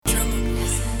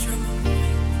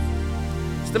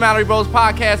It's the Mallory Bros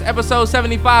podcast, episode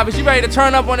 75. Is you ready to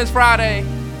turn up on this Friday?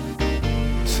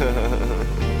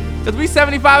 Cause we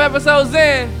 75 episodes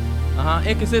in.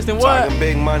 Inconsistent what? Talking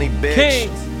big money, bitch.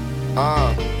 Kings.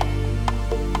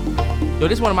 Yo,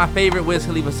 this is one of my favorite Wiz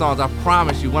Khalifa songs. I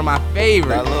promise you, one of my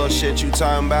favorites. That little shit you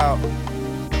talking about.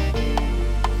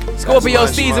 Scorpio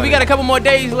season. We got a couple more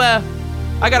days left.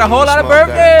 I got a whole lot of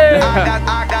birthdays. I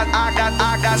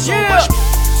got so much.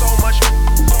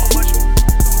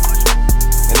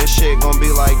 And this shit gonna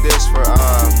be like this for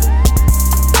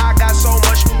I got so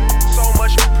much.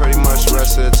 Pretty much the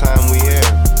rest of the time we here.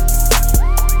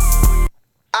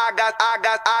 I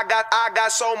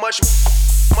got so much.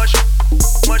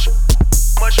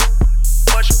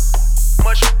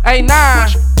 Hey, nah.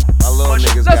 My little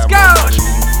niggas Let's got go. more money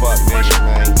than you fuck niggas,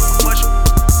 man.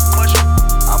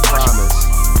 I promise.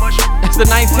 It's the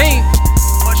 19th.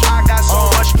 I got so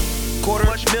much.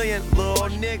 $250,000, little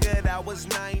nigga, that was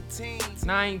 19.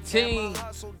 19.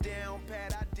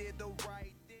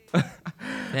 Man,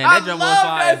 that joint was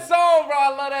fire. That song, bro. I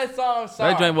love that song.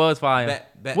 That joint was fire.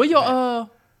 Where your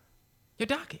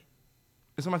docket?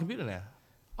 It's on my computer now.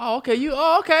 Oh, okay.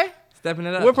 Okay. Stepping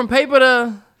it up. We're from paper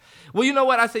to. Well, you know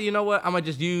what? I said, you know what? I'm going to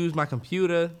just use my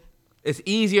computer. It's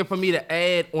easier for me to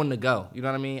add on the go. You know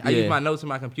what I mean? I use my notes in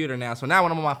my computer now. So now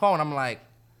when I'm on my phone, I'm like.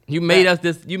 You made us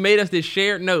this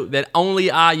shared note that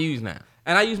only I use now.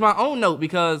 And I use my own note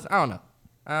because, I don't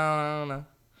know.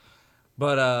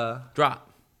 But, Drop.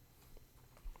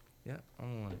 Yeah, I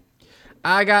don't want it.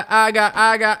 I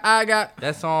got.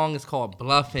 That song is called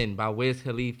Bluffin' by Wiz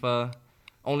Khalifa.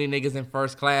 Only niggas in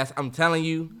first class. I'm telling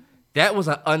you, that was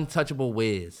an untouchable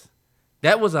Wiz.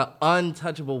 That was an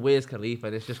untouchable Wiz Khalifa.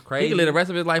 It's just crazy. He can live the rest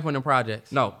of his life on them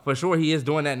projects. No, for sure he is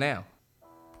doing that now.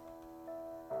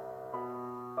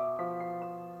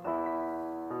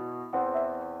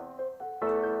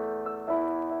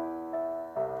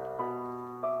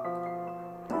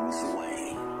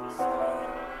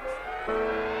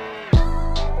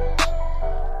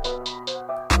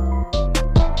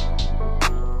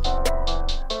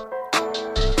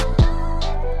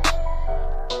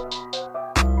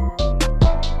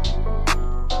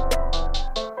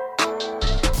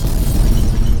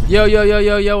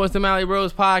 Yo, it's the Mallory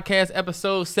Bros podcast,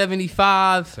 episode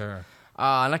 75. Sir.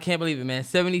 And I can't believe it, man.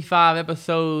 75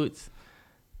 episodes,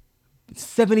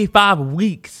 75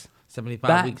 weeks. 75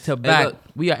 back weeks. to back.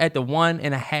 We are at the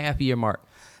 1.5 year mark.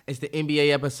 It's the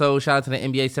NBA episode. Shout out to the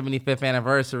NBA 75th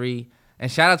anniversary.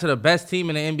 And shout out to the best team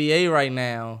in the NBA right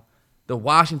now, the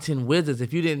Washington Wizards.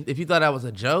 If you thought that was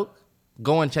a joke,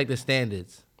 go and check the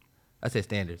standards. I said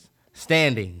standards.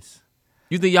 Standings.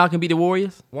 You think y'all can beat the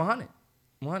Warriors? 100.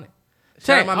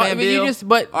 Shout out my man Bill.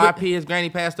 RIP, his granny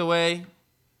passed away.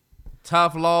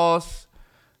 Tough loss.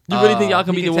 You really think y'all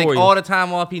can beat the Warriors? He can take all the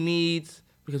time off he needs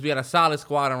because we got a solid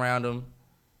squad around him.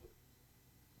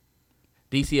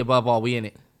 DC above all, we in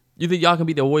it. You think y'all can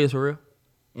beat the Warriors for real?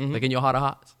 Mm-hmm. Like in your heart of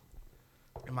hearts?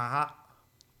 Am I hot?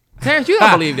 Terrance, you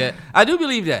don't believe that. I do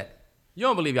believe that. You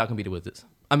don't believe y'all can beat the Wizards.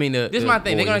 I mean, this is my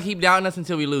thing. They're going to keep doubting us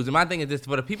until we lose. And my thing is this.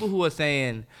 For the people who are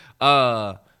saying,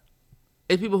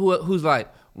 it's people who's like,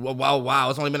 wow,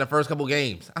 it's only been the first couple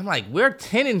games. I'm like, we're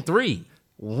 10-3.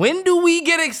 When do we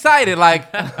get excited? Like,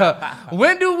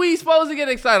 when do we supposed to get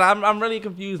excited? I'm really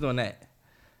confused on that.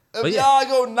 If y'all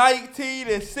go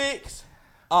 19-6,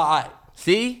 all right.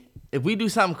 See, if we do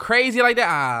something crazy like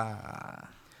that,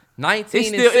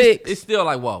 19-6, it's still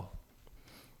like, whoa.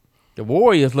 The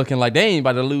Warriors looking like they ain't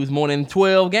about to lose more than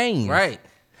 12 games. Right.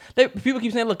 People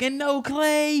keep saying, look, and no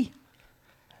Clay.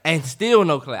 And still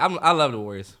no Clay. I love the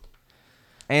Warriors.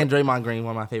 And Draymond Green,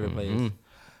 one of my favorite players. All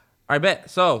right, bet.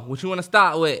 So, what you want to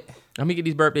start with? Let me get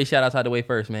these birthday shout-outs out of the way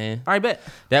first, man. All right, bet.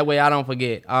 That way I don't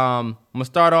forget. I'm going to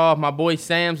start off. My boy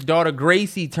Sam's daughter,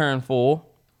 Gracie, turned 4.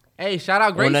 Hey, shout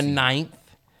out Gracie. On the 9th.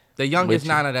 The youngest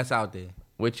Niner that's out there.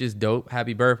 Which is dope.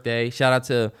 Happy birthday. Shout out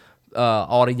to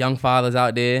all the young fathers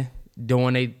out there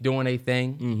doing they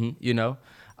thing, you know.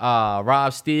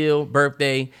 Rob Steele,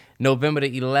 birthday November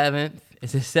the 11th.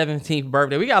 It's his 17th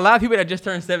birthday. We got a lot of people that just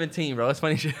turned 17, bro. It's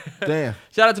funny shit. Damn.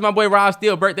 Shout out to my boy Rob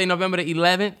Steele, birthday November the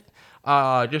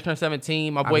 11th. Just turned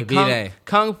 17. My boy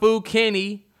Kung Fu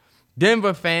Kenny,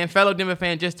 fellow Denver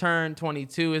fan, just turned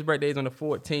 22. His birthday's on the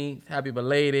 14th. Happy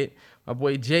belated. My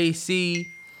boy JC,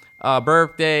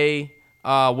 birthday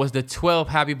was the 12th.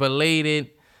 Happy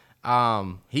belated.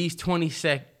 He's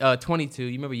 22.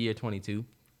 You remember year 22?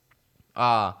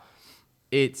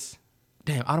 It's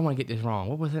damn. I don't want to get this wrong.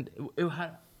 What was it? Hold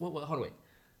on, wait.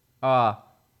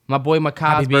 My boy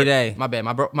Makai's birthday. My bad.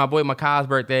 My boy Makai's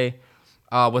birthday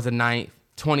was the 9th.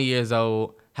 20 years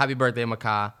old. Happy birthday,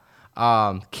 Makai.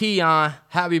 Keon,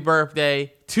 happy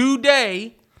birthday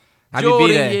today. Happy Jordan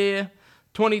B-Day. year,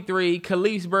 23.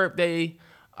 Khalif's birthday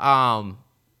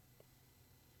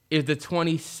is the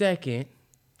 22nd.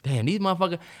 Damn, these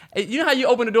motherfuckers. You know how you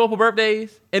open the door for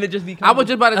birthdays and it just becomes. I was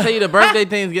just about to tell you the birthday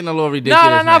thing's getting a little ridiculous.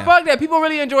 No, now. fuck that. People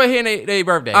really enjoy hearing their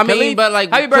birthday. I mean, Khalif, but like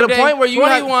happy to birthday, the point where you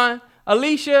 21.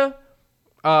 Alicia,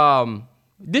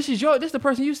 this is the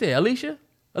person you said, Alicia.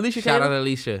 Alicia, Shout out to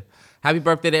Alicia. Happy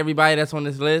birthday to everybody that's on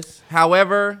this list.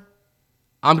 However,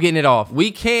 I'm getting it off.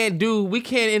 we can't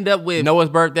end up with Noah's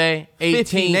birthday, 15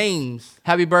 18 names.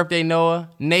 Happy birthday, Noah.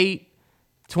 Nate,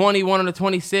 21 on the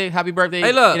 26th. Happy birthday Hey,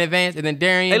 in advance. And then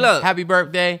Darian, Hey, look. happy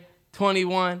birthday,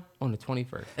 21 on the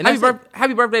 21st. And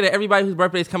Happy birthday to everybody whose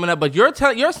birthday is coming up. But you're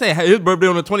saying his birthday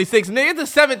on the 26th. Nigga,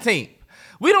 it's the 17th.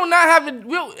 We do not have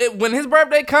it. When his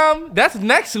birthday come, that's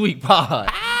next week,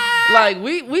 pod. Like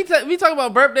we talk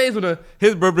about birthdays when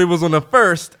his birthday was on the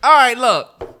 1st. All right,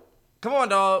 look, come on,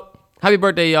 dog. happy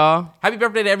birthday, y'all. Happy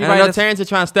birthday to And everybody. I know Terrance is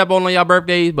trying to step on y'all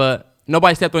birthdays, but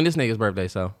nobody stepped on this nigga's birthday,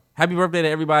 so. Happy birthday to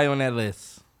everybody on that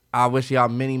list. I wish y'all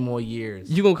many more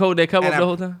years. You gonna code that cover And up the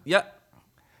whole time? Yep.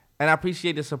 And I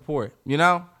appreciate the support. You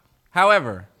know.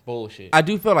 However, Bullshit. I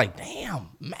do feel like, damn,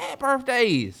 mad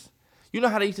birthdays. You know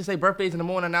how they used to say birthdays in the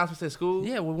morning announcements at school?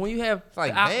 Yeah, well, when you have It's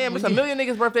like, damn, it's a million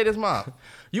niggas' birthday this month.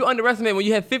 You underestimate when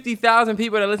you have 50,000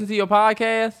 people that listen to your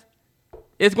podcast.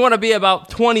 It's going to be about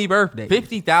 20 birthdays.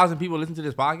 50,000 people listen to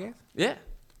this podcast? Yeah.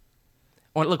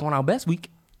 On our best week,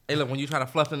 Hey, look, when you try to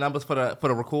fluff the numbers for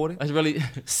the recording, that's really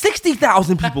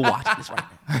 60,000 people watching this right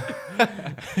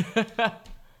now.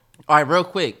 All right, real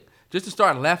quick, just to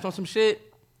start left on some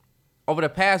shit. Over the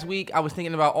past week, I was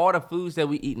thinking about all the foods that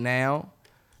we eat now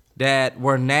that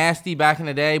were nasty back in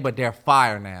the day, but they're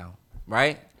fire now,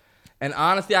 right? And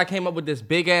honestly, I came up with this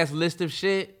big-ass list of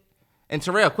shit. And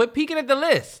Terrell, quit peeking at the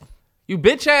list. You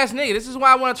bitch-ass nigga. This is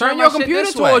why I want to turn your my shit computer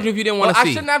this towards way. you if you didn't wanna Well,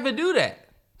 see. I shouldn't have to do that.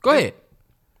 go ahead.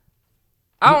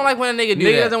 I don't like when a nigga do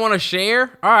Nigga that. doesn't want to share.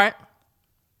 All right.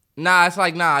 Nah, it's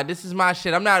like, nah, this is my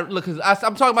shit. I'm not, look, cause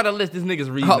I'm talking about the list this nigga's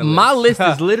reading. the My list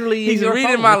is literally He's in your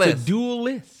reading phone. my It's list. a dual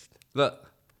list.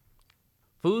 Look,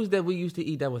 foods that we used to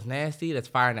eat that was nasty, that's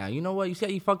fire now. You know what? You see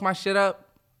how you fuck my shit up?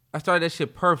 I started that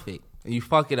shit perfect, and you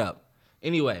fuck it up.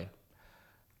 Anyway,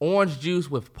 orange juice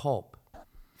with pulp.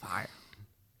 Fire.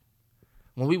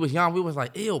 When we was young, we was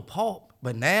like, ew, pulp.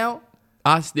 But now,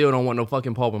 I still don't want no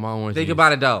fucking pulp in my orange think juice.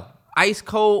 about it though. Ice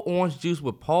cold orange juice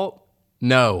with pulp,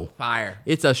 No. fire.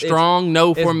 It's a strong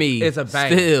no for It's- me. It's a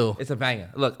banger. Still. It's a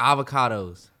banger. Look,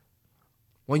 avocados.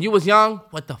 When you was young,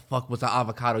 what the fuck was an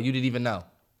avocado? You didn't even know.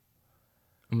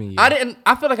 I mean, yeah.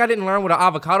 I feel like I didn't learn what an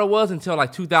avocado was until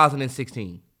like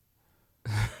 2016.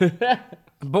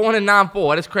 Born in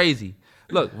 9-4. That's crazy.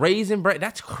 Look, raisin bread.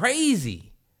 That's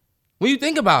crazy. When you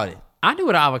think about it. I knew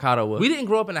what an avocado was. We didn't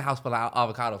grow up in a house full of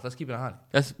avocados. Let's keep it 100.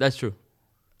 That's true.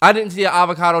 I didn't see an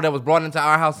avocado that was brought into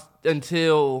our house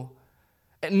until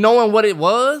knowing what it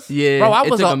was. Yeah. Bro, I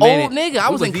it was took an a old minute. nigga. I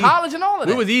We was in college and all of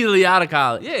that. We was easily out of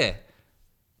college. Yeah.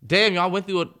 Damn, y'all went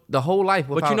through it the whole life.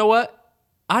 But you know what?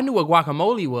 I knew what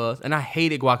guacamole was, and I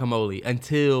hated guacamole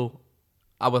until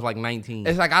I was like 19.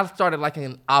 It's like I started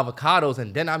liking avocados,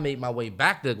 and then I made my way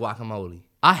back to guacamole.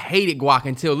 I hated guac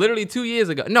until literally 2 years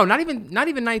ago. No, not even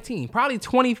 19. Probably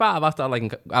 25. I started liking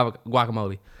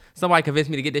guacamole. Somebody convinced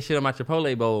me to get this shit on my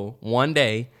Chipotle bowl one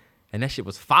day, and that shit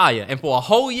was fire. And for a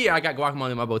whole year, I got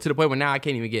guacamole in my bowl to the point where now I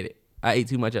can't even get it. I ate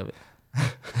too much of it.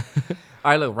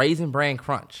 All right, look, Raisin Bran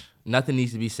Crunch. Nothing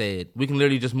needs to be said. We can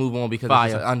literally just move on because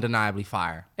Fire. it's undeniably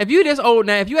fire. If you this old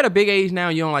now, if you at a big age now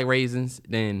and you don't like raisins,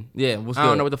 then Yeah, what's I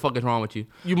don't good? know what the fuck is wrong with you.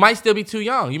 You might still be too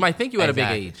young. You might think you at a big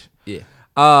Exactly. age.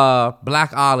 Yeah.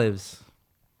 Black olives.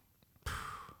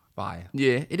 Fire.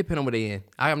 Yeah, it depends on what they in.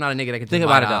 I am not a nigga that can Think just about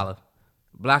buy it the though. olive.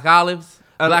 Black olives.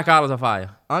 Black olives are fire.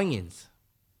 Onions.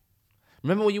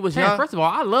 Remember when you was Man, young? first of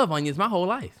all, I love onions my whole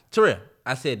life. Terrell,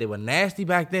 I said they were nasty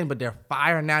back then, but they're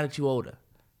fire now that you older.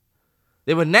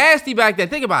 They were nasty back then.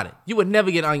 Think about it. You would never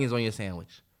get onions on your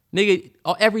sandwich. Nigga,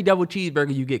 every double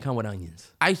cheeseburger you get come with onions.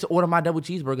 I used to order my double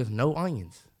cheeseburgers, no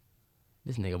onions.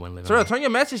 This nigga wasn't living. Terrell, right. turn your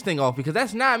message thing off because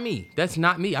that's not me. That's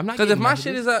not me. I'm not. Because if getting my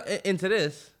beverages. shit is into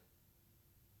this,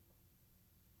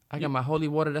 I got my holy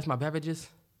water. That's my beverages.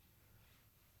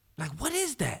 like, what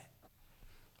is that?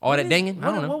 All that What is- danging. I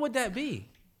don't know. What would that be?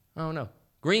 I don't know.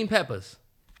 Green peppers.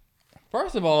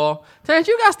 First of all, Terrance,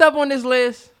 you got stuff on this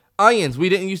list. Onions, we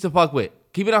didn't used to fuck with.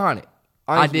 Keep it 100.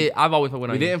 I Onions, did. I've always fucked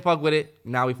with We onions. didn't fuck with it.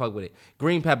 Now we fuck with it.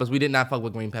 Green peppers, we did not fuck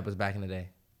with green peppers back in the day.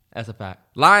 That's a fact.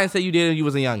 Lion said you did and you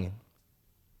was a youngin'.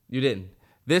 You didn't.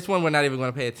 This one we're not even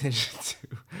going to pay attention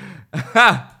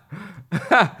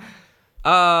to.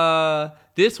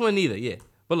 This one neither, yeah.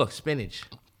 But look, spinach.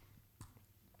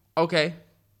 Okay.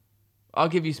 I'll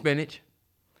give you spinach.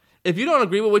 If you don't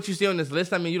agree with what you see on this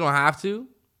list, I mean, you don't have to.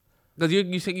 Because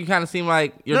you kind of seem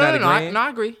like you're not agreeing. No, I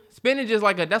agree. Spinach is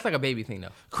that's like a baby thing, though.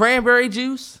 Cranberry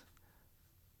juice.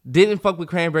 Didn't fuck with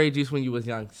cranberry juice when you was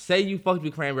young. Say you fucked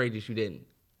with cranberry juice, you didn't.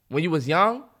 When you was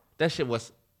young, that shit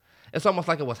was, it's almost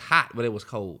like it was hot, but it was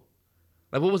cold.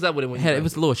 Like, what was that with it when It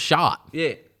was a little sharp.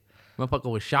 Yeah.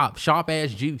 Motherfucker was sharp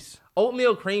ass juice.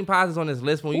 Oatmeal cream pies is on this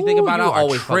list. When you think about it, I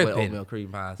always fuck with oatmeal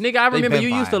cream pies. Nigga, I remember you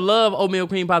used to love oatmeal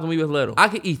cream pies when we was little. I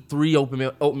could eat 3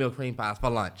 oatmeal cream pies for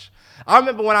lunch. I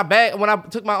remember when I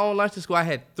took my own lunch to school, I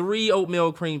had 3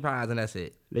 oatmeal cream pies, and that's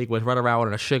it. They was right around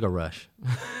with a sugar rush.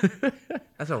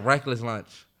 That's a reckless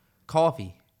lunch.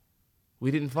 Coffee. We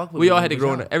didn't fuck with it. We all had to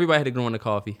grow in. Everybody had to grow into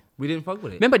coffee. We didn't fuck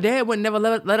with it. Remember, Dad would never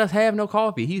let us have no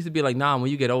coffee. He used to be like, "Nah, when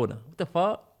you get older." What the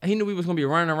fuck? He knew we was gonna be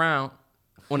running around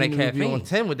on that caffeine. On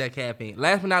 10 with that caffeine.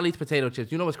 Last but not least, potato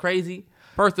chips. You know what's crazy?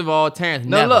 First of all, Terrance.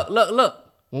 No, never.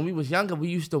 look. When we was younger, we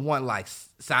used to want like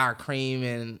sour cream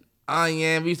and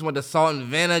onion. We used to want the salt and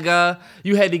vinegar.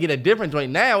 You had to get a different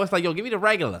joint. Now it's like, yo, give me the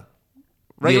regular.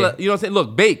 Yeah. You know what I'm saying?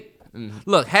 Look, baked.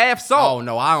 Look, half salt. Oh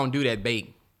no, I don't do that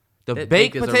baked. The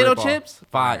baked potato chips?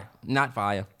 Fire. Not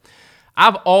fire.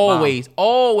 I've always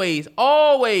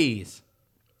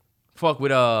fuck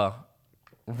with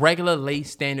regular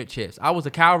Lay's standard chips. I was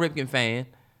a Cal Ripken fan,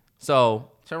 so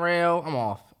Terrell, I'm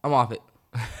off it.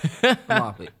 I'm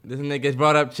off it. This nigga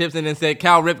brought up chips and then said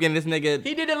Cal Ripken. This nigga,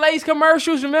 he did the Lay's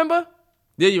commercials. Remember?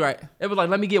 Yeah, you right. It was like,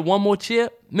 let me get one more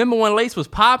chip. Remember when Lace was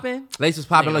popping? Lace was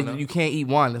popping like you can't eat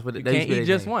one. That's what you can't eat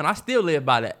just one. I still live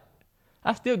by that.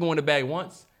 I still go in the bag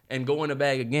once and go in the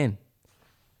bag again,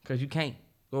 cause you can't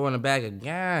go in the bag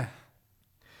again.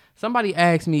 Somebody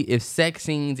asked me if sex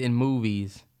scenes in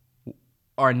movies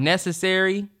are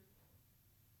necessary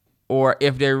or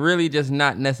if they're really just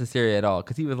not necessary at all.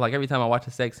 Because he was like, every time I watch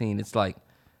a sex scene, it's like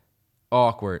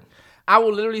awkward. I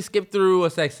will literally skip through a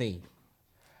sex scene.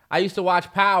 I used to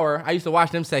watch Power. I used to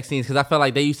watch them sex scenes because I felt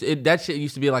like that shit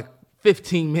used to be like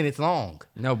 15 minutes long.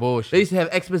 No bullshit. They used to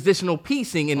have expositional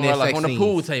piecing in their like sex on scenes. The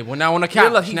pool table. Now on the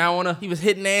couch. Yeah, look, he was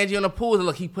hitting Angie on the pool. And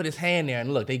look, he put his hand there.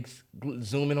 And look, they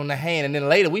zoom in on the hand. And then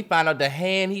later we find out the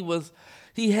hand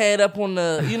he had up on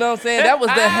the, you know what I'm saying? That was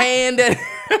the hand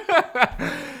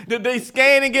that they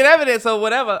scan and get evidence or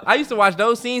whatever. I used to watch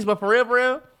those scenes, but for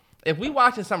real, if we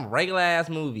watching some regular ass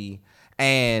movie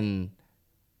and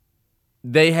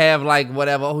they have like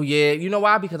whatever, oh yeah, you know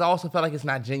why? Because I also felt like it's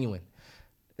not genuine.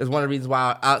 It's one of the reasons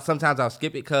why sometimes I'll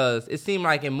skip it, because it seemed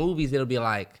like in movies it'll be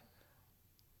like,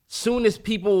 soon as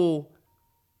people,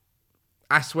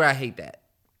 I swear I hate that.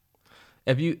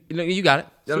 If you got it. I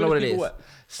don't know what it is.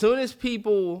 Soon as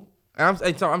people, and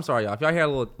I'm sorry, y'all. If y'all hear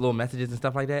little messages and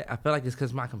stuff like that, I feel like it's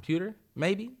because my computer,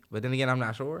 maybe. But then again, I'm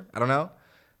not sure. I don't know.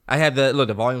 I have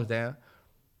the volume's down.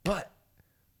 But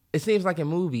it seems like in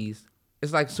movies,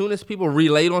 it's like soon as people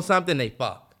relate on something, they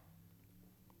fuck.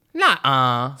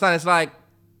 Nah. So it's like,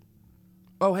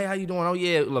 oh, hey, how you doing? Oh,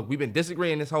 yeah, look, we've been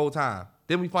disagreeing this whole time.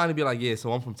 Then we finally be like, yeah,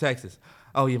 so I'm from Texas.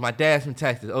 Oh, yeah, my dad's from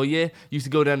Texas. Oh, yeah, used to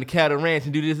go down to Cattle Ranch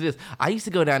and do this. I used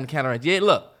to go down to Cattle Ranch. Yeah,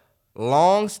 look,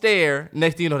 long stare.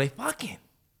 Next thing you know, they fucking.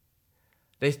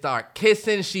 They start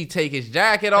kissing. She take his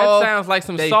jacket off. That sounds like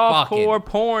some softcore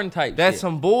porn type That's shit.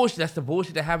 some bullshit. That's the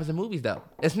bullshit that happens in movies, though.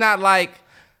 It's not like.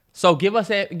 So give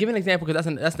an example, because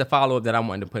that's the follow-up that I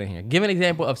wanted to put in here. Give an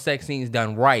example of sex scenes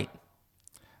done right.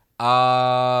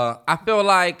 I feel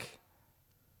like,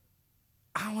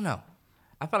 I don't know.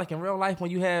 I feel like in real life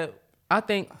when you have,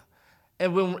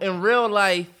 and when in real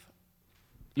life,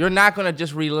 you're not gonna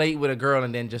just relate with a girl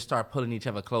and then just start pulling each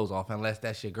other's clothes off unless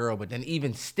that's your girl. But then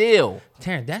even still,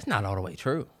 Terrance, that's not all the way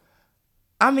true.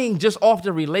 I mean, just off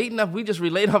the relating of, we just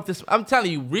relate off this. I'm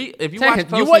telling you, if you Terrance, watch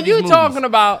close what to these you movies, talking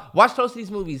about? Watch close to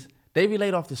these movies. They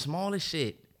relate off the smallest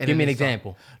shit. Give me an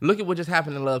example. Look at what just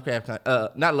happened in Lovecraft.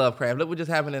 Not Lovecraft. Look what just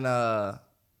happened in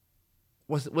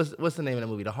what's the name of the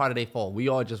movie? The Harder They Fall. We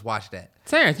all just watched that.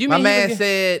 Terrance, you my mean man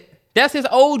said that's his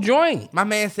old joint? My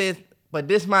man says, but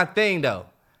this my thing though.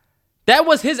 That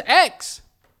was his ex,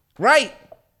 right?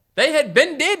 They had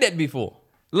been did that before.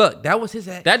 Look, that was his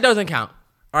ex. That doesn't count.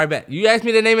 All right, bet. You asked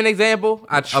me to name an example.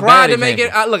 I tried to make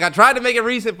it. I tried to make it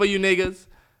recent for you niggas,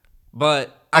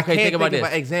 but I can't think of an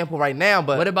example right now.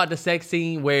 But what about the sex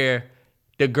scene where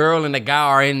the girl and the guy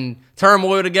are in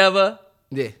turmoil together?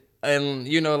 Yeah, and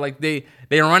you know, like they're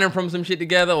running from some shit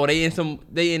together, or they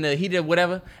in the heat of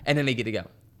whatever, and then they get together.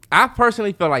 I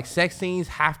personally feel like sex scenes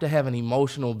have to have an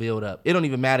emotional build up. It don't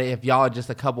even matter if y'all are just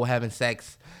a couple having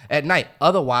sex at night.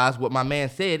 Otherwise, what my man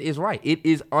said is right. It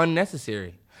is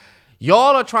unnecessary.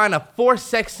 Y'all are trying to force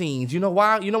sex scenes. You know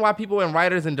why? You know why people and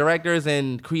writers and directors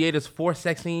and creators force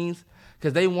sex scenes?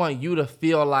 Because they want you to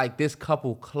feel like this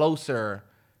couple closer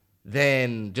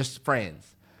than just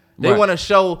friends. They want to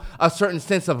show a certain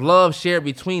sense of love shared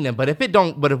between them. But if we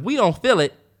don't feel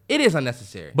it, it is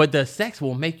unnecessary. But the sex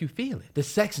will make you feel it. The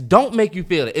sex don't make you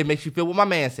feel it. It makes you feel what my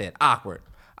man said, awkward.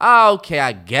 Okay,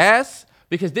 I guess.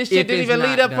 Because this shit didn't even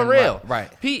lead up for real. Right.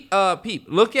 Peep,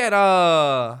 look at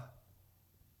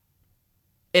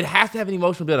it has to have an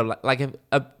emotional build-up. Like if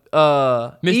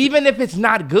even if it's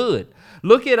not good.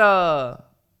 Look at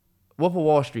Wolf of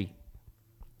Wall Street.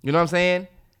 You know what I'm saying?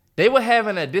 They were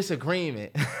having a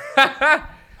disagreement.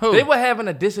 Who? They were having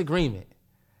a disagreement.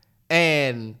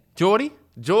 And Jordy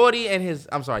and his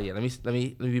let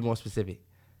me be more specific.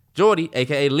 Jordy,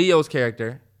 aka Leo's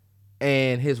character,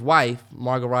 and his wife,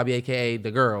 Margot Robbie, a.k.a.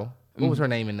 the girl. What was her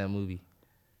name in that movie?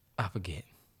 I forget.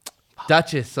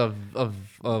 Duchess of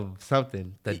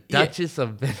something. The Duchess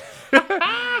of...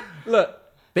 Look,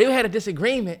 they had a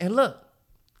disagreement, and look,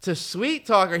 to sweet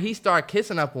talk her, he started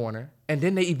kissing up on her, and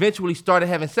then they eventually started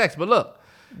having sex. But look,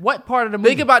 what part of the movie?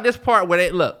 Think about this part where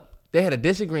they had a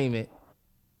disagreement.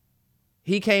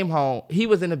 He came home. He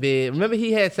was in the bed. Remember,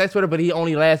 he had sex with her, but he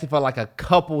only lasted for like a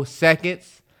couple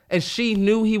seconds. And she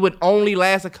knew he would only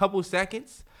last a couple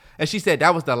seconds. And she said,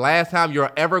 that was the last time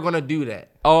you're ever going to do that.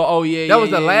 Oh, yeah, That was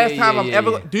the last time I'm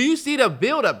ever... Do you see the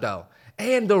buildup, though?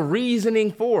 And the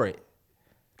reasoning for it.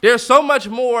 There's so much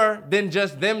more than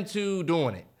just them two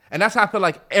doing it. And that's how I feel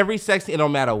like every sex scene, no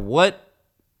matter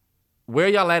where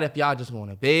y'all at, if y'all just going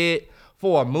to bed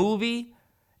for a movie,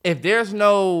 if there's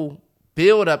no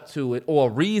build-up to it or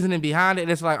reasoning behind it,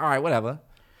 it's like, all right, whatever.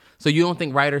 So you don't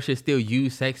think writers should still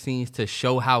use sex scenes to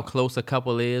show how close a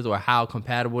couple is or how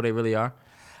compatible they really are?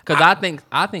 Because I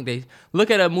think they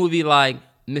look at a movie like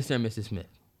Mr. and Mrs. Smith.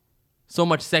 So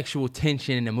much sexual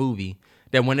tension in the movie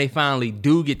that when they finally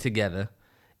do get together,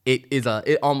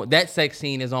 that sex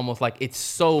scene is almost like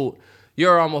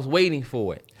you're almost waiting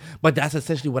for it. But that's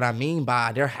essentially what I mean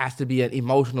by there has to be an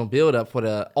emotional buildup for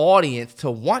the audience to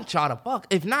want y'all to fuck.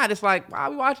 If not, it's like, why are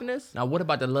we watching this? Now, what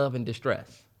about the love and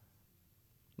distress?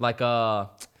 Like,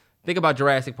 think about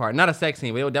Jurassic Park. Not a sex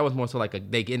scene, but that was more so like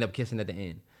they end up kissing at the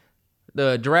end.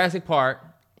 The Jurassic Park,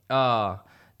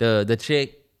 the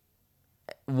chick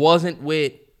wasn't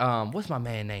with what's my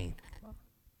man name?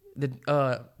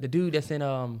 The dude that's in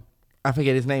I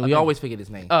forget his name. We always forget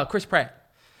his name. Chris Pratt.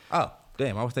 Oh,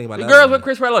 damn! I was thinking about the that. girls with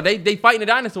Chris Pratt. Look, they fighting the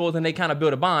dinosaurs and they kind of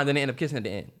build a bond and they end up kissing at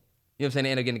the end. You know what I'm saying?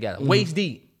 They end up getting together. Waist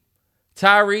deep.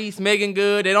 Tyrese, Megan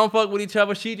Good. They don't fuck with each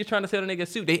other. She just trying to sell the nigga a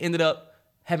suit. They ended up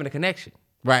having a connection.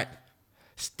 Right.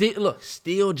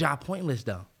 Still job pointless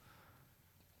though.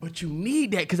 But you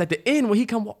need that because at the end when he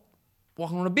come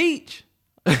walking on the beach,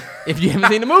 if you haven't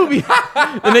seen the movie, the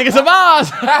nigga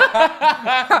survives.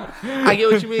 I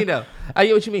get what you mean though. I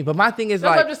get what you mean. But my thing is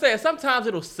I'm just saying, sometimes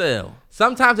it'll sell.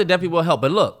 Sometimes it definitely will help.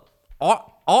 But look,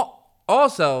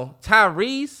 also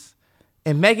Tyrese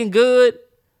and Megan Good,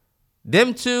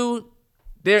 them two,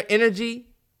 their energy,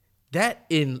 that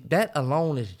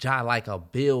alone is like a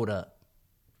build up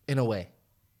in a way.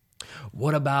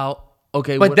 What about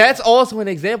that's also an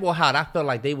example of how I felt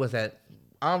like they was at.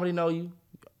 I don't really know you.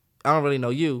 I don't really know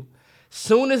you.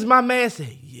 Soon as my man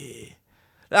said, yeah,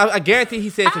 I guarantee he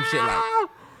said some shit like,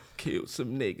 killed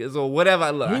some niggas or whatever.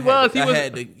 Look, I'm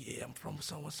from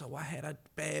so-and-so. I had a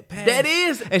bad past. That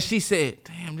is. And she said,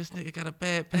 damn, this nigga got a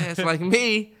bad past like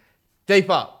me. They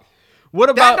fuck. What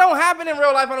about that? Don't happen in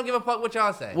real life. I don't give a fuck what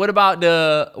y'all say. What about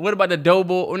the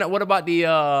double? What about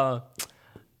the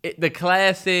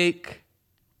classic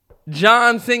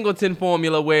John Singleton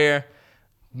formula where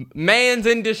man's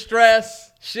in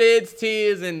distress, sheds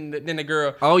tears, and then the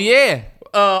girl. Oh yeah.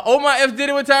 Omar Epps did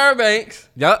it with Tyra Banks.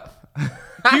 Yup.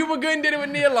 Cuba Gooding did it with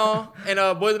Nia Long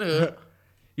and Boys in the Hood.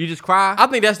 You just cry. I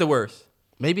think that's the worst.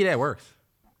 Maybe that works.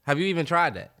 Have you even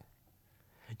tried that?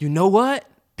 You know what?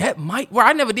 That might work.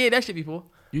 I never did that shit before.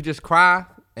 You just cry,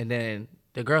 and then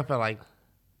the girl felt like,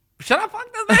 should I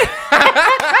fuck this nigga?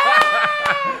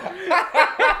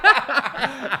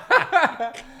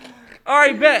 All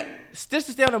right, bet. Just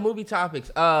to stay on the movie topics,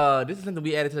 this is something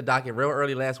we added to the docket real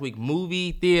early last week.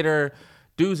 Movie theater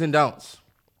do's and don'ts.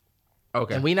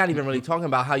 Okay. And we're not even really talking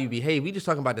about how you behave. We just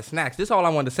talking about the snacks. This is all I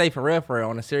wanted to say for real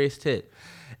on a serious tip.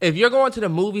 If you're going to the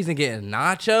movies and getting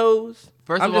nachos,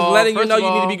 I'm just letting you know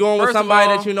you need to be going with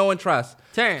somebody that you know and trust.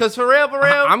 Because for real,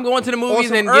 I'm going to the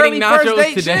movies and getting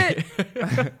nachos today.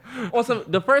 Also,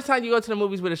 the first time you go to the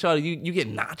movies with a show, you get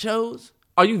nachos?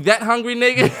 Are you that hungry,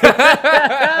 nigga?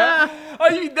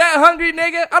 Are you that hungry,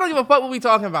 nigga? I don't give a fuck what we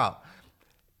talking about.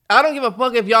 I don't give a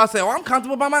fuck if y'all say, I'm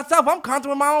comfortable by myself. I'm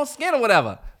comfortable in my own skin or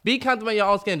whatever. Be comfortable in your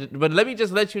own skin. But let me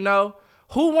just let you know,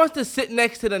 who wants to sit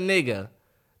next to the nigga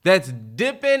that's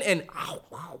dipping and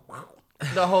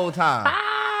the whole time?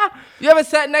 You ever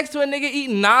sat next to a nigga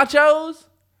eating nachos?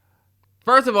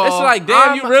 First of all, it's like,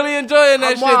 damn, you really enjoying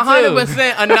that shit too. I'm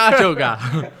 100% a nacho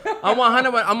guy. I'm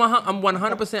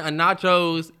 100% a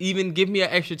nachos. Even give me an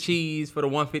extra cheese for the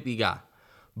 150 guy.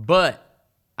 But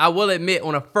I will admit,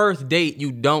 on a first date,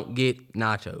 you don't get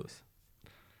nachos.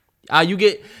 You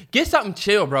get something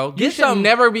chill, bro. You should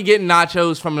never be getting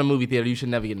nachos from the movie theater. You should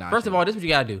never get nachos. First of all, this is what you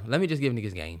gotta do. Let me just give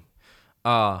niggas game.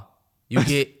 You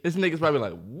get this nigga's probably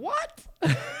like, what?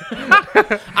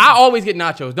 I always get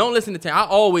nachos. Don't listen to Terrance. I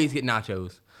always get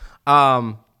nachos.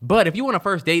 But if you want a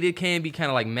first date, it can be kind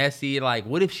of like messy. Like,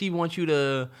 what if she wants you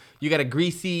got a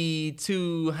greasy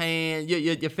hand,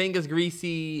 your fingers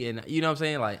greasy, and you know what I'm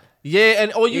saying? Like, yeah,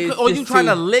 and or you trying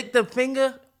to lick the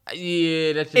finger?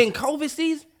 Yeah, that's just, in COVID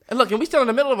season. And look, and we still in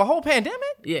the middle of a whole pandemic.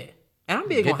 Yeah, and I'm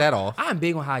big on that off. I'm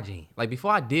big on hygiene. Like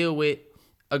before I deal with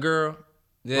a girl,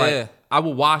 like, I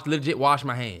will legit wash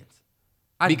my hands.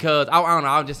 Because I don't know,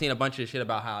 I've just seen a bunch of shit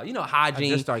about how,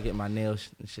 hygiene. I just started getting my nails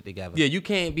and shit together. Yeah, you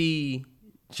can't be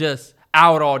just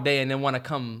out all day and then want to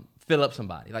come fill up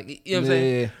somebody. Like, you know what I'm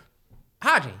saying?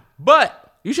 Hygiene.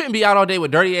 But you shouldn't be out all day with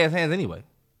dirty ass hands anyway.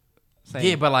 Same.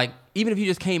 Yeah, but like, even if you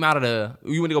just came out of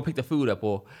you went to go pick the food up,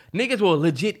 or niggas will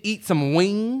legit eat some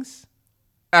wings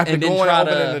after going and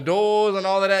opening the doors and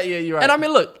all of that. Yeah, you're right. And I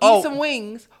mean, look, eat some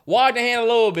wings, wash your hand a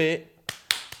little bit.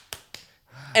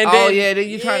 And then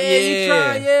you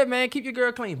try, man, keep your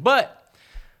girl clean. But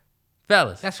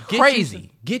fellas, that's crazy.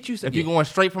 Get you some. If you're going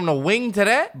straight from the wing to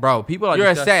that, bro, you're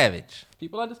disgusting. A savage.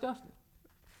 People are disgusting.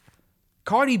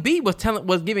 Cardi B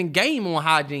was giving game on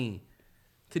hygiene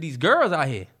to these girls out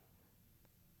here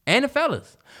and the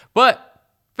fellas. But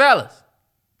fellas,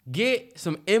 get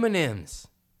some M&Ms.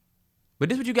 But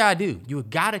this is what you gotta do. You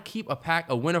gotta keep a pack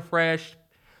of Winter Fresh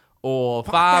or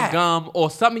Five Gum or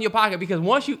something in your pocket, because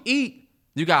once you eat,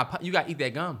 you gotta eat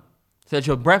that gum so that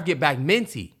your breath get back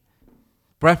minty.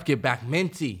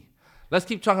 Let's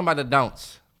keep talking about the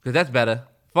don'ts, because that's better.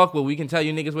 Fuck what we can tell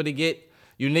you niggas what to get.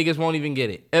 You niggas won't even get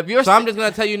it. So I'm just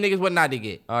gonna tell you niggas what not to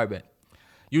get. All right, bet.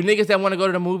 You niggas that want to go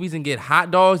to the movies and get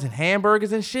hot dogs and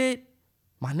hamburgers and shit,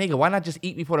 my nigga, why not just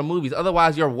eat before the movies?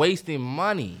 Otherwise, you're wasting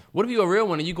money. What if you a real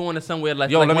one and you going to somewhere like...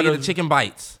 Yo, let me get the chicken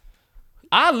bites.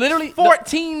 I literally...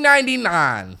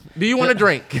 $14.99. Do you want to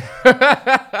drink?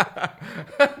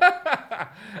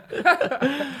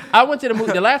 I went to the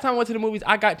movie. The last time I went to the movies,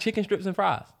 I got chicken strips and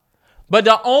fries. But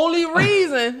the only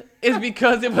reason is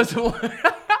because it was...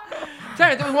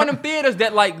 Terrance, there was one of them theaters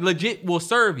that like legit will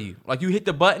serve you. Like you hit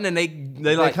the button and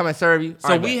they like come and serve you.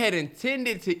 So we had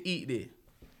intended to eat it.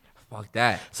 Fuck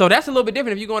that. So that's a little bit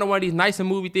different if you're going to one of these nicer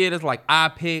movie theaters like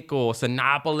iPick or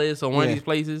Sinopolis or one of these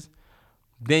places.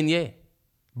 Then yeah.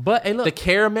 But hey, look, the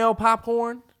caramel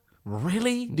popcorn.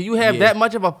 Really? Do you have that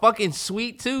much of a fucking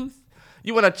sweet tooth?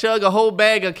 You want to chug a whole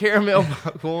bag of caramel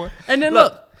popcorn? And then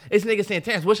look, it's niggas saying,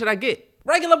 Terrance, what should I get?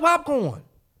 Regular popcorn.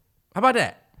 How about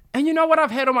that? And you know what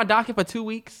I've had on my docket for 2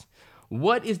 weeks?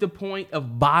 What is the point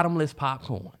of bottomless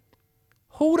popcorn?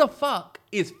 Who the fuck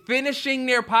is finishing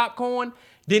their popcorn,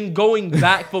 then going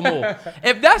back for more?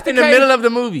 If that's the case, the middle of the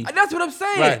movie. That's what I'm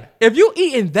saying. Right. If you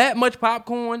eating that much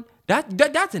popcorn,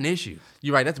 that's an issue.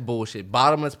 You're right. That's bullshit.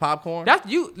 Bottomless popcorn. That's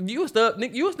you a Stubbs,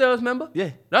 Nick. You a Stubbs member?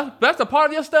 Yeah. That's a part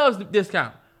of your Stubbs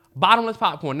discount. Bottomless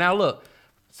popcorn. Now look.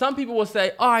 Some people will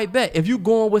say, all right, bet, if you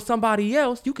going with somebody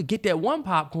else, you could get that one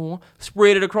popcorn,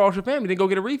 spread it across your family, then go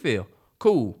get a refill.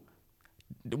 Cool.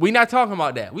 We not talking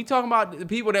about that. We talking about the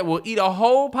people that will eat a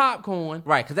whole popcorn.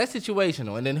 Right, because that's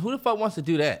situational. And then who the fuck wants to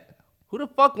do that? Who the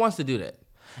fuck wants to do that?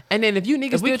 And then if you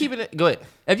niggas still keeping it, go ahead.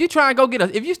 If you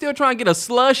still trying to get a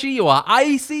slushy or an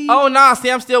icy. Oh, nah, see,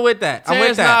 I'm still with that. I'm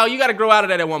with that. No, you got to grow out of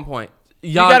that at one point.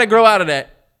 You got to grow out of that.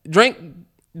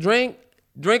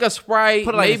 Drink a Sprite,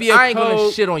 maybe a Coke. I ain't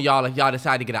gonna shit on y'all if y'all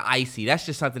decide to get an icy. That's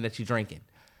just something that you're drinking.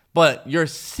 But you're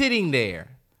sitting there.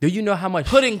 Do you know how much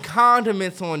putting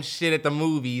condiments on shit at the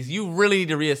movies? You really need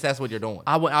to reassess what you're doing.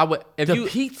 I would. If the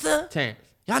pizza, Terrance,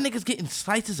 y'all niggas getting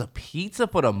slices of pizza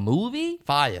for the movie?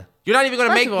 Fire. You're not even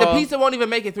gonna the pizza won't even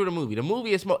make it through the movie.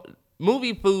 The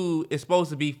movie food is supposed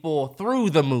to be for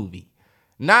through the movie,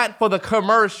 not for the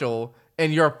commercial.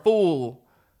 And you're full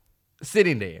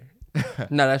sitting there.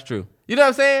 No, that's true. You know what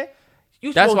I'm saying?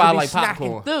 That's why I like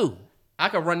popcorn. Through. I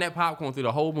could run that popcorn through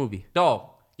the whole movie. Dog,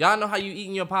 y'all know how you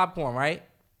eating your popcorn, right?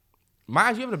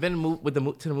 Mind you ever been to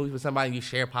the movies with somebody and you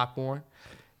share popcorn?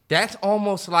 That's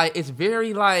almost like, it's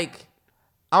very like,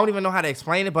 I don't even know how to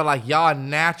explain it, but like y'all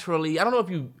naturally, I don't know if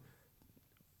you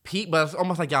peep, but it's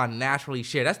almost like y'all naturally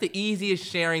share. That's the easiest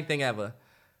sharing thing ever.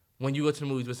 When you go to the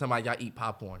movies with somebody, y'all eat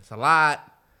popcorn. It's a lot,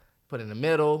 put it in the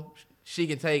middle, she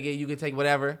can take it, you can take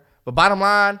whatever. But bottom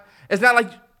line, it's not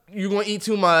like you're going to eat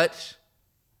too much.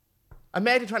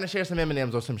 Imagine trying to share some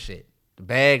M&Ms or some shit. The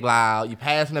bag loud. You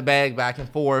passing the bag back and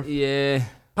forth. Yeah.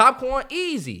 Popcorn,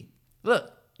 easy.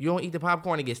 Look, you don't eat the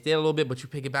popcorn, it gets stale a little bit, but you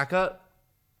pick it back up.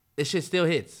 It shit still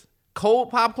hits. Cold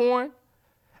popcorn,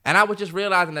 and I was just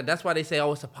realizing that's why they say,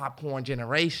 oh, it's a popcorn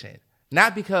generation.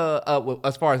 Not because,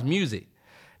 as far as music,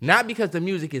 not because the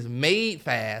music is made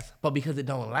fast, but because it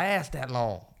don't last that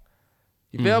long.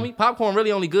 You feel me? Popcorn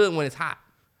really only good when it's hot.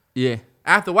 Yeah.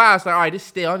 After a while, it's like, all right, this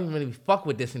stale. I don't even really fuck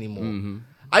with this anymore.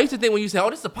 I used to think when you say, oh,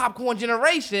 this is a popcorn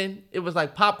generation, it was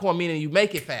like popcorn meaning you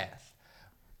make it fast.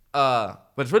 But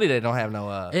it's really they don't have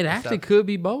no. It actually could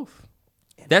be both.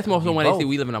 That's most of when they say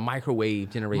we live in a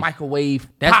microwave generation. Microwave.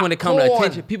 That's popcorn. when it comes to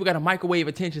attention. People got a microwave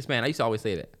attention span. I used to always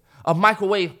say that. A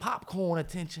microwave popcorn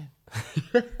attention.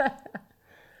 But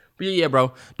yeah,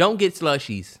 bro, don't get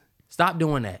slushies. Stop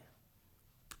doing that.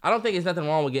 I don't think there's nothing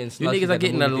wrong with getting slushies. You niggas are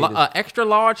getting an extra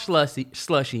large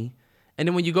slushy, and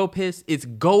then when you go piss, it's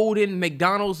golden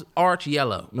McDonald's arch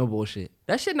yellow. No bullshit.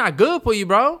 That shit not good for you,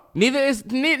 bro. Neither is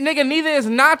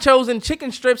nachos and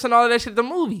chicken strips and all of that shit at the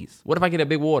movies. What if I get a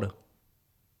big water?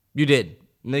 You did.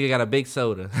 Nigga got a big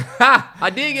soda. I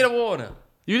did get a water.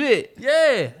 You did?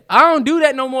 Yeah. I don't do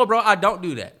that no more, bro. I don't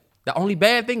do that. The only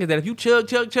bad thing is that if you chug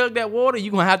that water,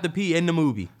 you're going to have to pee in the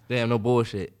movie. Damn, no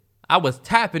bullshit. I was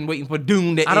tapping, waiting for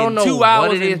Doom to I don't end. know 2 hours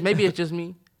what it is. Maybe it's just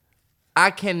me.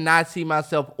 I cannot see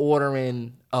myself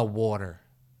ordering a water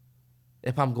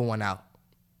if I'm going out.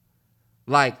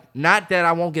 Like, not that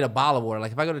I won't get a bottle of water.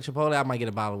 Like, if I go to Chipotle, I might get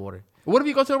a bottle of water. What if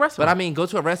you go to a restaurant? But I mean, go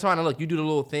to a restaurant and look, you do the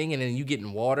little thing and then you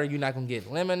getting water. You're not going to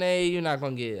get lemonade. You're not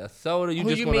going to get a soda. You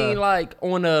mean like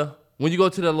on a... When you go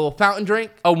to the little fountain drink?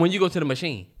 Oh, when you go to the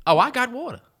machine. Oh, I got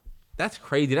water. That's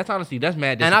crazy. That's honestly, that's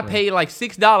mad discipline. And I paid like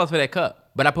 $6 for that cup,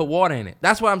 but I put water in it.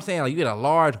 That's what I'm saying. Like, you get a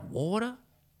large water?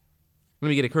 Let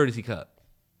me get a courtesy cup.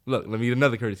 Look, let me get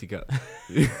another courtesy cup.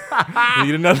 Let me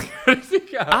get another courtesy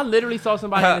cup. I literally saw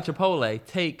somebody in the Chipotle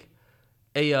take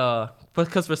a...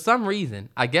 Because for some reason,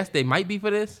 I guess they might be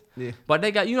for this, but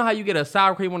they got, you know how you get a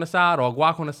sour cream on the side or a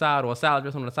guac on the side or a salad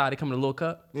dressing on the side, they come in a little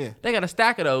cup? Yeah. They got a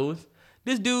stack of those.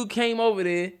 This dude came over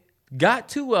there, got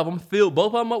 2 of them, filled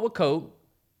both of them up with Coke,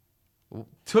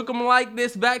 took them like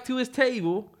this back to his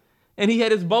table, and he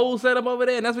had his bowl set up over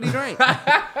there, and that's what he drank.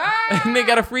 And they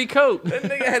got a free Coke. That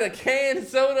nigga had a canned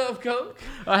soda of Coke?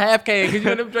 A half can, because you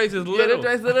know them drinks is little. Yeah, them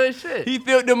drinks little as shit. He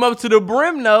filled them up to the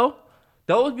brim, though.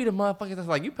 Those be the motherfuckers that's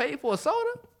like, you paid for a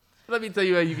soda? Let me tell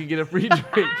you how you can get a free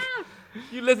drink.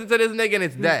 You listen to this nigga and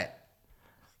it's that.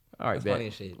 All right, that's funny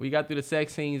as shit. We got through the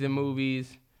sex scenes in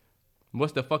movies.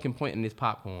 What's the fucking point in this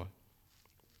popcorn?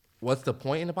 What's the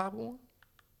point in the popcorn?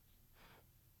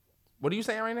 What are you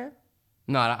saying right now?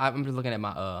 No, I'm just looking at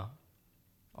my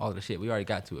all of the shit. We already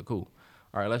got to it. Cool.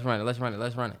 All right, let's run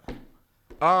it.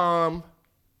 I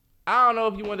don't know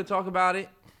if you want to talk about it.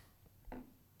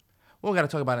 We don't got to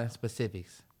talk about it in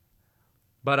specifics.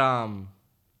 But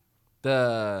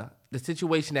the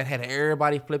situation that had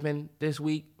everybody flipping this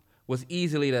week was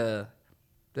easily the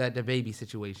baby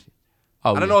situation.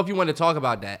 I don't know if you want to talk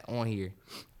about that on here.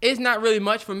 It's not really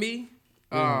much for me.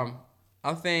 I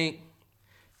think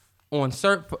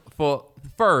for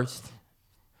first,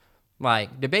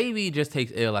 like the baby just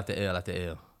takes L after L after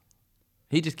L.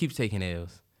 He just keeps taking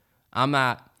L's.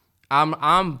 I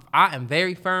am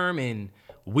very firm in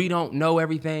we don't know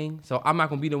everything, so I'm not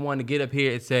gonna be the one to get up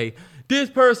here and say this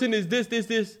person is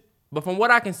this. But from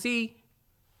what I can see,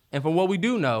 and from what we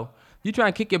do know, you try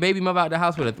and kick your baby mother out the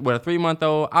house with a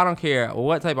 3-month-old. I don't care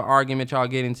what type of argument y'all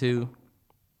get into.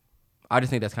 I just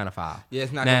think that's kind of foul. Yeah,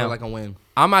 it's not gonna like a win.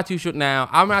 I'm not too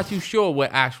sure what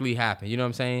actually happened. You know what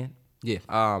I'm saying? Yeah.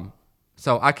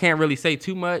 So I can't really say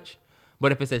too much.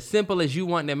 But if it's as simple as you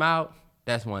wanting them out,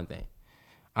 that's one thing.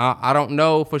 I don't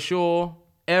know for sure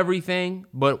everything,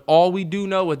 but all we do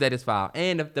know is that it's foul.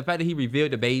 And the fact that he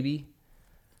revealed the baby,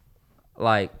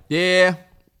 like, yeah,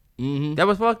 that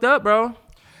was fucked up, bro.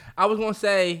 I was gonna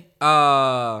say,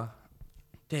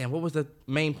 what was the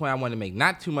main point I wanted to make?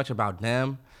 Not too much about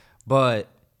them, but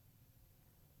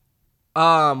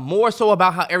more so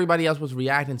about how everybody else was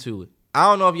reacting to it. I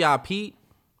don't know if y'all peeped,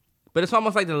 but it's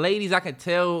almost like the ladies, I could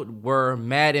tell, were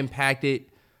mad impacted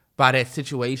by that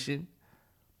situation.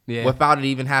 Yeah. Without it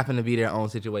even having to be their own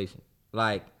situation.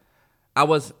 Like, I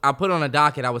put on a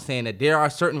docket, I was saying that there are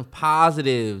certain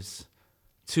positives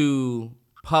to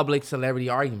public celebrity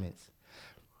arguments.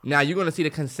 Now, you're going to see the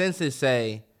consensus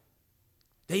say,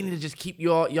 they need to just keep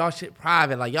y'all shit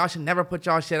private. Like, y'all should never put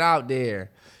y'all shit out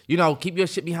there. You know, keep your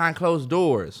shit behind closed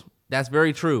doors. That's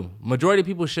very true. Majority of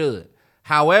people should.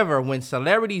 However, when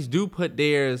celebrities do put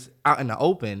theirs out in the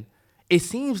open, it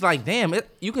seems like, damn,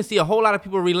 you can see a whole lot of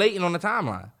people relating on the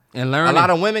timeline. And learning. A lot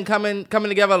of women coming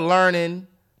together, learning.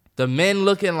 The men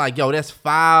looking like, yo, that's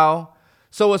foul.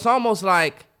 So it's almost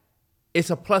like it's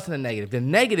a plus and a negative. The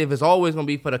negative is always going to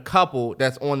be for the couple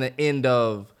that's on the end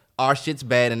of our shit's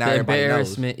bad and now everybody knows.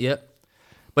 Embarrassment, yep.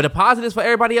 But the positives for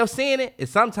everybody else seeing it is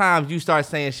sometimes you start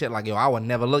saying shit like, yo, I would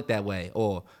never look that way.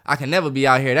 Or I can never be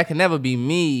out here. That can never be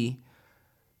me.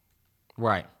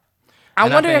 Right. I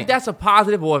wonder if that's a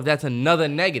positive or if that's another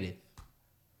negative.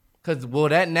 Because will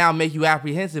that now make you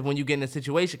apprehensive when you get in a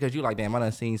situation? Because you're like, damn, I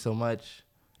done seen so much.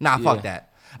 Nah, fuck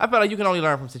that. I feel like you can only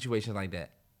learn from situations like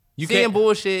that. Seeing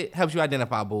bullshit helps you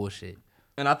identify bullshit.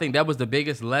 And I think that was the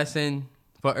biggest lesson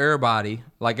for everybody.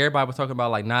 Like, everybody was talking about,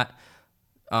 like, not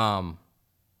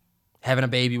having a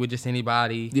baby with just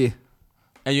anybody. Yeah.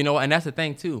 And you know, and that's the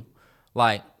thing, too.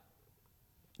 Like,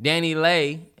 Danny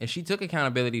Lay, and she took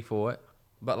accountability for it.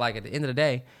 But, like, at the end of the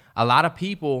day, a lot of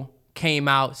people came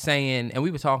out saying, and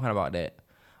we were talking about that,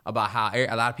 about how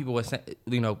a lot of people were,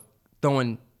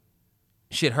 throwing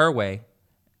shit her way.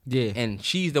 Yeah. And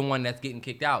she's the one that's getting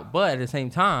kicked out. But at the same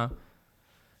time,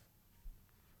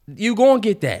 you gonna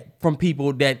get that from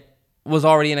people that was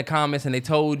already in the comments and they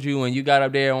told you and you got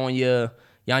up there on your,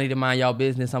 y'all need to mind y'all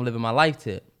business, I'm living my life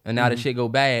tip. And now the shit go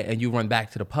bad and you run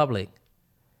back to the public.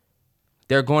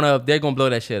 They're gonna blow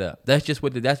that shit up. That's just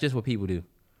what people do.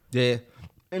 Yeah.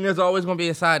 And there's always gonna be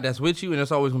a side that's with you and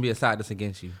there's always gonna be a side that's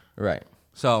against you. Right.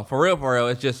 So for real,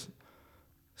 it's just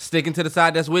sticking to the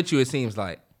side that's with you, it seems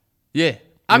like. Yeah.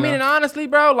 I mean, and honestly,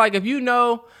 bro, like if you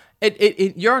know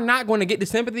you're not going to get the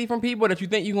sympathy from people that you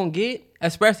think you're going to get,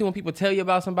 especially when people tell you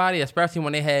about somebody, especially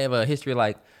when they have a history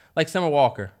like Summer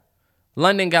Walker.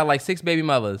 London got like 6 baby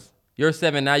mothers. You're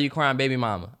 7, now you crying baby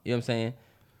mama. You know what I'm saying?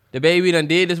 The baby done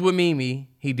did this with Mimi.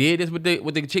 He did this with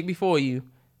the chick before you.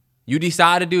 You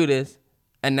decide to do this,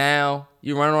 and now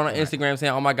you run on Instagram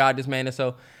saying, oh my God, this man is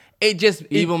so...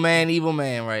 Evil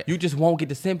man, right? You just won't get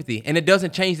the sympathy. And it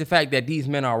doesn't change the fact that these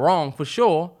men are wrong, for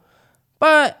sure.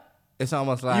 But it's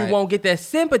almost like... you won't get that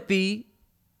sympathy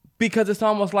because it's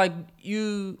almost like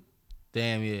you...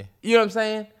 Damn, yeah. You know what I'm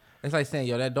saying? It's like saying,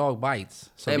 yo, that dog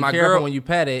bites. So hey, be my careful girl, when you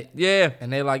pet it. Yeah.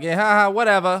 And they like, yeah, haha,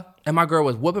 whatever. And my girl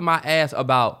was whooping my ass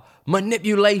about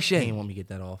manipulation. He didn't want me to get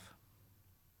that off.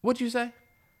 What'd you say?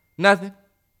 Nothing.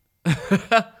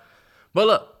 But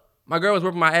look, my girl was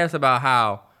whooping my ass about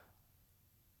how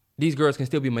these girls can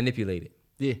still be manipulated.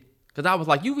 Yeah. Because I was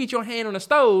like, you reach your hand on the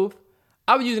stove.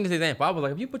 I was using this example. I was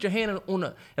like, if you put your hand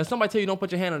if somebody tell you don't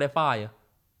put your hand on that fire.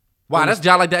 Wow, that's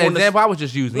just like the example I was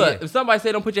just using. Look, if somebody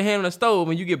say don't put your hand on the stove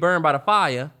and you get burned by the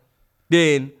fire,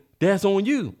 then that's on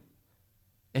you.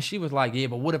 And she was like, yeah,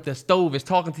 but what if the stove is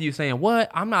talking to you saying,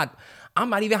 what? I'm not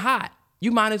even hot.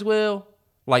 You might as well.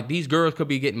 Like, these girls could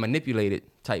be getting manipulated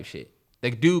type shit.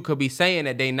 The dude could be saying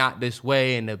that they not this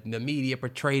way and the media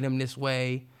portray them this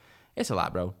way. It's a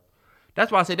lot, bro.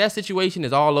 That's why I say that situation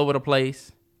is all over the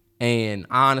place. And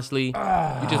honestly, you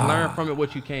just learn from it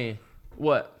what you can.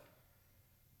 What?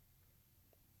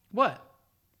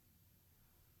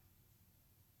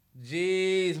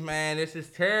 Jeez, man, this is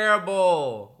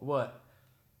terrible. What?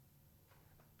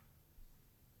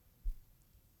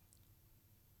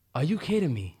 Are you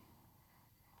kidding me?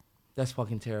 That's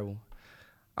fucking terrible.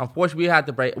 Unfortunately, we have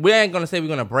to break. We ain't gonna say we're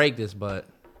gonna break this, but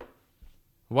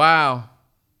wow.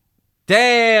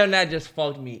 Damn, that just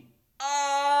fucked me.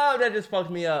 Oh, that just fucked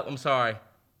me up. I'm sorry.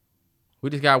 We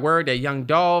just got word that Young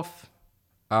Dolph,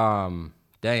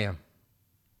 damn.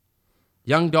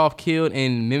 Young Dolph killed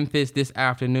in Memphis this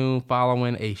afternoon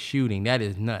following a shooting. That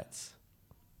is nuts.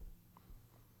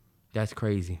 That's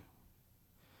crazy.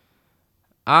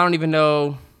 I don't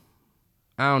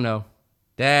know.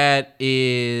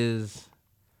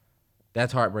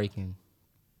 That's heartbreaking.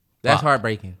 That's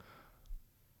heartbreaking.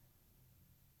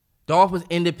 Dolph was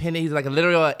independent. He's like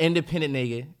literally an independent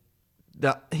nigga.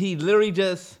 He literally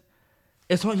just,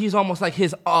 he's almost like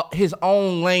his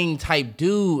own lane type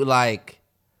dude. Like,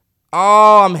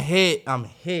 oh, I'm hit.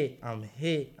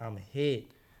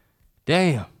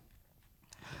 Damn.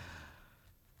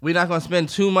 We're not gonna spend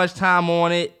too much time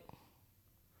on it.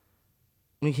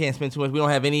 We can't spend too much. We don't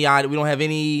have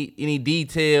any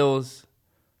details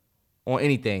on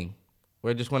anything.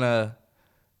 We're just gonna.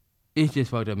 It's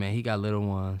just fucked up, man. He got little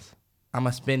ones. I'm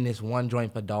gonna spend this one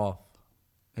joint for Dolph,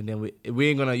 and then we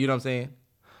ain't gonna. You know what I'm saying?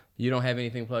 You don't have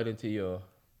anything plugged into your.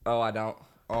 Oh, I don't.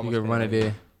 You can run it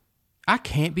there. I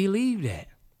can't believe that.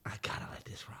 I gotta let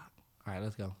this rock. All right,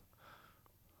 let's go.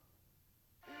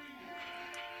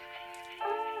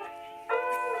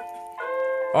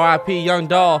 R.I.P. Young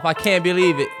Dolph. I can't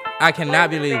believe it. I cannot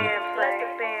believe it.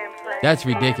 That's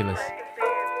ridiculous.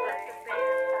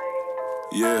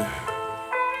 Yeah.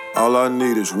 All I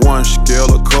need is one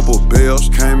scale, a couple bells.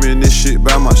 Came in this shit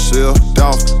by myself.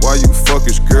 Dolph, why you fuck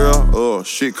his girl?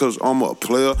 Shit, cause I'm a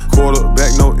player.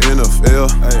 Quarterback, no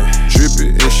NFL. Ay,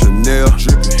 drippy in Chanel.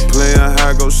 Playing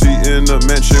high, go see in the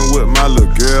mansion with my little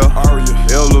girl.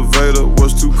 Elevator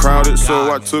was too crowded,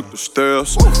 so I took the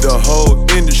stairs. The whole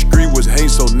industry was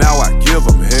hate, so now I give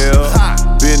them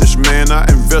hell. Businessman, I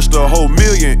invest a whole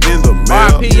million in the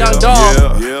mail. R.I.P. Young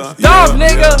Dolph. Dolph,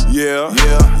 nigga.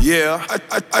 Yeah.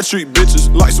 I treat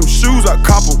bitches like some shoes, I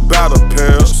cop them by the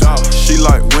pairs. She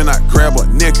like when I grab her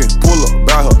neck and pull her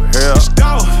by her hair.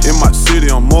 In my city,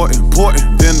 I'm more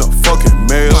important than the fucking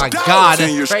mayor. Oh my God,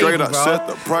 that's crazy, straight, bro. I set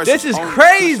the price. This is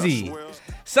crazy.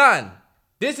 Son,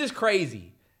 this is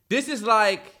crazy. This is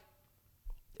like,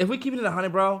 if we keep it in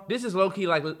 100, bro, this is low-key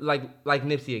like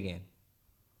Nipsey again.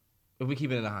 If we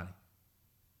keep it in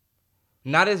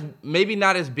 100. Maybe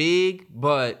not as big,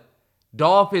 but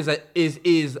Dolph is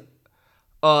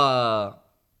a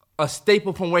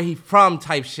staple from where he from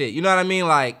type shit. You know what I mean?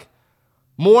 Like,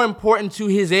 more important to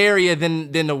his area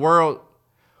than the world.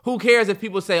 Who cares if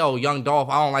people say, oh, Young Dolph,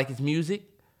 I don't like his music?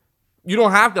 You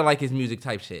don't have to like his music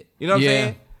type shit. You know what I'm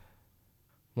saying?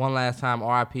 One last time,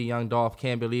 R.I.P. Young Dolph.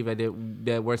 Can't believe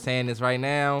that we're saying this right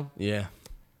now. Yeah.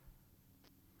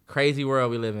 Crazy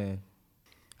world we live in.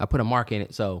 I put a mark in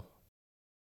it, so.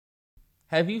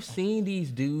 Have you seen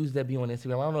these dudes that be on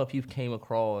Instagram? I don't know if you've came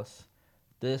across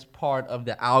this part of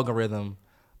the algorithm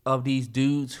of these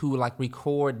dudes who like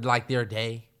record like their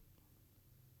day.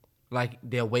 Like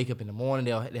they'll wake up in the morning,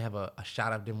 they have a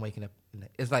shot of them waking up.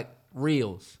 It's like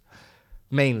reels,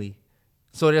 mainly.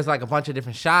 So there's like a bunch of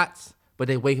different shots, but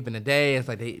they wake up in the day. It's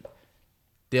like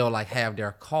they'll like have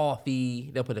their coffee.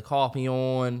 They'll put the coffee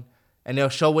on, and they'll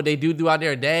show what they do throughout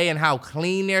their day and how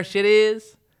clean their shit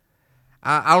is.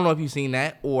 I don't know if you've seen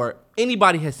that or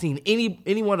anybody has seen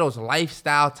any one of those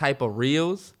lifestyle type of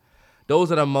reels.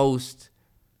 Those are the most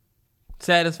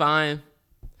satisfying.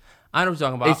 I know what you're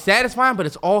talking about. It's satisfying, but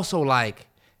it's also like,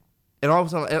 it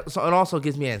also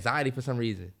gives me anxiety for some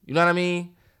reason. You know what I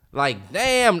mean? Like,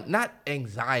 damn, not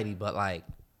anxiety, but like,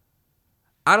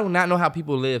 I do not know how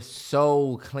people live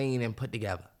so clean and put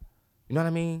together. You know what I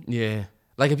mean? Yeah.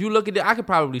 Like, if you look at it, I could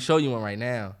probably show you one right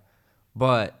now,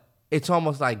 but it's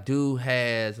almost like dude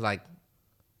has like,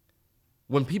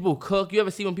 when people cook, you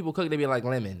ever see when people cook, they be like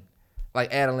lemon,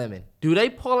 like add a lemon. Do they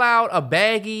pull out a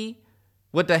baggie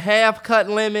with the half cut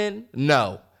lemon?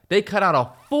 No. They pull out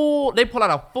a full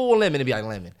lemon and be like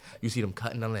lemon. You see them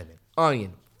cutting the lemon.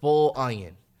 Onion, full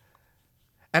onion.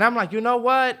 And I'm like, you know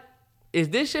what? Is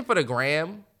this shit for the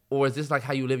gram or is this like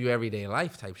how you live your everyday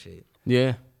life type shit?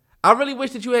 Yeah. I really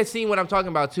wish that you had seen what I'm talking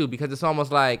about too, because it's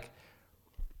almost like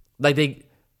they,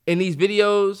 in these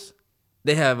videos,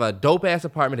 they have a dope ass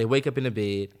apartment. They wake up in the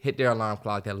bed, hit their alarm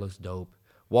clock. That looks dope.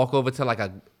 Walk over to like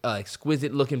a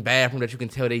exquisite looking bathroom that you can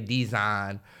tell they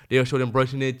designed. They'll show them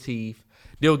brushing their teeth.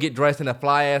 They'll get dressed in a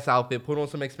fly ass outfit, put on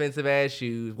some expensive ass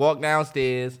shoes, walk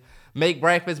downstairs, make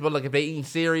breakfast. But look, if they eating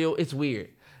cereal, it's weird.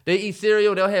 They eat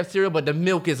cereal, they'll have cereal, but the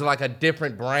milk is like a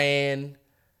different brand.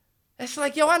 It's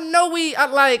like, yo,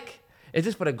 is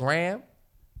this for the gram?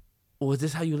 Or is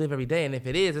this how you live every day? And if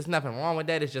it is, there's nothing wrong with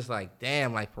that. It's just like,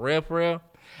 damn, like for real.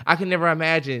 I can never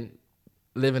imagine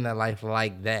living a life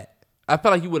like that. I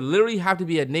feel like you would literally have to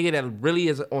be a nigga that really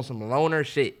is on some loner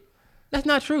shit. That's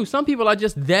not true. Some people are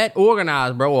just that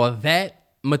organized, bro, or that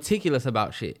meticulous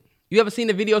about shit. You ever seen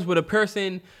the videos where the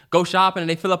person go shopping and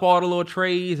they fill up all the little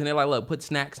trays and they're like, look, put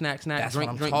snack, That's drink, what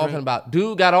I'm drink, talking about.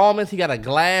 Dude got almonds. He got a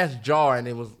glass jar and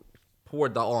it was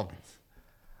poured the almonds.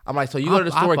 I'm like, so you go to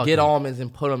the store, get almonds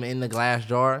and put them in the glass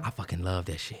jar? I fucking love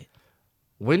that shit.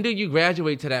 When do you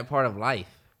graduate to that part of life?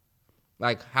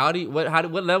 Like,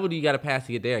 what level do you got to pass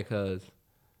to get there? Because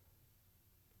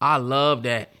I love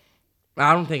that.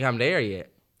 I don't think I'm there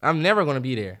yet. I'm never going to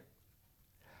be there.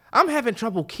 I'm having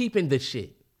trouble keeping this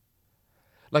shit.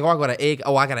 Like, I got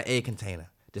an egg container.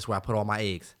 This is where I put all my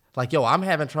eggs. Like, yo, I'm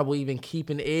having trouble even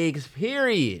keeping eggs,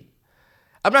 period.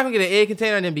 I'm not going to get an egg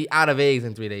container and then be out of eggs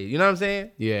in 3 days. You know what I'm saying?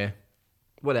 Yeah.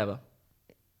 Whatever.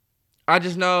 I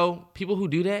just know people who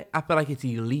do that, I feel like it's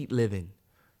elite living.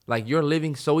 Like, you're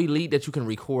living so elite that you can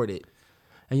record it.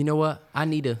 And you know what?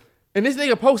 And this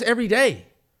nigga posts every day.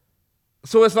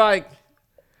 So it's like,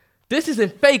 this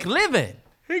isn't fake living.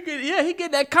 He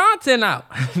get that content out.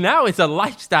 Now it's a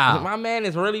lifestyle. My man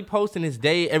is really posting his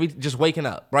day, just waking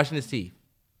up, brushing his teeth.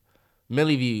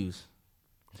 Milli views.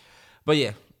 But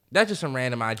yeah, that's just some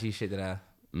random IG shit that I...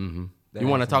 Mm-hmm. You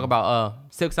want to talk about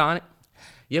Silk Sonic?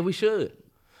 Yeah, we should.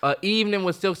 Evening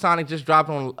with Silk Sonic just dropped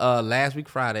on last week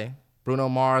Friday. Bruno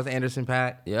Mars, Anderson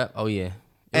 .Paak. Yep. Oh, yeah.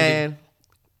 And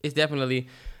it's definitely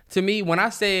to me, when I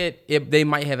said if they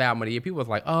might have album of the year, people was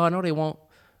like, "Oh, no, they won't."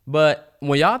 But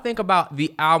when y'all think about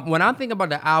the album, when I think about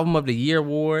the album of the year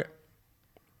award,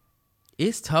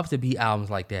 it's tough to beat albums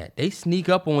like that. They sneak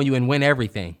up on you and win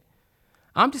everything.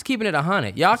 I'm just keeping it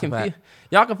 100. Y'all can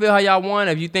feel how y'all want.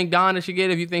 If you think Donna should get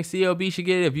it, if you think CLB should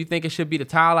get it, if you think it should be the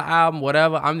Tyler album,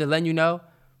 whatever. I'm just letting you know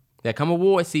that come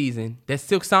award season, that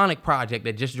Silk Sonic project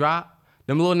that just dropped,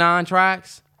 them little 9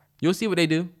 tracks, you'll see what they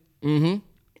do.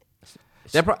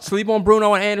 Sleep on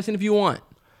Bruno and Anderson if you want.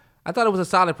 I thought it was a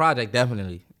solid project,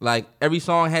 definitely. Like, every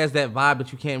song has that vibe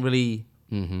that you can't really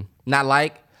not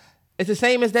like. It's the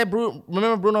same as that.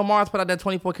 Remember Bruno Mars put out that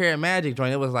 24 Karat Magic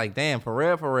joint? It was like, damn, for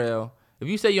real. If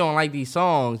you say you don't like these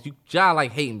songs, y'all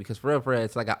like hating because for real,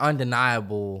 it's like an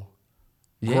undeniable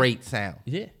great sound.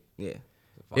 Yeah. It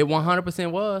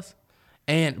 100% was.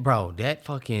 And, bro, that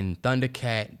fucking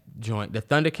Thundercat joint, the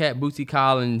Thundercat Bootsy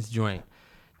Collins joint,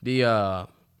 the,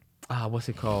 what's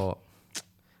it called?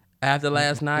 After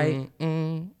Last Night.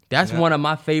 That's one of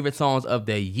my favorite songs of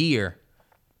the year.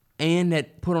 And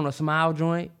that Put on a Smile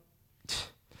joint.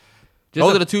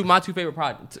 Those are my two favorite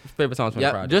songs from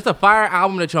the project. Just a fire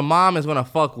album that your mom is gonna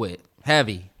fuck with,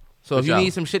 heavy. So if you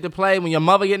need some shit to play when your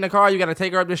mother get in the car, you gotta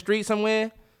take her up the street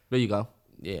somewhere. There you go.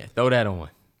 Yeah, throw that on.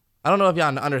 I don't know if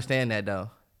y'all understand that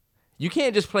though. You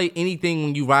can't just play anything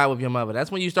when you ride with your mother. That's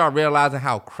when you start realizing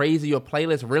how crazy your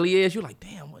playlist really is. You're like,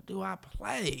 damn, what do I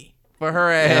play for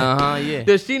her ass? Yeah.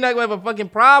 That she not gonna have a fucking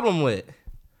problem with.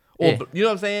 Or you know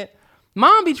what I'm saying?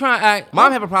 Mom be trying to act.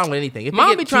 Mom have a problem with anything. If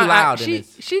Mom be trying too loud,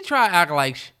 she try to act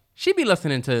like she be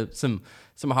listening to some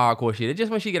hardcore shit. It's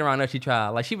just when she get around us, she try.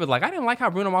 Like she was like, I didn't like how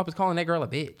Bruno Mars was calling that girl a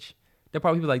bitch. They're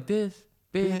probably people like this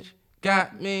bitch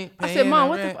got me. I said, Mom,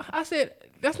 what the? I said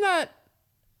that's not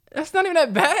even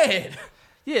that bad.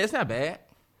 Yeah, it's not bad.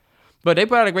 But they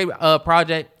put out a great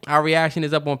project. Our reaction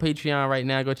is up on Patreon right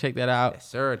now. Go check that out. Yes,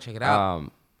 sir. Check it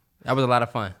out. That was a lot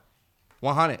of fun.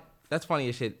 100. That's funny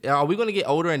as shit. Are we gonna get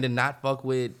older and then not fuck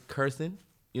with cursing?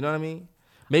 You know what I mean?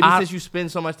 Maybe since you spend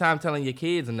so much time telling your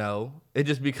kids no, it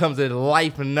just becomes a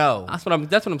life no. That's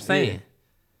what I'm saying. Yeah.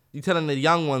 You telling the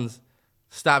young ones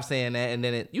stop saying that, and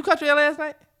then you cut your hair last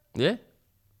night? Yeah.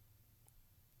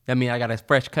 That mean I got a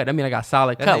fresh cut. That mean I got a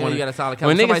solid cut. When you got a solid cut.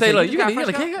 When niggas say, look, you got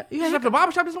a cut? You left the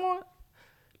barbershop this morning?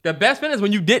 The best thing is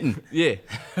when you didn't. Yeah.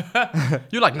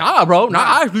 You're like, nah, bro. Nah,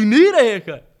 I actually need a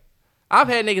haircut. I've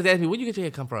had niggas ask me, where you get your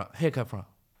haircut from?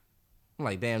 I'm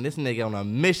like, damn, this nigga on a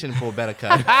mission for a better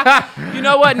cut. You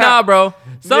know what? Nah, bro.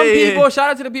 Some people, shout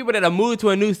out to the people that have moved to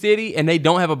a new city and they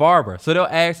don't have a barber. So they'll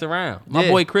ask around. My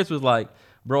boy Chris was like,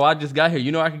 bro, I just got here.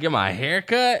 You know I could get my hair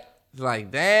cut? It's like,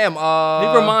 damn. He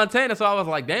from Montana, so I was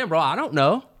like, damn, bro, I don't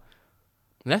know.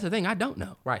 And that's the thing, I don't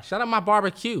know. Right. Shout out my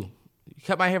barbecue. You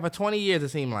cut my hair for 20 years, it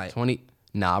seemed like. 20?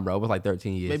 Nah, bro, it was like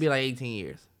 13 years. Maybe like 18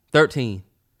 years. 13.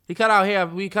 We cut out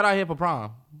hair for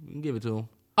prom. You can give it to him.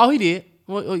 Oh, he did.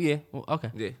 Well, yeah. Well, okay.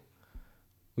 Yeah.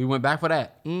 We went back for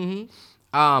that.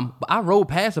 But I rode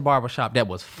past a barbershop that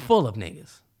was full of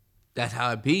niggas. That's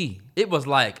how it be. It was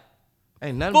like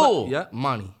ain't nothing full. But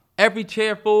money. Every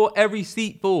chair full, every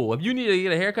seat full. If you need to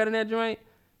get a haircut in that joint,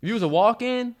 if you was a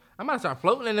walk-in, I might start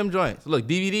floating in them joints. Look,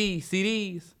 DVDs,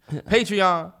 CDs,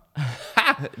 Patreon.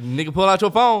 Nigga, pull out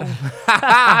your phone.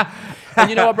 And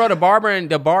you know what, bro?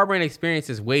 The barbering experience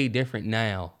is way different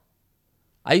now.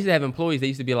 I used to have employees that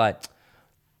used to be like,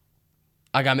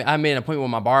 I made an appointment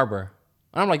with my barber.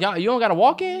 And I'm like, y'all, you don't got to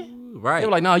walk in? Right. They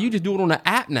were like, no, you just do it on the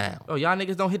app now. Oh, y'all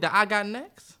niggas don't hit the I got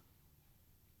next?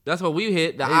 That's what we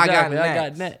hit, the exactly, I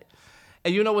got next.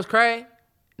 And you know what's crazy?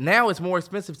 Now it's more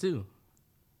expensive too.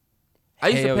 I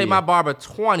used to pay my barber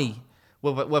 $20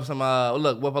 with some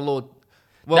with a little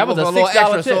that was a $6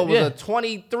 extra, tip, so it was a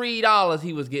 $23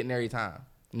 he was getting every time.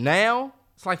 Now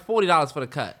it's like $40 for the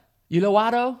cut. You know why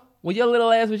though? When your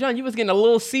little ass was young, you was getting a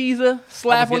little Caesar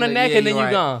slap on the neck, and then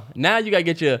you gone. Now you gotta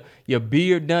get your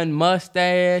beard done,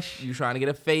 mustache. You trying to get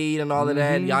a fade and all of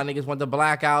that. Y'all niggas want the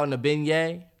blackout and the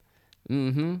beignet.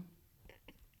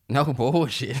 No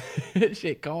bullshit.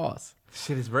 Shit costs.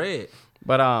 Shit is bread.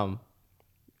 But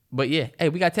yeah. Hey,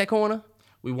 we got Tech Corner.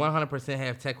 We 100%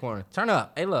 have Tech Corner. Turn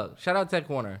up. Hey, look. Shout out Tech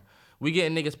Corner. We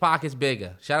getting niggas' pockets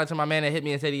bigger. Shout out to my man that hit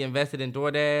me and said he invested in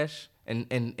DoorDash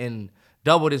and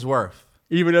doubled his worth.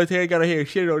 Even though Terry got a hair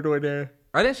shit on DoorDash.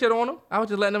 I didn't shit on them. I was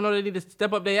just letting them know they need to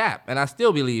step up their app. And I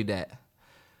still believe that.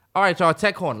 All right, y'all.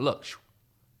 Tech Corner. Look.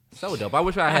 So dope. I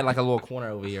wish I had like a little corner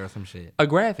over here or some shit. A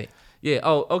graphic. Yeah.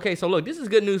 Oh, okay. So look, this is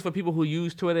good news for people who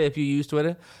use Twitter. If you use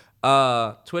Twitter,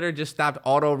 Twitter just stopped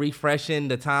auto refreshing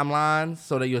the timelines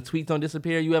so that your tweets don't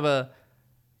disappear. You ever?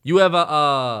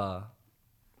 I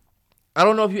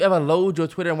don't know if you ever load your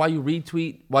Twitter and while you're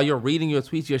reading your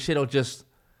tweets, your shit will just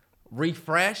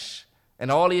refresh and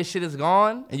all your shit is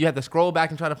gone and you have to scroll back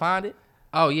and try to find it?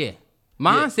 Oh yeah.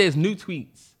 Mine says new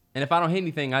tweets. And if I don't hit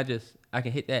anything, I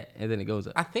can hit that and then it goes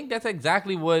up. I think that's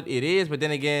exactly what it is, but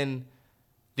then again,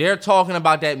 they're talking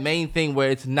about that main thing where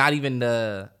it's not even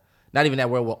that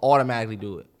where it will automatically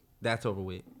do it. That's over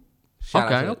with.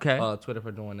 Shout out to Twitter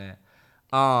for doing that.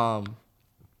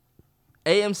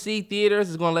 AMC Theaters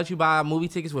is going to let you buy movie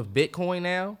tickets with Bitcoin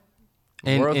now.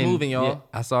 The world's moving, y'all. Yeah,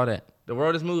 I saw that. The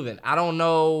world is moving. I don't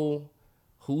know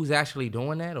who's actually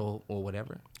doing that or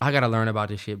whatever. I got to learn about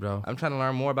this shit, bro. I'm trying to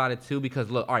learn more about it, too, because,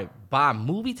 look, all right, buy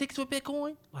movie tickets with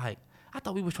Bitcoin? Like, I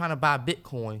thought we were trying to buy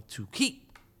Bitcoin to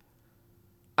keep.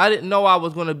 I didn't know I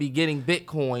was going to be getting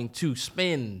Bitcoin to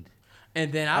spend.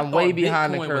 And then I'm way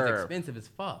behind the curve. Bitcoin was expensive as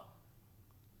fuck.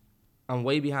 I'm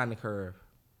way behind the curve.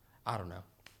 I don't know.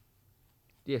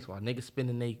 Yes, while niggas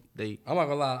spending they I'm not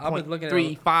gonna lie. I've been looking at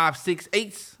 3, 5, 6,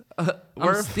 8.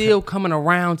 I'm still coming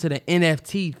around to the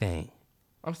NFT thing.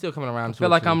 I'm still coming around. I feel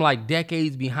like I'm like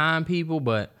decades behind people,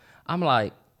 but I'm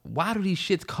like, why do these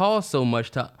shits cost so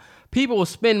much? People will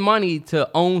spend money to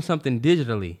own something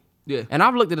digitally. Yeah. And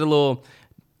I've looked at a little.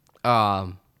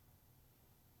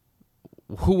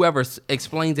 Whoever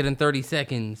explains it in 30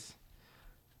 seconds,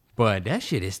 but that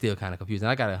shit is still kind of confusing.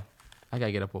 I gotta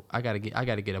get up. I gotta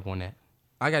get up on that.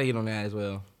 I gotta get on that as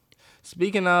well.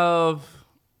 Speaking of,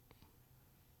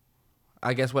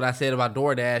 I guess what I said about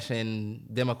DoorDash and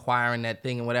them acquiring that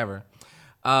thing and whatever.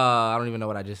 I don't even know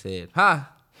what I just said.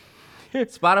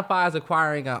 Spotify is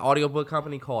acquiring an audiobook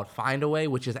company called Findaway,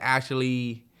 which is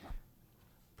actually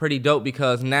pretty dope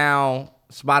because now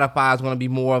Spotify is going to be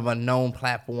more of a known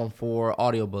platform for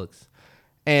audiobooks.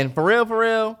 And for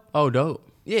real. Oh,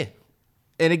 dope. Yeah.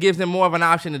 And it gives them more of an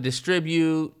option to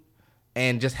distribute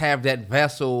and just have that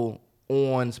vessel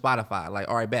on Spotify. Like,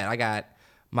 all right, bet. I got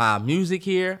my music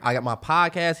here. I got my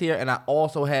podcast here. And I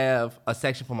also have a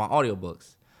section for my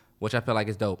audiobooks, which I feel like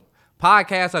is dope.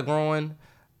 Podcasts are growing,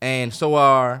 and so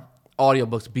are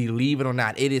audiobooks. Believe it or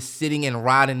not, it is sitting and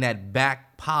riding that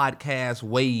back podcast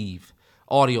wave.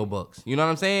 Audiobooks, you know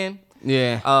what I'm saying?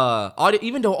 Yeah.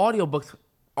 Even though audiobooks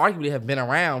arguably have been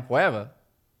around forever,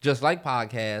 just like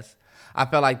podcasts, I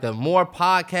feel like the more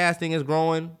podcasting is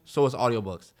growing, so is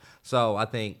audiobooks. So I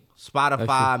think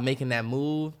Spotify making that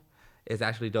move is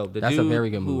actually dope. That's a very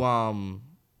good move.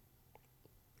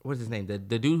 What's his name? The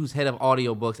dude who's head of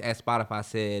audiobooks at Spotify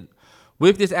said,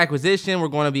 with this acquisition, we're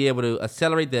going to be able to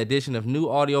accelerate the addition of new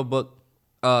audiobook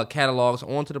catalogs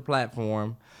onto the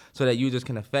platform so that users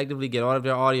can effectively get all of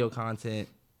their audio content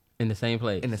in the same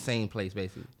place.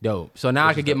 Basically. Dope. So now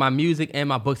I can get my music and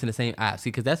my books in the same app. See,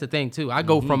 because that's the thing, too. I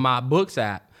go from my books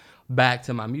app back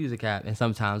to my music app, and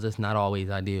sometimes it's not always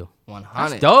ideal. 100.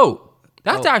 That's dope.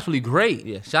 That's actually great.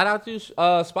 Yeah. Shout out to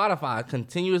Spotify,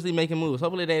 continuously making moves.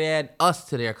 Hopefully they add us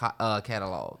to their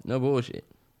catalog. No bullshit.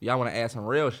 Y'all want to add some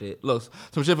real shit. Look,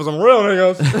 some shit for some real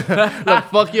niggas. Look,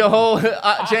 fuck your whole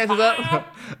chances up.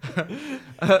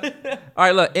 All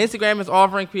right, look. Instagram is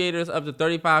offering creators up to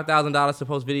 $35,000 to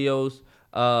post videos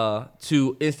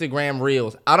to Instagram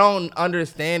Reels. I don't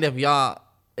understand if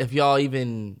y'all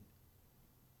even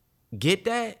get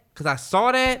that, because I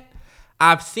saw that.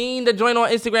 I've seen the joint on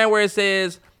Instagram where it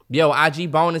says, yo,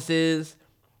 IG bonuses,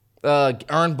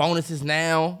 earn bonuses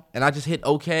now, and I just hit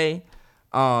okay.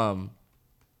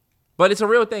 But it's a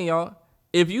real thing, y'all.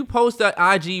 If you post an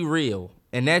IG reel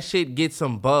and that shit gets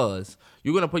some buzz,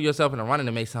 you're going to put yourself in a running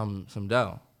to make some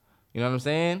dough. You know what I'm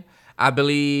saying? I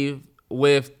believe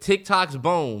with TikTok's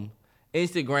boom,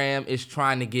 Instagram is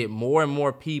trying to get more and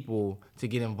more people to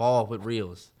get involved with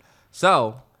reels.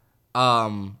 So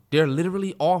they're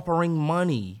literally offering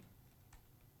money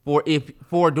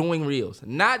for doing reels.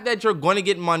 Not that you're going to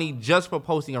get money just for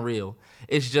posting a reel.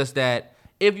 It's just that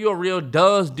if your reel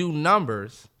does do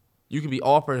numbers, you can be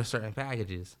offered certain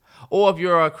packages. Or if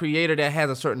you're a creator that has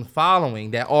a certain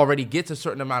following that already gets a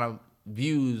certain amount of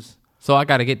views, so I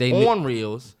gotta get on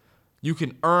reels, you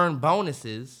can earn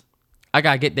bonuses. I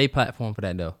gotta get their platform for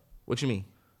that though. What you mean?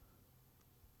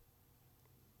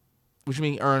 What you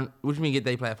mean get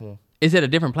their platform? Is it a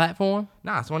different platform?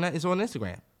 Nah, it's on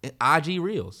Instagram. IG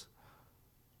Reels.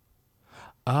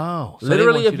 Oh. So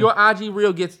literally, if your IG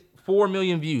reel gets 4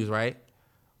 million views, right?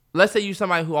 Let's say you're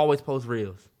somebody who always posts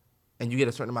reels and you get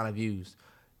a certain amount of views.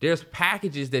 There's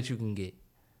packages that you can get.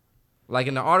 Like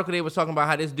in the article, they were talking about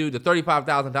how this dude, the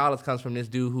 $35,000 comes from this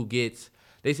dude who gets,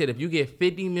 they said if you get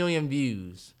 50 million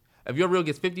views, if your reel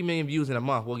gets 50 million views in a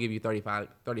month, we'll give you 35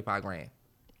 grand.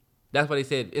 That's what they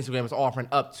said Instagram is offering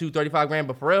up to 35 grand.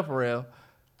 But for real,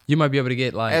 you might be able to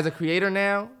get like, as a creator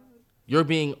now, you're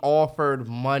being offered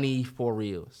money for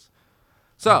reels.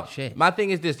 So, my thing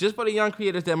is this. Just for the young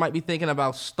creators that might be thinking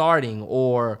about starting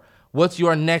or what's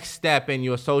your next step in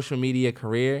your social media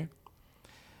career,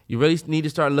 you really need to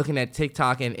start looking at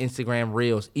TikTok and Instagram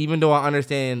Reels. Even though I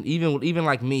understand, even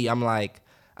like me, I'm like,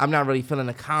 I'm not really feeling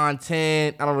the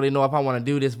content. I don't really know if I want to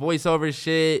do this voiceover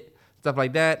shit, stuff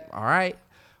like that. All right.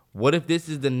 What if this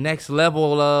is the next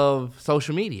level of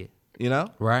social media, you know?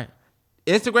 Right.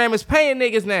 Instagram is paying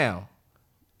niggas now.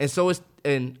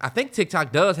 And I think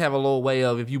TikTok does have a little way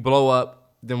of if you blow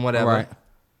up, then whatever. Right.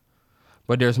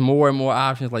 But there's more and more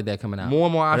options like that coming out. More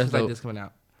and more options like this coming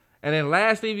out. And then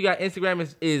lastly, we got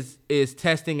Instagram is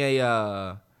testing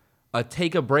a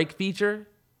take a break feature.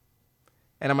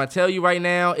 And I'm gonna tell you right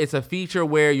now, it's a feature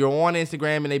where you're on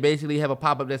Instagram and they basically have a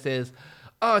pop-up that says,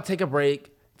 "Oh, take a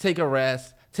break, take a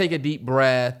rest, take a deep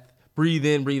breath, breathe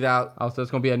in, breathe out." Oh, so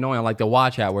it's gonna be annoying, like the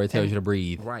watch out where it tells you to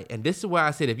breathe. Right. And this is why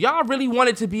I said, if y'all really want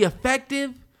it to be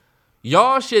effective,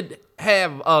 y'all should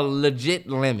have a legit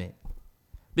limit.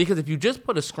 Because if you just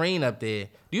put a screen up there,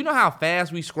 do you know how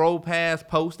fast we scroll past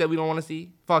posts that we don't want to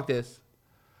see? Fuck this.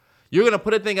 You're going to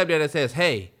put a thing up there that says,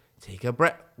 hey, take a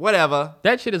breath, whatever.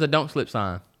 That shit is a don't slip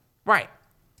sign. Right.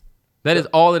 That is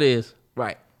all it is.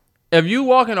 Right. If you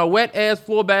walk in a wet-ass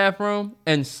floor bathroom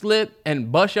and slip and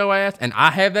bust your ass, and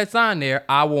I have that sign there,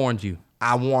 I warned you.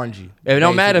 I warned you. It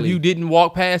don't matter if you didn't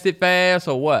walk past it fast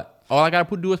or what. All I got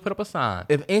to do is put up a sign.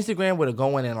 If Instagram were to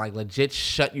go in and like legit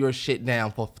shut your shit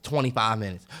down for 25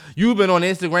 minutes. You've been on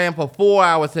Instagram for 4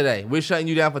 hours today. We're shutting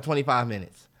you down for 25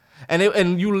 minutes.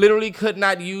 And you literally could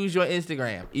not use your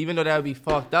Instagram, even though that would be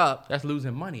fucked up. That's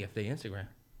losing money if they Instagram.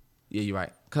 Yeah, you're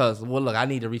right. Because, well, look, I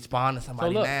need to respond to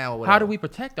somebody now. Or whatever. How do we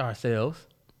protect ourselves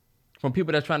from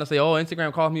people that's trying to say, oh,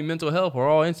 Instagram calls me mental health, or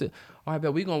all right,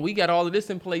 but we got all of this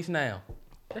in place now.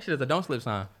 That shit is a don't slip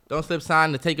sign. Don't slip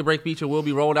sign. The take a break feature will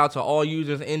be rolled out to all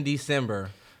users in December.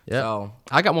 Yeah. So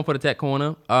I got one for the tech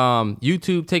corner.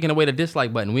 YouTube taking away the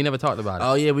dislike button. We never talked about it.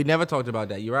 Oh yeah, we never talked about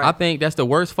that. You're right. I think that's the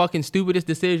worst fucking stupidest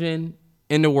decision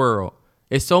in the world.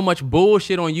 It's so much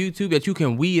bullshit on YouTube that you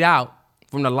can weed out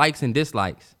from the likes and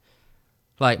dislikes.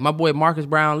 Like my boy Marcus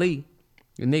Brown Lee,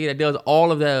 the nigga that does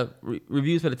all of the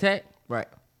reviews for the tech. Right.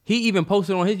 He even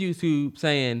posted on his YouTube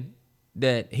saying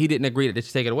that he didn't agree that they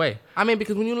should take it away. I mean,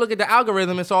 because when you look at the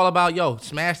algorithm, it's all about,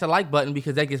 smash the like button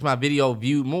because that gets my video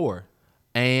viewed more.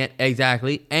 And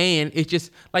exactly. And it's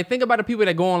just like, think about the people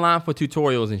that go online for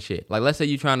tutorials and shit. Like, let's say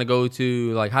you're trying to go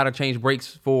to like how to change brakes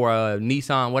for a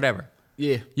Nissan, whatever.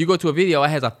 Yeah. You go to a video, it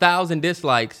has 1,000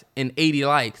 dislikes and 80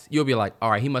 likes. You'll be like, all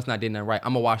right, he must not did nothing right.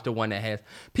 I'm gonna watch the one that has.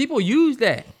 People use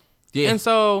that. Yeah. And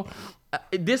so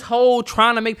this whole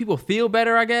trying to make people feel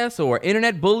better, I guess, or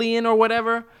internet bullying or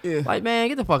whatever. Yeah. Like, man,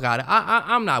 get the fuck out of it.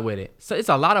 I'm not with it. So it's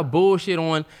a lot of bullshit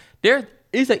on there.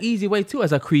 It's an easy way too,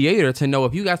 as a creator, to know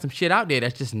if you got some shit out there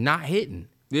that's just not hitting.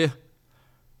 Yeah.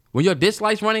 When your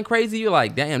dislikes running crazy, you're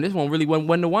like, damn, this one really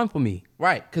wasn't the one for me.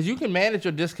 Right. Because you can manage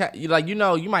your discount.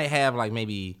 You might have like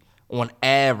maybe on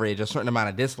average a certain amount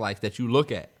of dislikes that you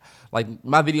look at. Like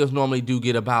my videos normally do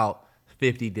get about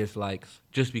 50 dislikes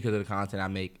just because of the content I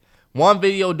make. One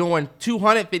video doing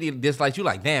 250 dislikes, you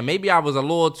like, damn, maybe I was a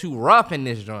little too rough in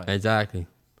this joint. Exactly.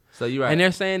 So you're right. And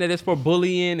they're saying that it's for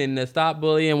bullying and to stop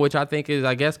bullying, which I think is,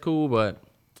 I guess, cool, but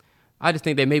I just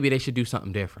think that maybe they should do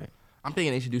something different. I'm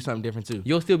thinking they should do something different too.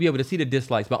 You'll still be able to see the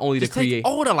dislikes, but only just the create. Take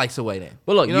all the likes away then.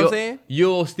 But look, you know what I'm saying?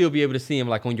 You'll still be able to see them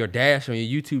like on your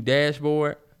YouTube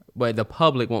dashboard, but the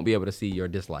public won't be able to see your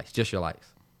dislikes, just your likes.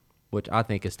 Which I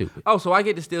think is stupid. Oh, so I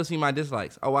get to still see my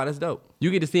dislikes. Oh, wow, that's dope. You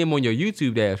get to see them on your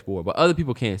YouTube dashboard, but other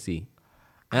people can't see.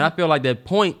 And I feel like the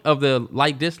point of the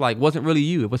like-dislike wasn't really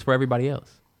you. It was for everybody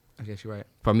else. I guess you're right.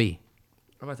 For me.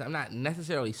 I'm not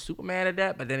necessarily super mad at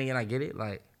that, but then again, I get it.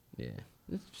 Like, yeah,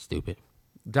 it's stupid.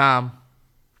 Dom.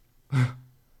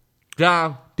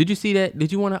 Did you see that?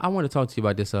 I want to talk to you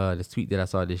about this tweet that I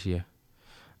saw this year.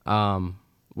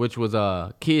 Which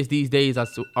was kids these days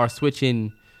are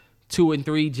switching 2 and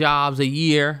 3 jobs a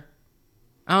year.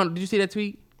 Did you see that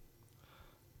tweet?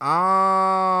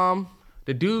 The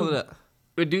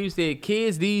dude said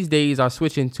kids these days are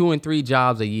switching 2 and 3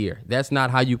 jobs a year. That's not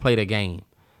how you play the game.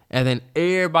 And then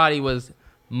everybody was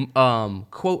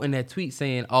quoting that tweet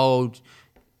saying, "Oh,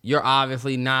 you're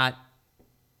obviously not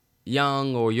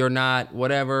young, or you're not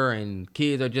whatever, and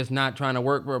kids are just not trying to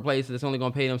work for a place that's only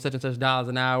going to pay them such and such dollars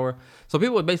an hour." So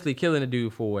people were basically killing the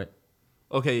dude for it.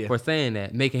 Okay, yeah. For saying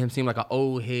that, making him seem like an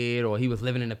old head, or he was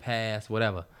living in the past,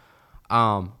 whatever.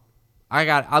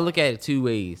 I look at it 2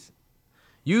 ways.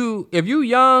 If you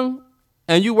young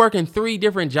and you working 3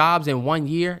 different jobs in 1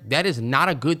 year, that is not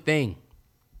a good thing.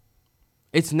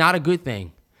 It's not a good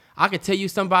thing. I could tell you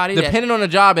somebody depending on the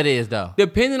job it is, though.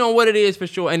 Depending on what it is, for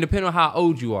sure, and depending on how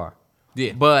old you are.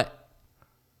 Yeah. But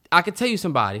I could tell you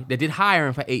somebody that did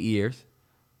hiring for 8 years.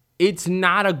 It's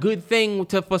not a good thing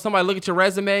for somebody to look at your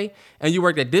resume and you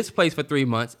worked at this place for 3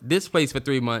 months, this place for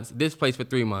 3 months, this place for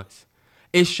 3 months.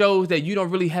 It shows that you don't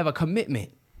really have a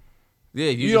commitment. Yeah,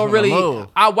 you don't really.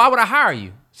 Why would I hire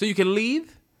you? So you can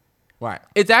leave? Right.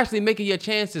 It's actually making your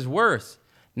chances worse.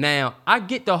 Now, I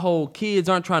get the whole kids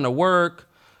aren't trying to work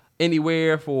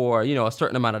anywhere for, a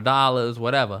certain amount of dollars,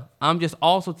 whatever. I'm just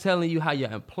also telling you how your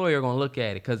employer going to look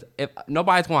at it. Because if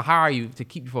nobody's going to hire you to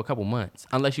keep you for a couple months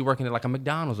unless you're working at like a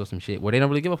McDonald's or some shit where they don't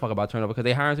really give a fuck about turnover because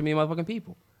they hiring too many motherfucking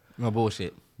people. No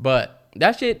bullshit. But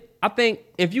that shit, I think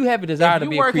if you have a desire to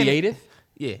be a creative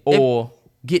or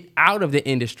get out of the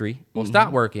industry or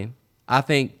stop working, I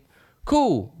think,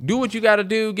 cool, do what you got to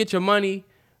do, get your money.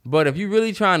 But if you're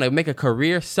really trying to make a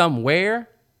career somewhere,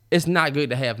 it's not good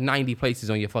to have 90 places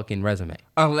on your fucking resume.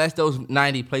 Unless those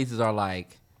 90 places are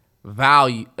like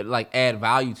value, like add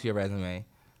value to your resume.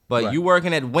 But you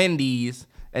working at Wendy's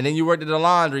and then you worked at the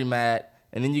laundromat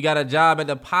and then you got a job at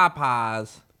the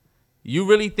Popeyes. You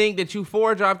really think that you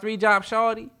 4-job, 3-job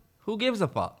shawty? Who gives a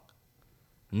fuck?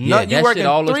 Yeah, you working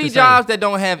 3 jobs that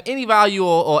don't have any value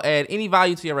or add any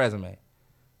value to your resume.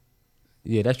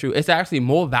 Yeah, that's true. It's actually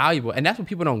more valuable, and that's what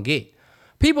people don't get.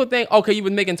 People think, okay, you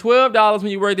was making $12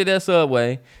 when you worked at that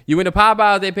Subway. You went to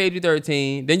Popeyes, they paid you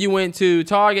 $13. Then you went to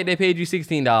Target, they paid you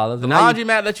 $16. The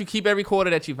laundromat let you keep every quarter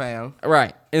that you found.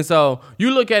 Right. And so you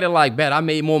look at it like, bet I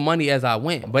made more money as I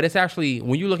went. But it's actually,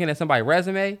 when you're looking at somebody's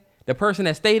resume, the person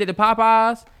that stayed at the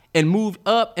Popeyes and moved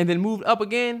up and then moved up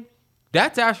again,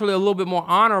 that's actually a little bit more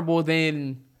honorable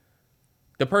than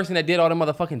the person that did all the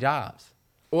motherfucking jobs.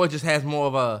 Or it just has more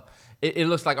of a, it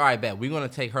looks like, all right, bet, we're going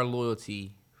to take her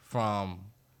loyalty from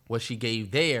what she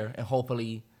gave there and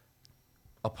hopefully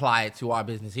apply it to our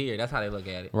business here. That's how they look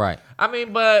at it. Right. I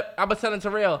mean, but I was telling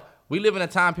Terrell, we live in a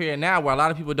time period now where a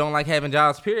lot of people don't like having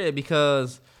jobs, period,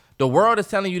 because the world is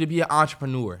telling you to be an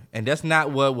entrepreneur. And that's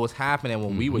not what was happening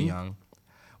when we were young.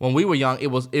 When we were young,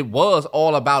 it was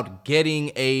all about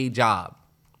getting a job.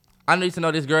 I used to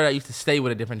know this girl that used to stay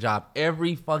with a different job.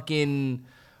 Every fucking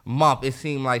month, it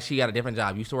seemed like she got a different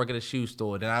job. Used to work at a shoe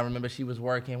store. Then I remember she was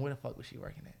working. Where the fuck was she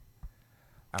working at?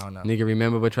 I don't know. Nigga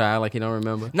remember but try like you don't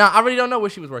remember? No, I really don't know where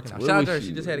she was working at. Shout out to her.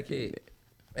 She just had a kid.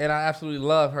 And I absolutely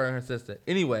love her and her sister.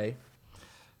 Anyway,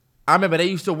 I remember they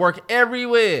used to work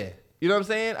everywhere. You know what I'm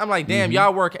saying? I'm like, damn,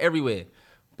 y'all work everywhere.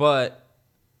 But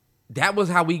that was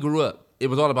how we grew up. It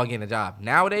was all about getting a job.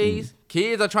 Nowadays,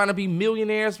 kids are trying to be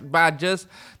millionaires by just,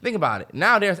 think about it.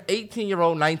 Now there's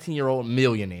 18-year-old, 19-year-old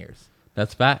millionaires.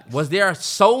 That's facts. Was there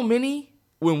so many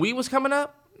when we was coming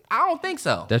up? I don't think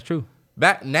so. That's true.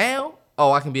 Back now,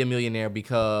 I can be a millionaire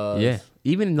because... Yeah,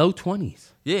 even in low 20s.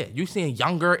 Yeah, you seeing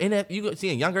younger NBA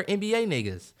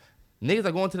niggas. Niggas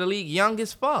are going to the league young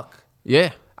as fuck.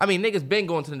 Yeah. I mean, niggas been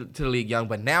going to the league young,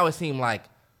 but now it seems like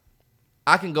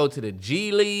I can go to the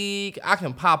G League. I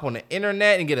can pop on the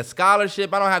internet and get a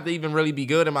scholarship. I don't have to even really be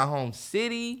good in my home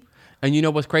city. And you know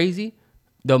what's crazy?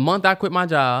 The month I quit my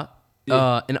job,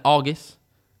 in August,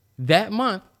 that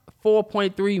month,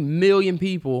 4.3 million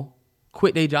people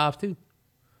quit their jobs too.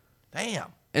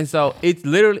 Damn. And so it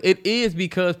is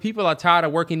because people are tired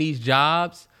of working these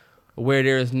jobs where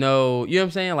there's no, you know what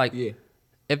I'm saying? Like,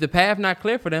 if the path not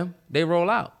clear for them, they roll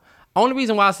out. Only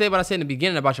reason why I said what I said in the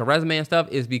beginning about your resume and stuff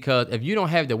is because if you don't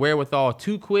have the wherewithal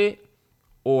to quit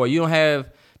or you don't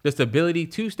have the stability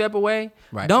to step away,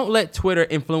 don't let Twitter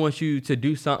influence you to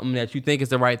do something that you think is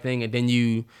the right thing and then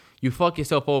you fuck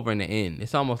yourself over in the end.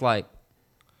 It's almost like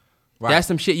that's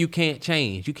some shit you can't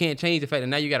change. You can't change the fact that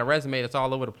now you got a resume that's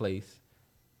all over the place.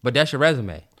 But that's your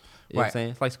resume. You know what I'm saying?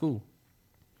 It's like school.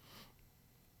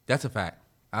 That's a fact.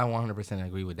 I 100%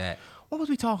 agree with that. What was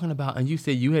we talking about? And you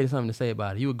said you had something to say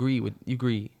about it. You agreed.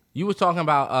 You was talking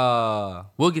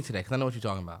about, we'll get to that because I know what you're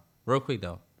talking about. Real quick,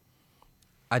 though.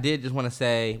 I did just want to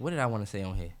say, what did I want to say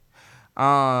on here?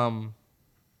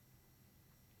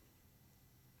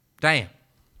 Damn.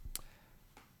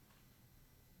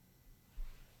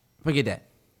 Forget that.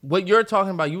 What you're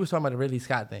talking about, you was talking about the Ridley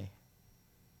Scott thing.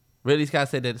 Ridley Scott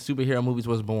said that superhero movies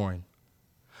was boring.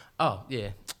 Oh, yeah.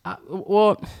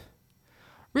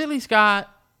 Ridley Scott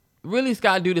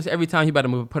do this every time he about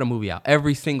to put a movie out.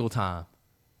 Every single time.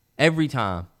 Every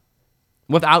time.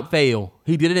 Without fail.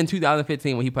 He did it in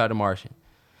 2015 when he put out The Martian.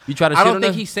 You try to I don't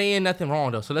think he's saying nothing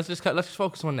wrong, though. So let's just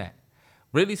focus on that.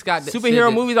 Ridley Scott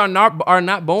superhero movies are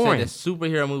not boring. Said that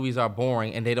superhero movies are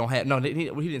boring and they don't have... No, he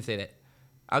didn't say that.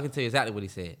 I can tell you exactly what he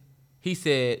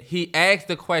said. He asked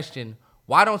the question,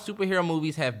 why don't superhero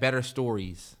movies have better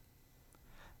stories?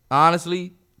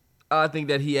 Honestly, I think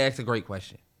that he asked a great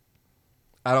question.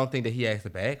 I don't think that he asked a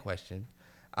bad question.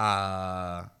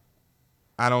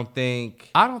 I don't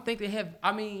think they have.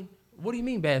 I mean, what do you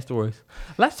mean bad stories?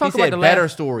 Let's talk he about said the better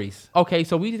stories. Okay,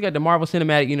 so we just got the Marvel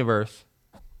Cinematic Universe.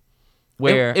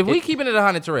 Where if we keeping it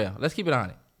 100, Terrell, let's keep it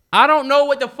 100. I don't know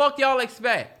what the fuck y'all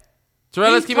expect.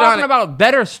 Terrell, let's keep it 100. Talking about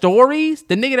better stories.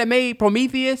 The nigga that made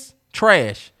Prometheus,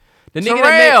 trash. The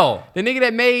nigga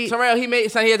that made Terrell, he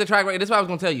has a track record. This is what I was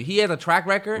gonna tell you. He has a track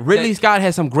record. Ridley Scott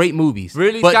has some great movies.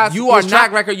 Scott's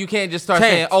track record. You can't just start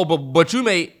saying, "Oh, but you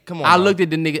made." Come on. I looked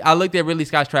at Ridley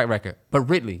Scott's track record. But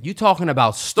Ridley, you talking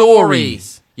about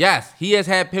stories? Yes, he has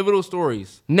had pivotal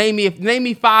stories. Name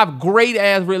me 5 great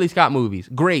ass Ridley Scott movies.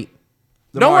 Great.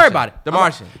 Don't worry about it. The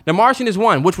Martian. The Martian is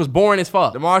one, which was boring as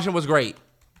fuck. The Martian was great.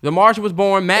 The Martian was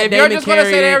born. Matt if Damon you're just gonna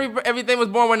say that everything was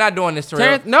born, we're not doing this,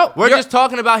 Terrell. No, we're just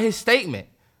talking about his statement.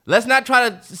 Let's not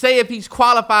try to say if he's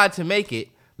qualified to make it.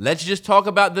 Let's just talk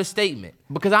about the statement.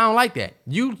 Because I don't like that.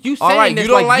 You saying all right, this you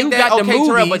don't like like you that? got the Okay, movies.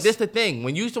 Terrell, but this the thing.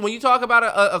 When you talk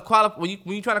about when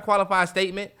you trying to qualify a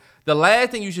statement, the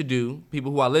last thing you should do,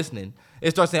 people who are listening,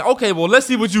 is start saying, okay, well, let's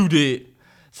see what you did.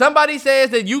 Somebody says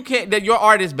that your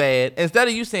art is bad. Instead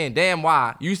of you saying, damn,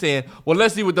 why? You saying, well,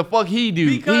 let's see what the fuck he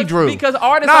drew. Because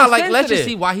artists are sensitive. Let's just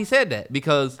see why he said that.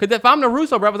 Because if I'm the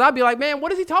Russo brothers, I'd be like, man,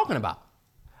 what is he talking about?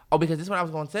 Oh, because this is what I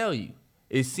was going to tell you.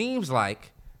 It seems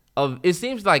like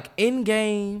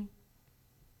Endgame,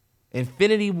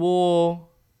 Infinity War.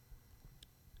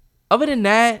 Other than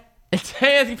that,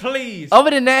 Tansy, please.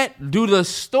 Other than that, do the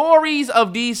stories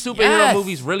of these superhero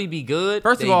movies really be good?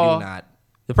 First of all, do not.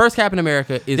 The first Captain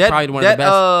America is probably one of the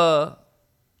best.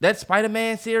 That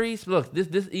Spider-Man series, look,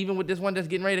 this even with this one that's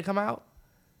getting ready to come out,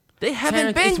 they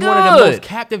haven't been it's good. One of the most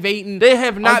captivating. They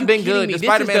have not been good. The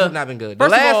Spider-Man have not been good.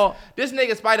 First of all, this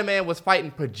nigga Spider-Man was fighting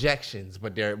projections,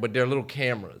 but they're little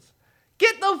cameras.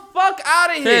 Get the fuck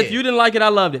out of here. If you didn't like it, I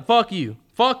loved it. Fuck you.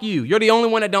 You're the only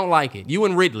one that don't like it. You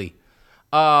and Ridley.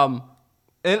 And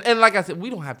like I said, we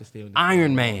don't have to stay on this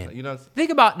Iron Man. You know, think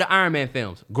about the Iron Man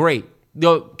films. Great.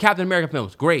 The Captain America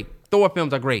films. Great. Thor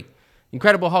films are great.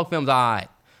 Incredible Hulk films are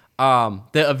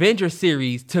alright. The Avengers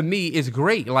series to me is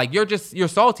great. Like you're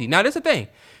salty. Now this is the thing.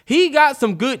 He got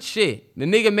some good shit. The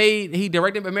nigga he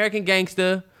directed American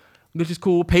Gangster, which is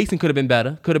cool. Pacing could have been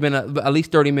better. Could have been at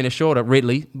least 30 minutes shorter,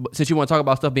 Ridley. Since you want to talk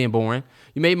about stuff being boring.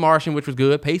 You made Martian, which was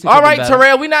good. Pacing could have been better.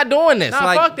 Terrell, we're not doing this.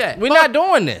 Nah, fuck that. We're not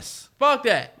doing this. Fuck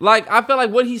that. Like, I feel like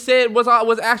what he said was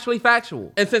actually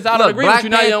factual. And since I don't agree with you,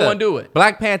 now you don't want to do it.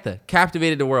 Black Panther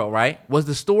captivated the world, right? Was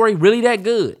the story really that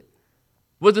good?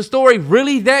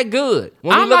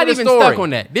 I'm not even stuck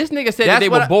on that. This nigga said that they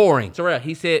were boring. Terrell,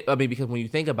 he said, because when you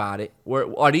think about it,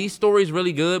 are these stories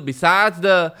really good? Besides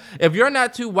if you're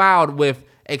not too wild with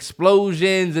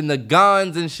explosions and the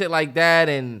guns and shit like that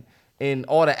and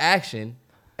all the action,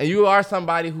 and you are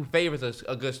somebody who favors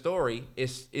a good story,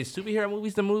 is superhero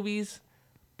movies the movies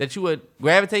that you would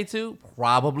gravitate to?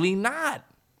 Probably not.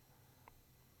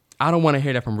 I don't want to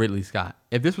hear that from Ridley Scott.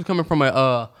 If this was coming from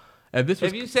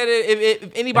if you said it,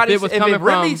 if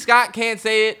Ridley Scott can't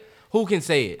say it, who can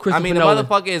say it? The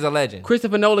motherfucker is a legend.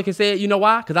 Christopher Nolan can say it. You know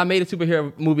why? Because I made a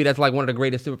superhero movie that's like one of the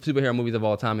greatest superhero movies of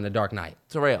all time, in The Dark Knight.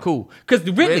 Terrell. Cool. Because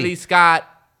Ridley Scott.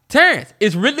 Terrance,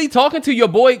 is Ridley talking to your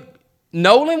boy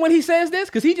Nolan when he says this?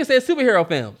 Because he just said superhero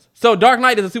films. So Dark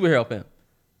Knight is a superhero film.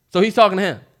 So he's talking to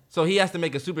him. So he has to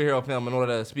make a superhero film in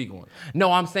order to speak on it. No,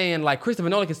 I'm saying like Christopher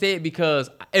Nolan can say it because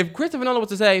if Christopher Nolan was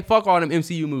to say, fuck all them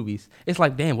MCU movies, it's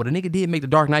like, damn, well, the nigga did make the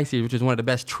Dark Knight series, which is one of the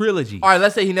best trilogies. All right,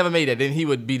 let's say he never made that. Then he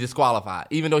would be disqualified,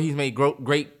 even though he's made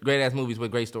great-ass movies with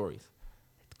great stories.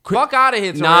 Fuck out of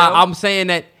here, Terrell. Nah, I'm saying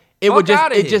that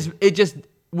it just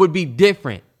would be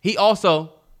different. He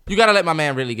also... You gotta let my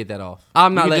man Ridley get that off.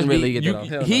 I'm not letting Ridley get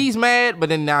that off. He's mad, but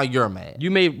then now you're mad. You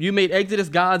made Exodus,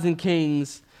 Gods and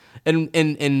Kings...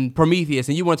 And Prometheus,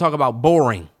 and you want to talk about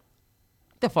boring.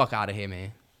 Get the fuck out of here,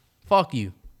 man. Fuck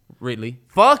you, Ridley.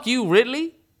 Fuck you,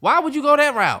 Ridley? Why would you go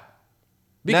that route?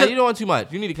 Because you're doing too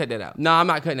much. You need to cut that out. No, I'm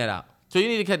not cutting that out. So you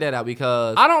need to cut that out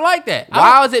because... I don't like that.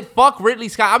 Why is it fuck Ridley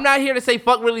Scott? I'm not here to say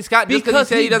fuck Ridley Scott just because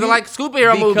he said he doesn't like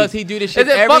superhero movies. Because he do this shit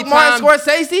every time. Is it fuck Martin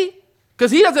Scorsese?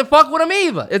 Because he doesn't fuck with him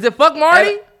either. Is it fuck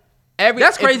Marty?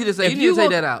 That's crazy to say. You need to say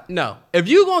that out. No. If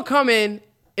you're going to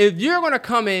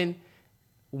come in...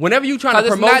 Whenever you trying to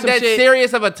promote some shit, it's not that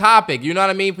serious of a topic. You know what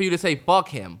I mean? For you to say fuck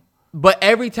him. But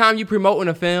every time you promoting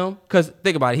a film, because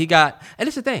think about it, and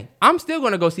it's the thing. I'm still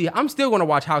going to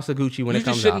watch House of Gucci when it comes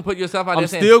out. You shouldn't put yourself out there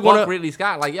saying fuck Ridley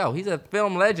Scott. Like, yo, he's a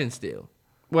film legend still.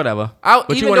 Whatever.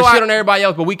 But you want to shit on everybody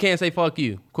else, but we can't say fuck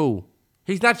you. Cool.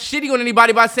 He's not shitting on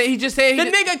anybody by saying, he just said...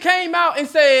 The nigga came out and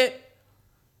said,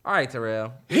 All right,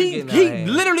 Terrell. He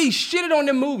literally shitted on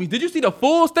them movies. Did you see the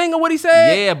full thing of what he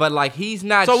said? Yeah, but like he's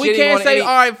not. So we can't say, any...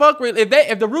 all right, fuck Ridley.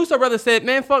 If the Russo brothers said,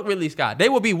 man, fuck Ridley Scott, they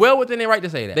would be well within their right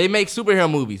to say that. They make superhero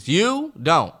movies. You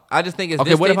don't. I just think it's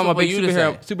okay. What if I'm a big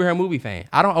superhero movie fan?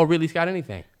 I don't owe Ridley Scott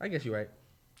anything. I guess you're right.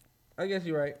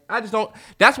 I just don't.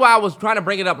 That's why I was trying to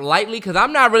bring it up lightly because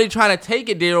I'm not really trying to take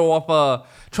it there off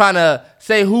trying to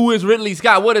say who is Ridley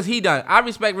Scott. What has he done? I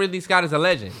respect Ridley Scott as a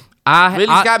legend. Ridley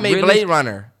Scott made Blade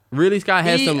Runner. Ridley Scott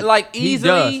has some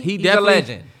easily. He's a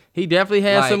legend. He definitely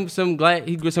has some great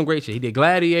shit. He did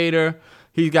Gladiator.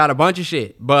 He's got a bunch of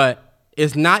shit, but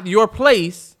it's not your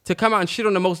place to come out and shit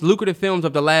on the most lucrative films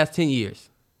of the last 10 years.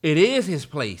 It is his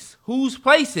place. Whose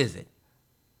place is it?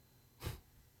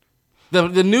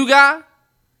 The new guy?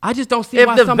 I just don't see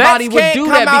why somebody would do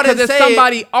that because it's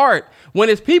somebody art. When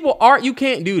it's people art, you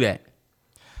can't do that.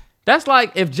 That's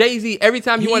like if Jay-Z, every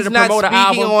time he wanted to promote an album. He's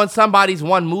not speaking on somebody's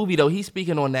one movie, though. He's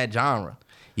speaking on that genre.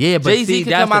 Yeah, but Jay-Z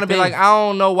can come out and be like, I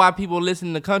don't know why people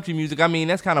listen to country music. I mean,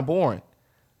 that's kind of boring.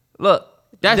 Look,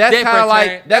 that's kind of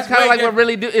like what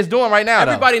really is doing right now,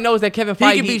 everybody knows that Kevin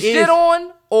Feige he can be shit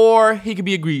on or he can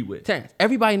be agreed with. Terrance,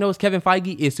 everybody knows Kevin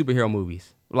Feige is superhero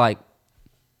movies. Like,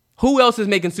 who else is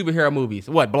making superhero movies?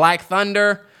 What, Black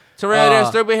Thunder? Terrell, there's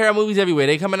superhero movies everywhere.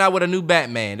 They're coming out with a new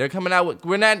Batman. They're coming out with.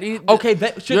 We're not. Okay,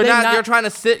 You're trying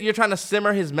to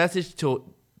simmer his message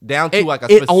down to like a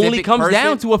specific person. It only comes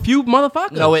down to a few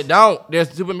motherfuckers. No, it don't.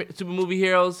 There's super movie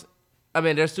heroes. I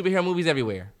mean, there's superhero movies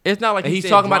everywhere. It's not like he's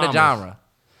talking about the genre.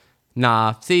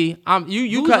 Nah, see,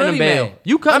 you cutting him bail.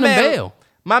 You cutting him bail.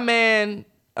 My man,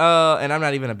 and I'm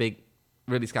not even a big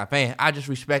Ridley Scott fan. I just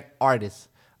respect artists.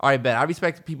 All right, bet. I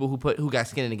respect people who got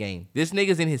skin in the game. This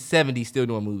nigga's in his 70s still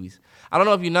doing movies. I don't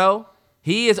know if you know,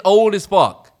 he is old as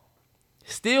fuck.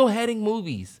 Still heading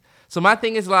movies. So my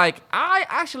thing is like,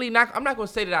 I'm not going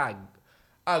to say that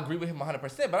I agree with him 100%,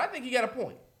 but I think he got a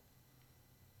point.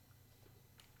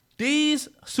 These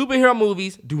superhero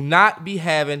movies do not be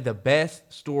having the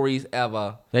best stories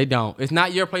ever. They don't. It's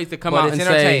not your place to come out and say.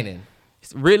 But it's entertaining.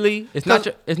 Really? It's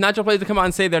not your place to come out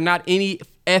and say they're not any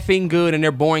effing good and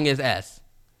they're boring as ass.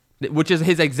 Which is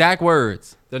his exact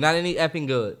words. They're not any effing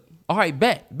good. All right,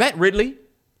 bet Ridley.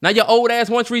 Now your old ass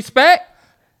wants respect.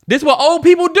 This is what old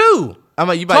people do.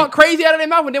 Talk crazy out of their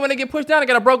mouth, and then when they get pushed down, they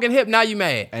got a broken hip. Now you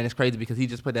mad. And it's crazy because he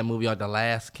just put that movie out, The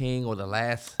Last King or The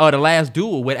Last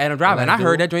Duel with Adam Driver, and I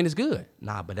heard that joint is good.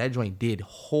 Nah, but that joint did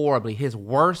horribly. His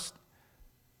worst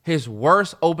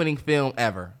opening film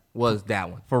ever was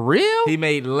that one. For real? He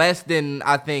made less than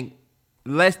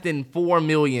 4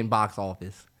 million box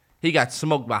office. He got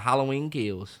smoked by Halloween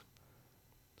Kills.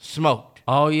 Smoked.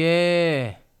 Oh,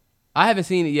 yeah. I haven't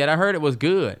seen it yet. I heard it was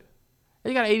good.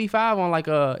 They got an 85 on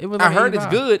it was like I heard 85. it's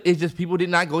good. It's just people did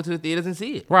not go to the theaters and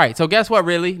see it. Right. So guess what,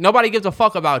 really? Nobody gives a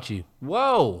fuck about you.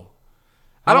 Whoa.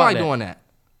 I don't like doing that.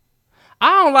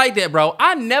 I don't like that, bro.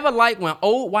 I never like when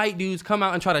old white dudes come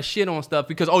out and try to shit on stuff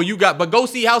because, but go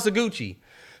see House of Gucci.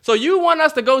 So you want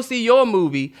us to go see your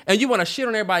movie and you want to shit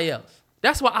on everybody else.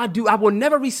 That's what I do. I will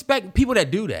never respect people that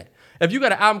do that. If you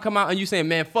got an album come out and you saying,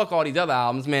 man, fuck all these other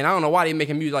albums, man, I don't know why they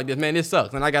making music like this, man, this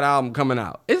sucks, and I got an album coming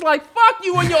out. It's like, fuck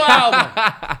you and your album.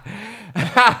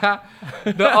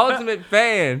 The ultimate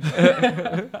fan.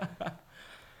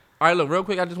 All right, look, real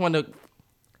quick, I just want to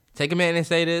take a minute and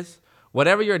say this.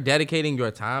 Whatever you're dedicating your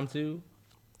time to,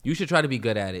 you should try to be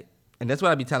good at it. And that's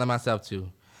what I be telling myself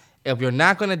too. If you're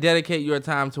not going to dedicate your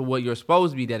time to what you're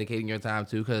supposed to be dedicating your time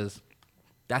to, because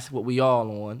that's what we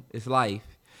all on, it's life.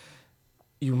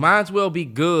 You might as well be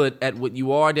good at what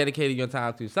you are dedicating your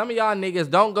time to. Some of y'all niggas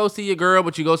don't go see your girl,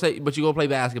 but you go play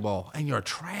basketball, and you're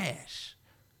trash.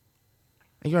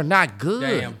 And you're not good.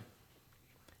 Damn.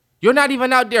 You're not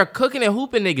even out there cooking and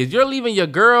hooping niggas. You're leaving your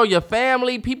girl, your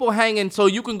family, people hanging so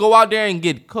you can go out there and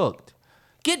get cooked.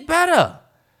 Get better.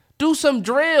 Do some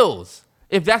drills.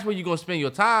 If that's where you're going to spend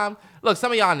your time. Look,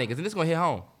 some of y'all niggas, and this is going to hit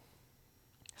home.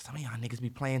 Some of y'all niggas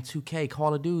be playing 2K,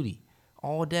 Call of Duty,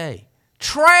 all day.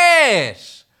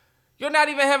 Trash. You're not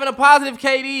even having a positive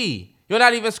KD. You're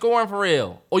not even scoring for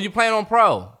real. Or you playing on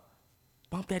pro.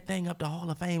 Bump that thing up to Hall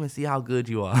of Fame and see how good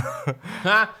you are.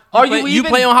 Huh? You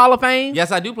play on Hall of Fame?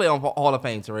 Yes, I do play on Hall of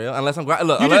Fame, Terrell. Unless I'm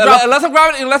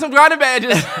grinding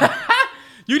badges.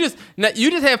 You just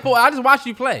had 4. I just watched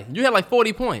you play. You had like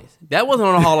 40 points. That wasn't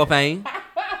on the Hall of Fame.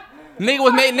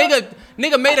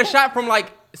 Nigga made a shot from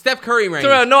like Steph Curry range.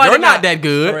 Terrell, no, you're not that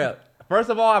good. Terrell, first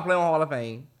of all, I play on Hall of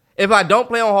Fame. If I don't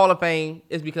play on Hall of Fame,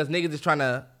 it's because niggas is trying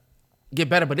to get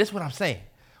better. But this is what I'm saying.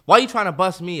 Why you trying to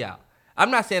bust me out? I'm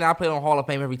not saying I play on Hall of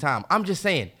Fame every time. I'm just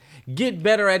saying, get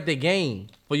better at the game.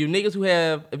 For you niggas who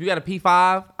have, if you got a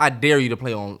P5, I dare you to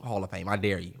play on Hall of Fame. I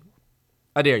dare you.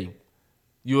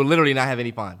 You will literally not have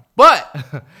any fun.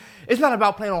 But it's not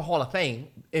about playing on Hall of Fame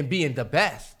and being the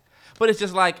best. But it's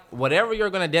just like whatever you're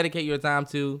going to dedicate your time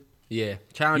to,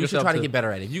 challenge you should try to get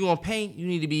better at it. If you're going to paint, you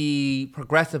need to be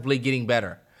progressively getting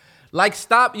better. Like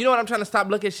stop, you know what I'm trying to stop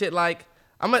looking at shit like?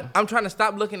 I'm trying to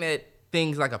stop looking at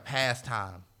things like a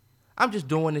pastime. I'm just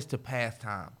doing this to pass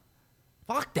time.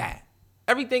 Fuck that.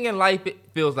 Everything in life, it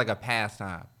feels like a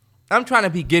pastime. I'm trying to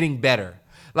be getting better.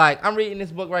 Like, I'm reading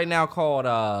this book right now called,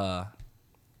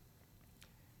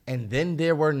 And Then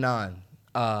There Were None.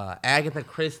 Agatha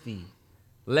Christie.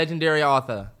 Legendary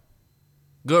author.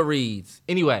 Goodreads.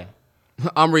 Anyway.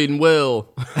 I'm reading Will.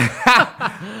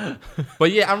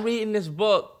 But yeah, I'm reading this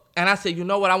book. And I said, you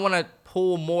know what? I want to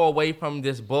pull more away from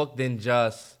this book than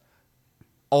just,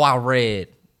 I read.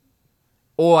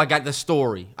 Or I got the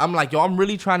story. I'm like, I'm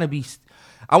really trying to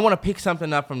I want to pick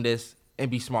something up from this and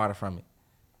be smarter from it.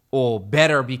 Or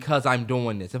better because I'm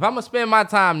doing this. If I'm going to spend my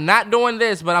time not doing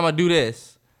this, but I'm going to do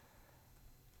this,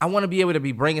 I want to be able to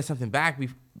be bringing something back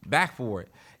for it.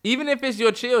 Even if it's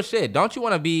your chill shit, don't you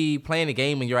want to be playing a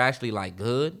game when you're actually, like,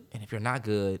 good? And if you're not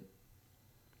good,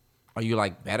 are you,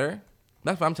 like, better?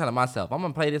 That's what I'm telling myself. I'm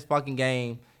going to play this fucking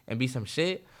game and be some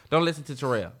shit. Don't listen to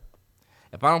Terrell.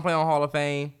 If I don't play on Hall of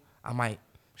Fame, I might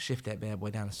shift that bad boy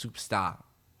down to superstar.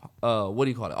 What do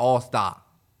you call it? All-star.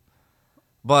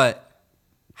 But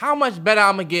how much better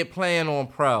I'm going to get playing on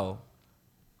pro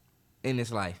in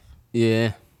this life?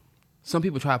 Yeah. Some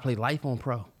people try to play life on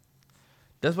pro.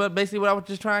 That's basically what I was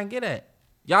just trying to get at.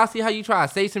 Y'all see how you try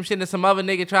to say some shit and some other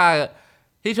nigga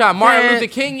he tried Martin Luther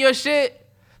King your shit?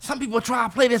 Some people try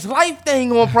to play this life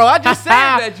thing on pro. I just said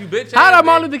that, you bitch. How did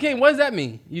Martin Luther King? What does that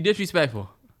mean? You disrespectful.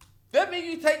 That means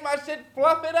you take my shit,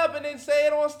 fluff it up, and then say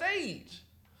it on stage.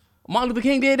 Martin Luther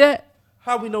King did that?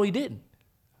 How we know he didn't?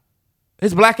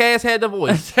 His black ass had the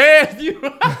voice.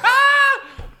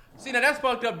 See, now that's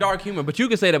fucked up dark humor, but you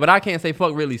can say that, but I can't say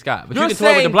fuck Ridley Scott. But You're you can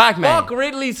talk with the black man. Fuck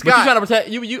Ridley Scott. But you trying to protect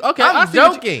you. Okay, I'm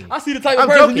joking. I see the type of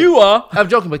person you are. I'm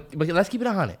joking, but let's keep it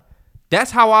 100. That's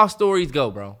how our stories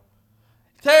go, bro.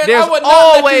 Terrance, I would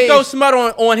not let you throw smut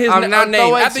on his name. I'm not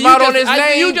throwing smut on his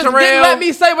name, You just Terrell. didn't let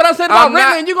me say what I said about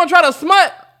Ridley, and you gonna try to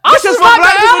smut. I should slap the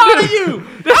hell out of you.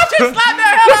 I should slap the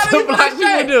hell out of you. Black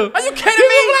people do. Are you kidding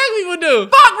me? Black people do.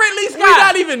 Fuck Ridley Scott. We're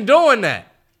not even doing that.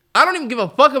 I don't even give a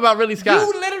fuck about Ridley Scott.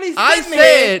 You literally I sitting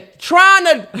here trying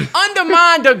to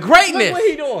undermine the greatness what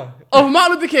he doing? of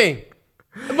Martin Luther King.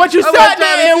 But you sat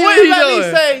there and wouldn't let me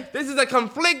say. This is a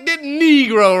conflicted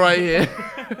Negro right here.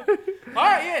 All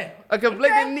right, yeah. A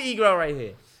conflicted Negro right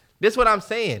here. This is what I'm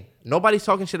saying. Nobody's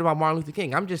talking shit about Martin Luther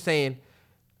King. I'm just saying,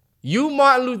 you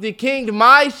Martin Luther King'd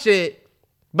my shit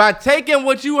by taking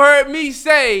what you heard me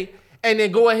say and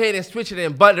then go ahead and switch it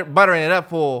and buttering it up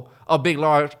for a big,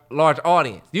 large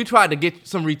audience. You tried to get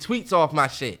some retweets off my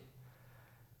shit.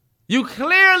 You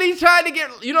clearly tried to get,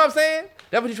 you know what I'm saying?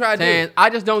 That's what you tried to do. I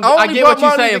just don't, I get what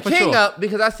you're saying for sure. I only brought Martin Luther King up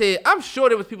because I said, I'm sure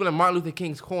there was people in Martin Luther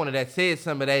King's corner that said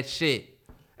some of that shit.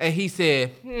 And he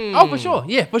said, Oh, for sure.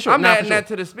 Yeah, for sure. I'm adding that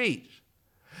to the speech.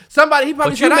 Somebody, he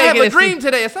probably said, I have a dream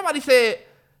today. And somebody said,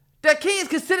 that kids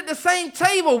can sit at the same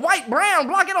table, white, brown,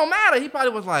 black, it don't matter. He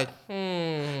probably was like,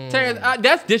 Terrance,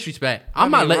 that's disrespect. I'm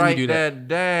not letting you do that.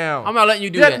 Down. I'm not letting you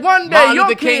do that. One day, Martin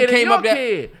Luther King came up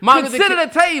there. Martin Luther King sit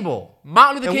at a table.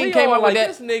 Martin Luther King came up with that.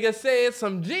 This nigga said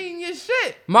some genius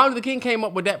shit. Martin Luther King came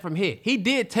up with that from here. He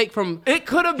did take from. It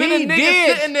could have been a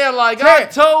nigga sitting there like, I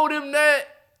told him that.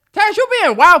 Terrance, you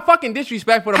being wild fucking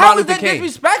disrespectful to Martin Luther King. How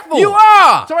is that disrespectful? You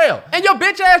are. Terrell. And your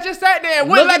bitch ass just sat there and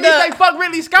wouldn't let me say fuck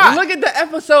Ridley Scott. Look at the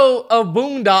episode of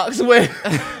Boondocks where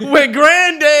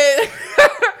Granddad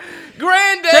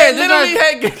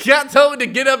literally got told to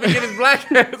get up and get his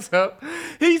black ass up.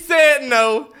 He said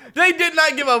no. They did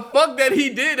not give a fuck that he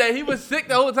did that. He was sick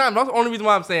the whole time. That's the only reason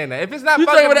why I'm saying that. If it's not you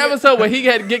talking about the episode where he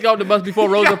had to get off the bus before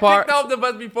Rosa Parks? He got off the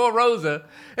bus before Rosa,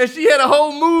 and she had a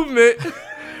whole movement.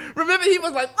 Remember, he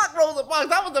was like, fuck Rosa Parks.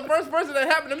 That was the first person that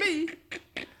happened to me.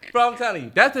 Bro, I'm telling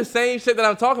you, that's the same shit that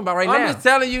I'm talking about right now. I'm just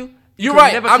telling you. You're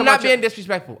right. I'm not being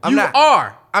disrespectful. I'm not. You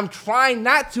are. I'm trying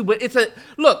not to, but it's a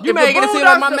look. You may get to see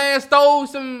like my man stole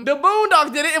some. The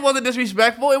Boondocks did it. It wasn't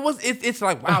disrespectful. It's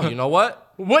like, wow. You know what?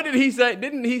 What did he say?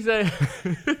 Didn't he say?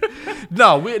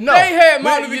 No. They had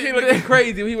Martin Luther King looking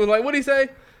crazy. He was like, what did he say?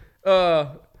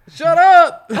 Shut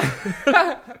up.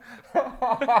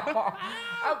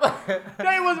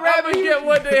 They was rapping. Get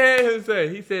what they had him say.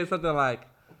 He said something like,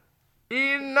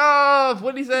 enough.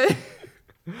 What did he say?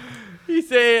 He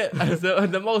said,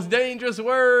 the most dangerous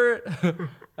word.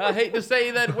 I hate to say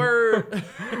that word.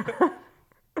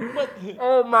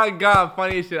 Oh my God.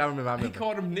 Funniest shit I remember. He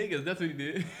called them niggas. That's what he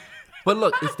did. But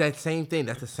look, it's that same thing.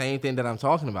 That's the same thing that I'm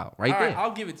talking about right there. I'll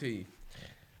give it to you.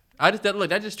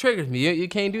 That just triggers me. You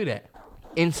can't do that.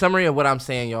 In summary of what I'm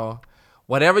saying, y'all,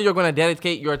 whatever you're going to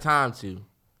dedicate your time to,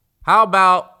 how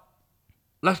about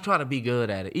let's try to be good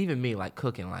at it. Even me, like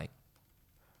cooking, like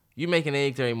you making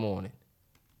eggs every morning.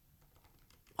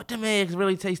 What them eggs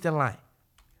really tasting like?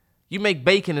 You make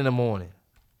bacon in the morning.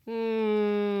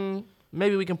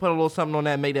 Maybe we can put a little something on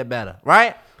that and make that better,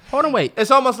 right? Hold on, wait.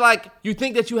 It's almost like you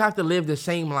think that you have to live the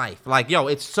same life. Like, yo,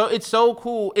 it's so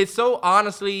cool. It's so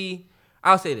honestly,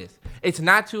 I'll say this. It's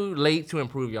not too late to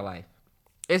improve your life.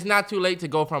 It's not too late to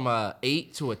go from a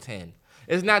 8 to a 10.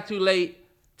 It's not too late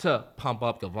to pump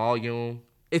up the volume.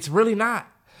 It's really not.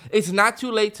 It's not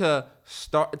too late to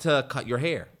start to cut your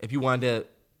hair. If you wanted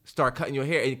to start cutting your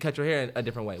hair and cut your hair in a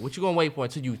different way. What you gonna wait for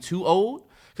until you too old?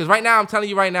 Because right now, I'm telling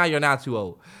you right now, you're not too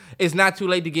old. It's not too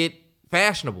late to get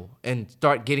fashionable and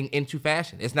start getting into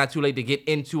fashion. It's not too late to get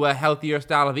into a healthier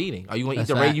style of eating. Are you going to eat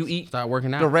the way you eat start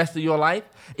working out the rest of your life?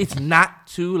 It's not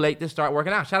too late to start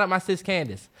working out. Shout out my sis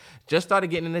Candace. Just started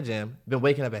getting in the gym. Been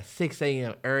waking up at 6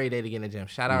 a.m. every day to get in the gym.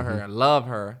 Shout out her. Love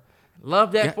her.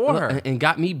 Love that for her. And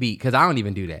got me beat because I don't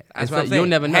even do that. That's what I'm saying. You'll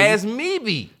never know. Has me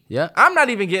beat. Yeah. I'm not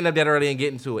even getting up that early and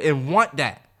getting to it and want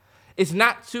that. It's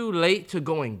not too late to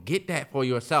go and get that for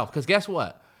yourself. Because guess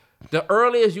what? The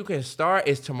earliest you can start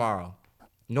is tomorrow.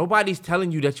 Nobody's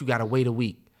telling you that you got to wait a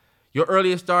week. Your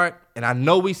earliest start, and I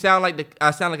know I sound like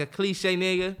a cliche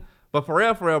nigga, but for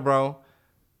real, bro,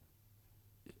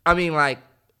 I mean, like,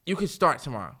 you can start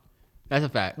tomorrow. That's a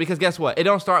fact. Because guess what? It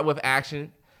don't start with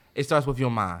action. It starts with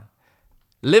your mind.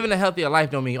 Living a healthier life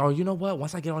don't mean, oh, you know what?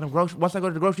 Once I go to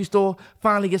the grocery store,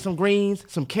 finally get some greens,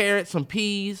 some carrots, some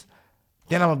peas,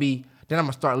 then I'm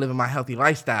gonna start living my healthy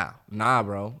lifestyle. Nah,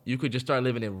 bro. You could just start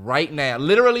living it right now.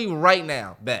 Literally right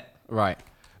now. Bet. Right.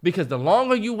 Because the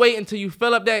longer you wait until you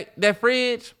fill up that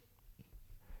fridge,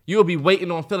 you'll be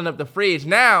waiting on filling up the fridge.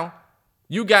 Now,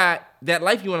 you got that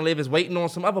life you want to live is waiting on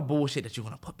some other bullshit that you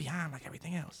want to put behind like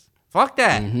everything else. Fuck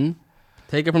that. Mm-hmm.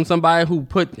 Take it from somebody who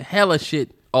put hella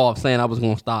shit off saying I was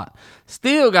going to stop.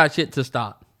 Still got shit to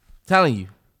stop. Telling you.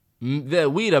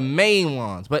 We the main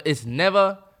ones. But it's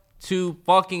never too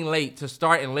fucking late to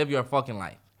start and live your fucking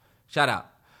life. Shout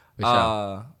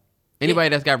out. Anybody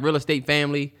that's got real estate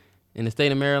family in the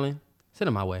state of Maryland, send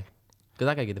them my way. Because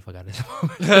I got to get the fuck out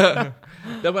of this.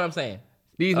 That's what I'm saying.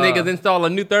 These niggas install a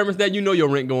new thermostat, you know your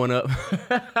rent going up.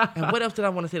 And what else did I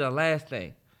want to say? The last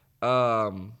thing.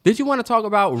 Did you want to talk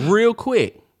about real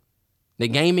quick the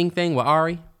gaming thing with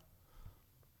Ari?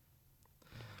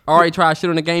 Ari tried shit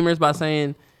on the gamers by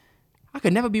saying, I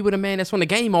could never be with a man that's on the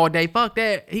game all day. Fuck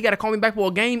that. He got to call me back for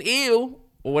a game. Ew.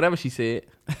 Or whatever she said.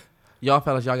 Y'all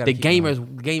fellas, y'all got to The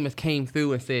gamers came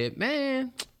through and said,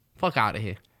 man, fuck out of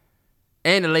here.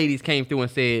 And the ladies came through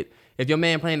and said, if your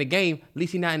man playing the game, at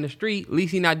least he not in the street, at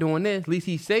least he not doing this, at least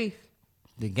he's safe.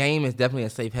 The game is definitely a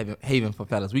safe haven for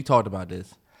fellas. We talked about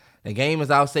this. The game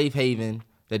is our safe haven.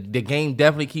 The game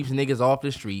definitely keeps niggas off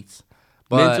the streets.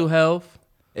 But mental health.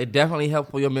 It definitely helps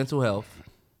for your mental health.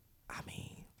 I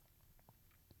mean,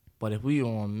 but if we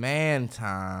on man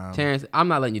time. Terrance, I'm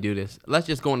not letting you do this. Let's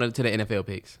just go to the NFL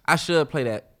picks. I should play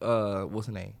that, what's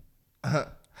the name?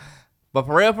 But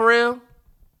for real,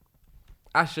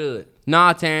 I should.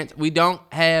 Nah, Terrance, we don't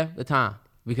have the time.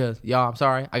 Because, y'all, I'm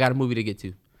sorry. I got a movie to get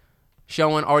to.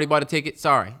 Showing, already bought a ticket.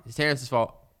 Sorry. It's Terrance's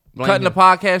fault. Cutting the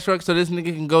podcast short so this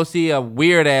nigga can go see a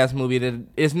weird-ass movie that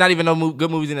it's not even no good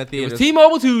movies in the theater. It was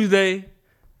T-Mobile Tuesday.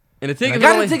 And the tickets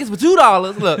got the tickets for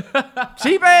 $2. Look,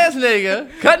 cheap-ass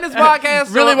nigga. Cutting this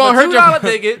podcast really short won't for hurt your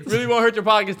tickets. Really won't hurt your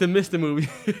pockets to miss the movie.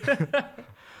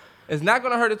 It's not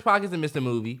going to hurt his pockets to miss the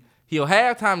movie. He'll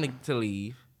have time to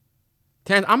leave.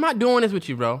 Terrance, I'm not doing this with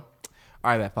you, bro. All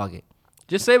right, man, fuck it.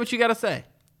 Just say what you got to say.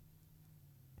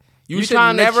 You should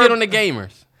trying never to shit on the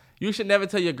gamers. You should never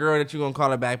tell your girl that you're going to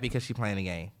call her back because she's playing the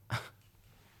game.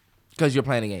 Because you're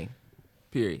playing the game.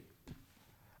 Period.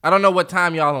 I don't know what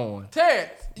time y'all on.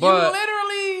 Terrance, you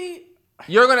literally...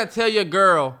 You're going to tell your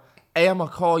girl, hey, I'm going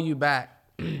to call you back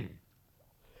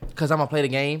because I'm going to play the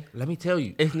game. Let me tell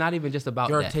you. It's not even just about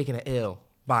You're that. taking an L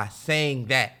by saying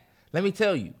that. Let me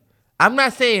tell you. I'm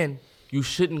not saying you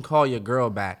shouldn't call your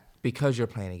girl back because you're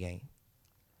playing a game.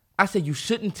 I said you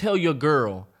shouldn't tell your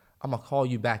girl, I'm going to call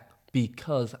you back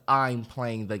because I'm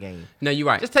playing the game. No, you're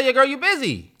right. Just tell your girl you're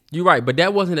busy. You're right, but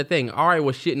that wasn't the thing. Ari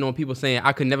was shitting on people saying,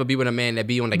 I could never be with a man that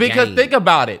be on the game. Because think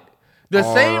about it. The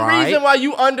same reason why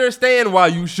you understand why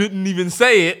you shouldn't even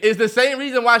say it is the same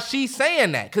reason why she's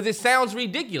saying that. Because it sounds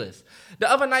ridiculous. The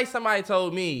other night somebody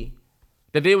told me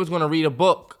that they was going to read a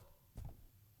book.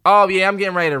 Oh, yeah, I'm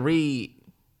getting ready to read.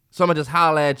 So I'm going to just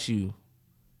holler at you.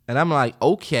 And I'm like,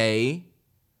 okay.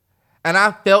 And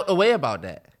I felt a way about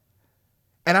that.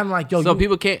 And I'm like, yo. So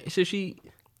people can't, should she?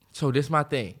 So this is my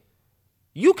thing.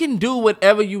 You can do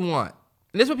whatever you want.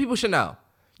 And this is what people should know.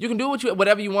 You can do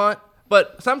whatever you want,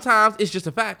 but sometimes it's just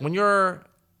a fact. When you're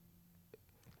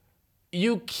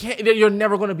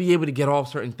never going to be able to get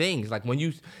off certain things. Like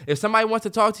if somebody wants to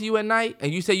talk to you at night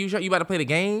and you say you about to play the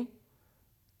game,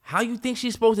 how you think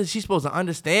she's supposed to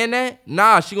understand that?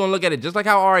 Nah, she gonna look at it just like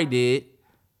how Ari did.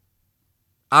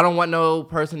 I don't want no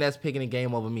person that's picking a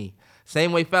game over me.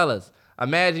 Same way, fellas.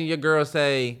 Imagine your girl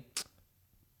say,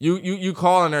 you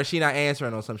calling her, she not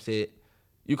answering or some shit.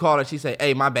 You call her, she say,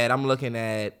 hey, my bad, I'm looking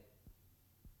at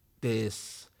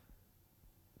this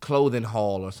clothing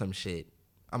haul or some shit.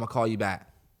 I'm going to call you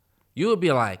back. You would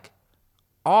be like,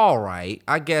 all right,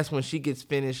 I guess when she gets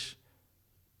finished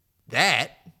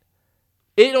that,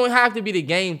 it don't have to be the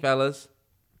game, fellas.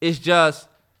 It's just,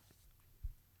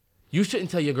 you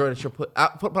shouldn't tell your girl that you're put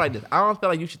it like this. I don't feel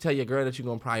like you should tell your girl that you're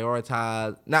going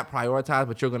to not prioritize,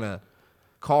 but you're going to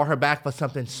call her back for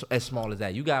something as small as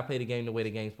that. You got to play the game the way the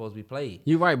game's supposed to be played.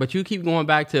 You're right, but you keep going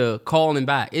back to calling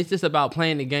back. It's just about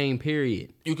playing the game,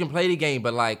 period. You can play the game,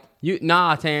 but like...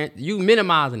 Terrance, you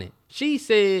minimizing it. She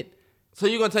said... So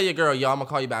you're going to tell your girl, yo, I'm going to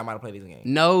call you back, I'm about to play this game.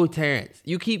 No, Terrance.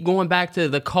 You keep going back to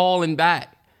the calling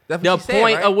back. That's what the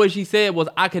point right? of what she said was,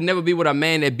 I could never be with a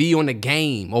man that be on the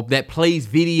game or that plays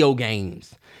video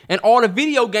games. And all the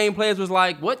video game players was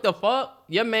like, what the fuck?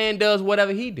 Your man does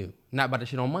whatever he do. Not about the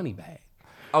shit on money bag.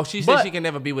 Oh, she said she can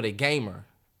never be with a gamer.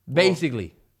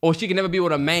 Basically. Or she can never be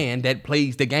with a man that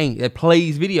plays the game, that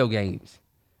plays video games.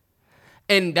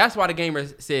 And that's why the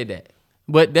gamers said that.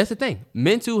 But that's the thing.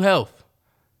 Mental health.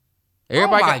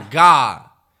 Everybody God.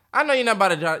 I know you're not about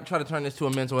to try to turn this to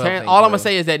a mental health thing. All I'm going to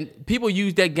say is that people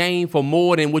use that game for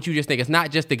more than what you just think. It's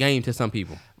not just the game to some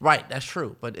people. Right, that's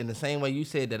true. But in the same way you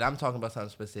said that I'm talking about something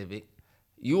specific,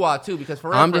 you are too. Because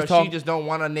for real, she just don't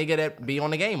want a nigga that be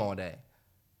on the game all day.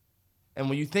 And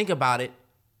when you think about it,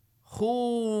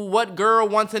 what girl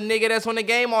wants a nigga that's on the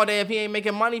game all day if he ain't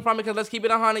making money from it? Because let's keep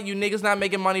it 100, you niggas not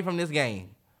making money from this game.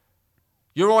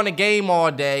 You're on the game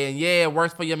all day, and yeah, it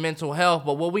works for your mental health,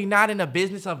 but what we not in the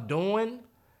business of doing?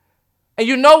 And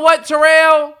you know what,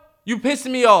 Terrell? You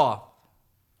pissing me off.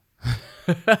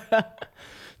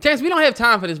 Terrance, we don't have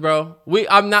time for this, bro. We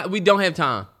don't have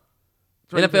time.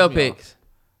 NFL picks.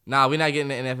 Nah, we're not getting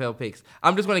the NFL picks.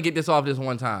 I'm just going to get this off this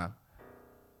one time.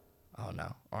 Oh,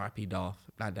 no. R.I.P. Dolph.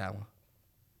 Not that one.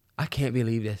 I can't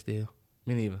believe that still.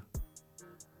 Me neither.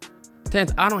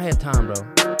 Terrance, I don't have time, bro.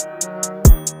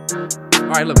 All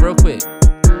right, look, real quick.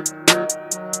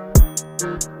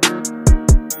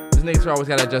 This nigga always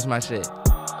got to adjust my shit.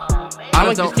 I'm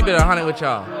going to just keep it 100 with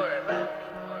y'all.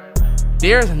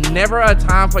 There's never a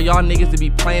time for y'all niggas to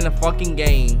be playing a fucking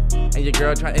game and your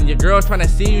girl trying to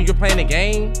see you're playing a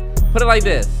game. Put it like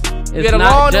this. You had a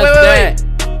long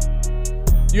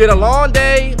You had a long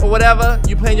day or whatever.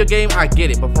 You playing your game. I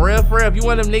get it. But for real, if you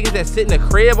one of them niggas that sit in the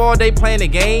crib all day playing the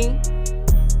game,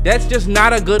 that's just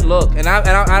not a good look. And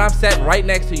I've sat right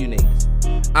next to you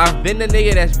niggas. I've been the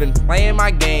nigga that's been playing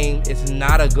my game. It's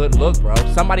not a good look, bro.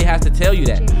 Somebody has to tell you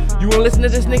that. You want to listen to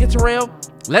this nigga Terrell?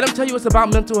 Let him tell you it's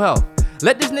about mental health.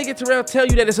 Let this nigga Terrell tell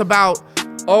you that it's about,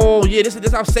 oh yeah, this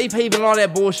is our safe haven and all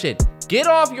that bullshit. Get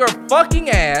off your fucking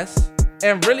ass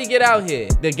and really get out here.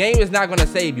 The game is not gonna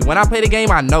save you. When I play the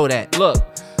game, I know that. Look,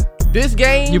 this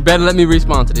game. You better let me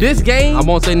respond to this. This game. I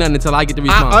won't say nothing until I get the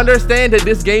response. I understand that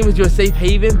this game is your safe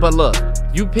haven, but look,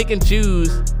 you pick and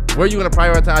choose where you're gonna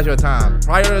prioritize your time.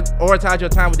 Prioritize your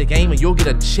time with the game, and you'll get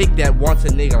a chick that wants a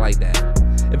nigga like that.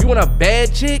 If you want a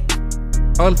bad chick,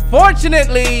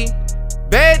 unfortunately,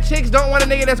 bad chicks don't want a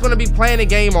nigga that's gonna be playing the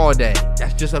game all day.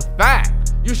 That's just a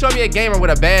fact. You show me a gamer with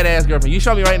a badass girlfriend. You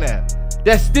show me right now.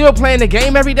 That's still playing the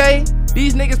game every day.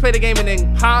 These niggas play the game and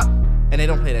then pop, and they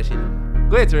don't play that shit anymore.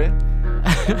 Go ahead, Trey.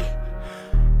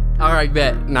 All right,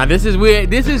 bet. Now this is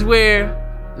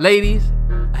where, ladies,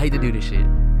 I hate to do this shit,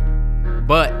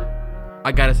 but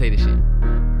I gotta say this shit.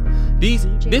 This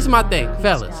is my thing,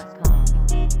 fellas.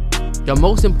 The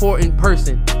most important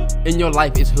person in your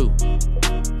life is who?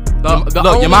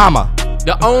 Your mama.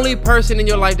 The only person in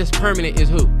your life that's permanent is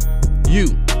who? You.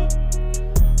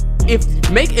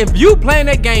 If you playing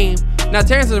that game, now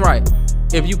Terrance is right.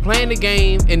 If you playing the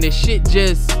game and the shit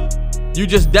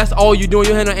that's all you doing,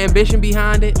 you have no ambition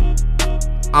behind it,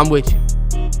 I'm with you.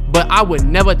 But I would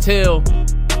never tell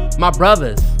my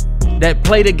brothers that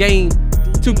play the game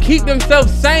to keep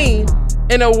themselves sane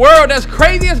in a world that's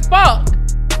crazy as fuck.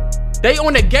 They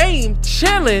on the game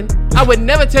chilling. I would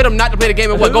never tell them not to play the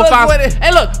game and go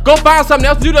find something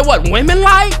else to do that what women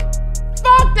like.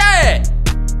 Fuck that.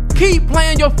 Keep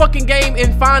playing your fucking game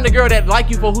and find a girl that like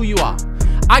you for who you are.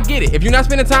 I get it. If you're not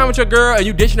spending time with your girl and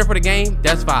you ditching her for the game,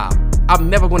 that's fine. I'm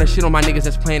never gonna shit on my niggas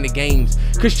that's playing the games.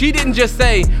 Cause she didn't just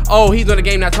say, oh, he's on the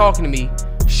game not talking to me.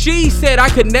 She said I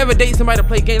could never date somebody to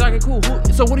play games. Okay, cool.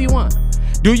 So what do you want?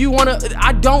 Do you wanna?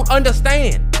 I don't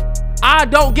understand. I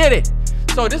don't get it.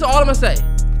 So this is all I'm gonna say.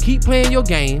 Keep playing your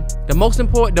game.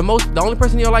 The only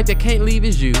person in your life that can't leave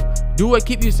is you. Do what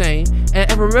keep you sane.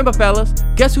 And remember, fellas,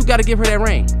 guess who gotta give her that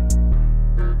ring?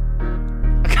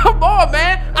 Come on,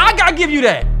 man. I gotta give you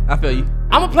that. I feel you.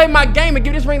 I'm gonna play my game and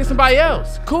give this ring to somebody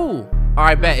else. Cool. All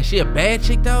right, bet. Is she a bad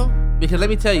chick though? Because let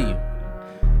me tell you,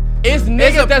 it's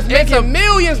niggas that's making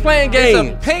millions playing games.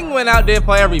 It's a penguin out there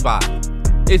for everybody.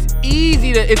 It's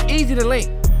easy to link.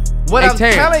 What I'm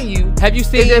Terrance, telling you, have you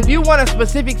seen? Is if you want a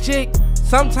specific chick,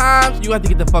 sometimes you have to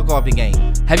get the fuck off the game.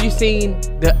 Have you seen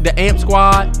the Amp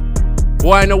Squad?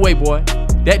 Boy, no way, boy.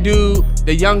 That dude,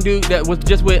 the young dude that was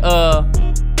just with I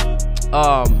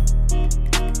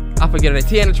forget her name,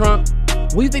 Tiana Trump.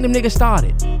 What do you think them niggas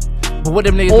started? But what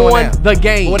them niggas doing now? On the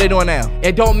game. What they doing now?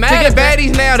 It don't matter. To get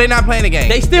baddies now, they not playing the game.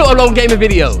 They still alone gaming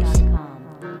videos.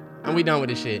 And we done with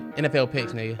this shit. NFL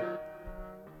picks, nigga.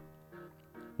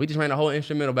 We just ran a whole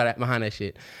instrumental behind that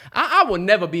shit. I will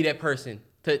never be that person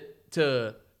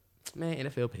to man,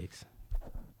 NFL picks.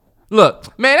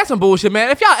 Look, man, that's some bullshit, man.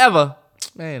 If y'all ever,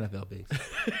 man, NFL picks.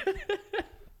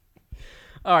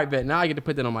 All right, bet. Now I get to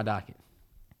put that on my docket.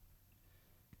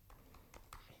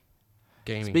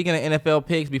 Gaming. Speaking of NFL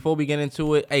picks, before we get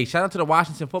into it, hey, shout out to the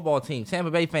Washington football team. Tampa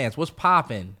Bay fans, what's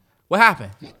popping? What happened?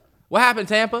 What happened,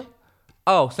 Tampa?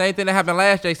 Oh, same thing that happened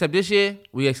last year, except this year,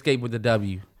 we escaped with the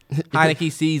W.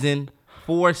 Heineke season,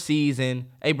 4th season.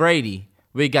 Hey, Brady,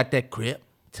 we got that crib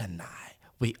tonight.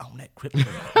 We own that crib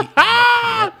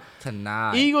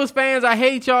tonight. Eagles fans, I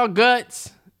hate y'all guts,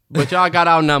 but y'all got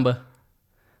our number.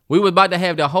 We was about to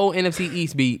have the whole NFC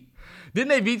East beat. Didn't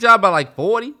they beat y'all by like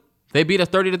 40? They beat us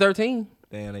 30-13.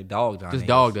 Damn, they dogged y'all. Just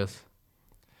dogged us.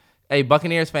 Hey,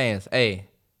 Buccaneers fans. Hey,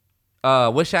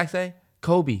 what Shaq say?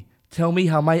 Kobe, tell me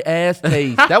how my ass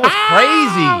tastes. That was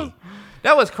crazy.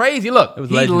 That was crazy. Look,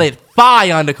 he lit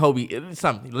fire under Kobe. He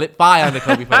lit fire under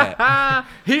Kobe for that.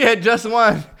 He had just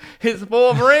won his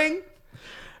 4th ring.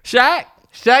 Shaq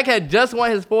had just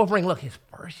won his 4th ring. Look, his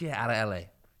first year out of L.A.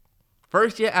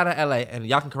 And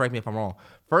y'all can correct me if I'm wrong.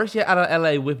 First year out of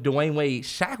L.A. with Dwayne Wade,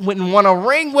 Shaq went and won a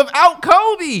ring without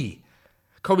Kobe.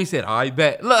 Kobe said, I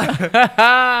bet.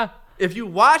 Look, if you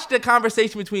watch the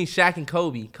conversation between Shaq and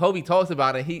Kobe talks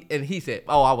about it, he said,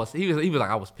 he was like,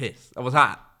 I was pissed. I was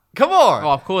hot. Come on.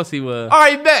 Oh, of course he was. All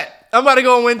right, bet. I'm about to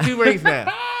go and win 2 rings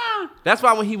now. That's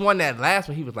why when he won that last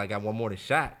one, he was like, I want more than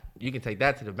Shaq. You can take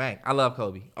that to the bank. I love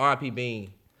Kobe. R.I.P.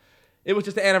 Bean. It was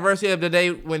just the anniversary of the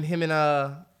day when him and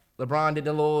LeBron did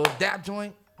the little dap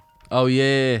joint. Oh,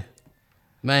 yeah.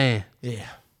 Man. Yeah.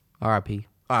 R.I.P.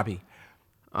 R.I.P.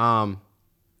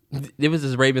 There was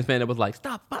this Ravens fan that was like,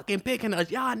 stop fucking picking us.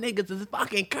 Y'all niggas is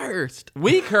fucking cursed.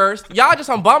 We cursed. Y'all just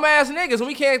some bum ass niggas and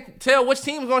we can't tell which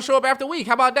team is going to show up after week.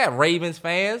 How about that, Ravens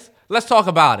fans? Let's talk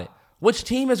about it. Which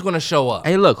team is going to show up?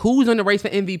 Hey, look, who's in the race for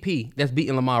MVP that's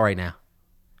beating Lamar right now?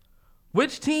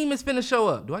 Which team is finna show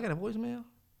up? Do I got a voicemail?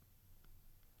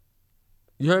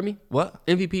 You heard me? What?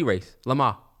 MVP race.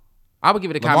 Lamar. I would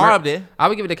give it to Lamar up there. I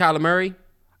would give it to Kyler Murray.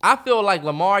 I feel like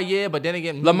Lamar, yeah, but then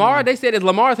again... Lamar, they said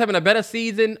Lamar's having a better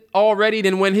season already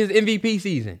than when his MVP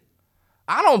season.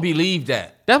 I don't believe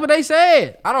that. That's what they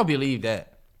said. I don't believe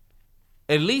that.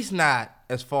 At least not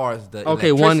as far as the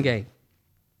Okay, one game.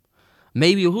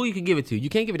 Maybe who you can give it to. You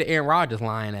can't give it to Aaron Rodgers,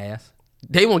 lying ass.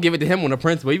 They won't give it to him on the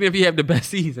principle, even if he have the best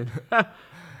season.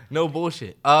 No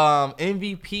bullshit.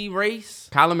 MVP race.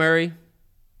 Kyler Murray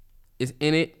is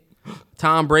in it.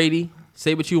 Tom Brady,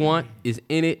 say what you want, is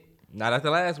in it. Not after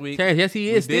last week. Terrance, yes, he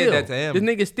is still. Did that to him. This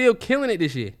nigga's still killing it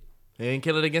this year. He ain't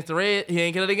kill it against the Red. He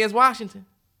ain't kill it against Washington.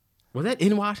 Was that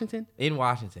in Washington? In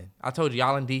Washington. I told you,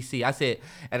 y'all in D.C. I said,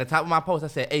 at the top of my post, I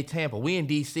said, hey, Tampa, we in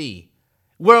D.C.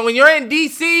 Well, when you're in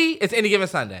D.C., it's any given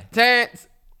Sunday. Terrance.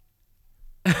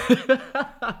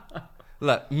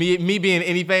 Look, me being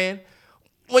any fan,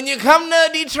 when you come to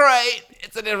Detroit,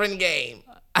 it's a different game.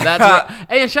 That's right.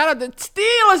 Hey, and shout out to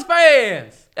Steelers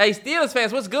fans. Hey, Steelers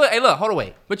fans, what's good? Hey, look, hold on,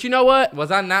 wait. But you know what?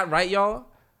 Was I not right, y'all?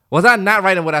 Was I not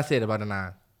right in what I said about the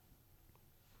 9?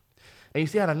 And you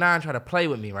see how the 9 tried to play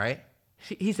with me, right?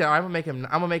 He said, all right, I'm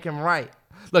gonna make him right.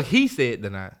 Look, he said the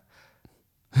 9.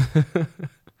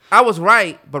 I was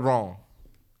right, but wrong.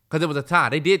 Because it was a tie.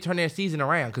 They did turn their season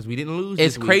around because we didn't lose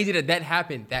It's this week. crazy that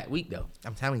happened that week, though.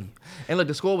 I'm telling you. And look,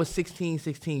 the score was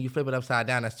 16-16. You flip it upside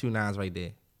down, that's 2 9s right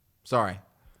there. Sorry.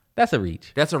 That's a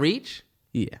reach. That's a reach?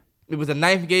 Yeah. It was the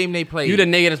 9th game they played. You the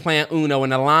nigga that's playing Uno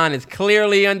and the line is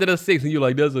clearly under the 6 and you're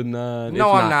like, there's a 9.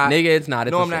 No, I'm not. Nigga, it's not.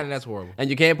 It's no, a I'm not, 6. and that's horrible. And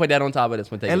you can't put that on top of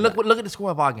this one. And look at the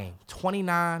score of our game.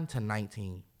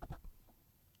 29-19.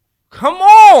 Come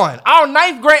on. Our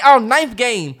ninth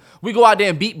game, we go out there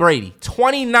and beat Brady.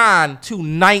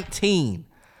 29-19.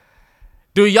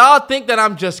 Do y'all think that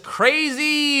I'm just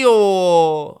crazy or...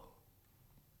 All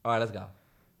right, let's go.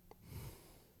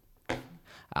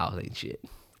 I was ain't shit.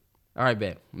 All right,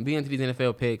 bet. I'm being into these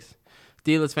NFL picks.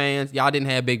 Steelers fans, y'all didn't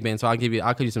have Big Ben, so I'll give you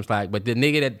some slack. But the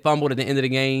nigga that fumbled at the end of the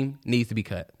game needs to be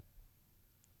cut.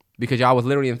 Because y'all was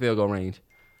literally in field goal range.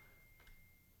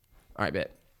 All right,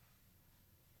 bet.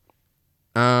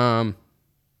 All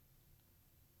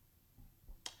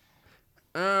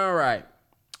right.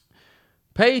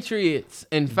 Patriots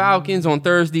and Falcons on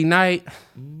Thursday night.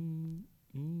 I'm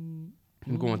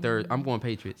going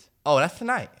Patriots. Oh, that's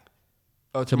tonight.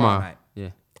 Oh, tomorrow night.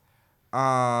 Yeah.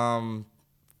 I'm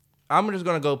just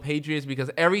gonna go Patriots because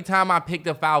every time I pick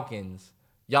the Falcons,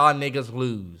 y'all niggas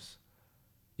lose.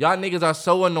 Y'all niggas are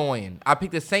so annoying. I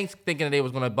picked the Saints thinking that they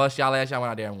was gonna bust y'all last year. I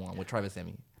went out there and won with Trevor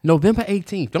Siemian. November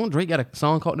 18th. Don't Drake got a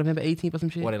song called November 18th or some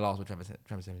shit? Well, they lost with Trevor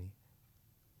Siemian.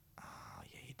 Oh,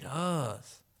 yeah, he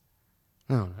does.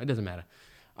 No, it doesn't matter.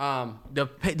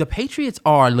 The Patriots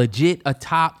are legit a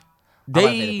top.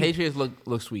 The Patriots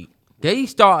look sweet. They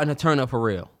starting to turn up for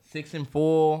real.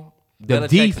 6-4. The Belichick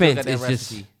defense still got that is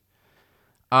recipe.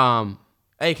 just.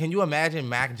 Hey, can you imagine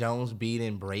Mac Jones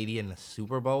beating Brady in the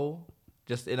Super Bowl?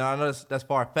 I know that's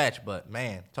far fetched, but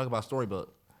man, talk about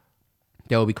storybook.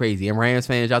 That would be crazy. And Rams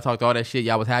fans, y'all talked all that shit.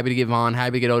 Y'all was happy to get Vaughn,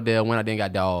 happy to get Odell. Went out there and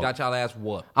got dog. Got y'all ass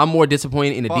whooped. I'm more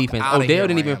disappointed in the Fuck defense. outta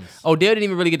here, Odell didn't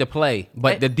even really get to play.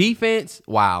 But the defense,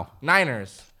 wow.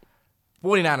 Niners,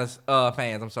 49ers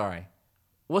fans. I'm sorry.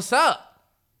 What's up?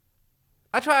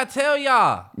 I try to tell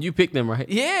y'all. You picked them, right?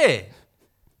 Yeah.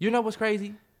 You know what's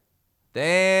crazy?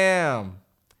 Damn.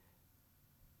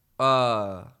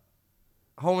 Whole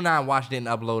 9 Watch didn't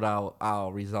upload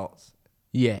our results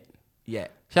Yet.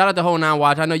 Shout out to Whole 9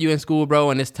 Watch. I know you in school,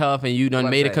 bro, and it's tough, and you done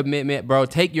made a commitment, bro.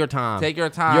 Take your time. Take your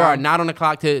time. You are not on the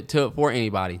clock for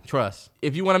anybody. Trust.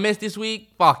 If you want to miss this week,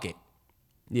 fuck it.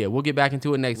 Yeah, we'll get back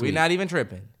into it next week. We're not even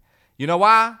tripping. You know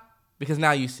why? Because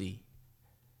now you see.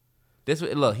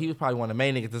 Look, he was probably one of the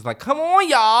main niggas that's like, come on,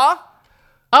 y'all.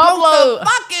 Upload the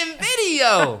fucking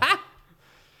video.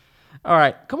 All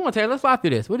right. Come on, Terry. Let's fly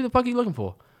through this. What the fuck are you looking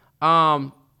for?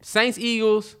 Saints,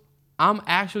 Eagles. I'm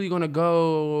actually going to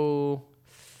go...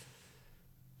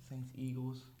 Saints,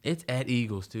 Eagles. It's at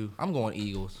Eagles, too. I'm going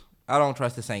Eagles. I don't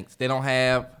trust the Saints. They don't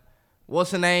have... What's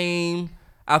the name?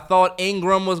 I thought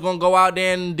Ingram was going to go out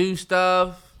there and do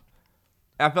stuff.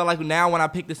 I felt like now when I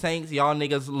pick the Saints, y'all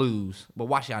niggas lose. But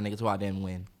watch y'all niggas go out there and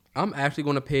win. I'm actually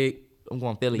going to pick... I'm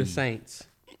going Philly. The Saints.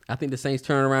 I think the Saints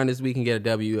turn around this week and get a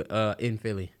W in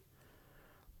Philly.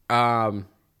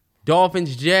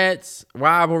 Dolphins, Jets,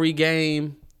 rivalry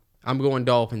game. I'm going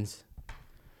Dolphins.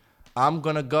 I'm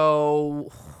going to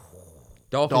go...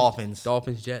 Dolphins.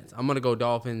 Dolphins, Jets. I'm going to go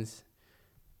Dolphins.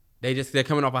 They're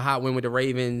coming off a hot win with the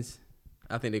Ravens.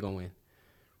 I think they're going to win.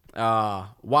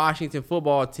 Washington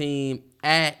football team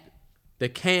at the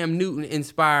Cam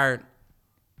Newton-inspired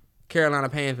Carolina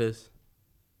Panthers,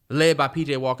 led by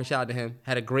P.J. Walker. Shout out to him.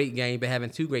 Had a great game, been having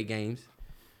 2 great games.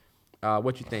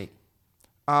 What you think?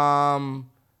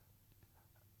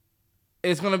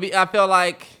 It's going to be... I feel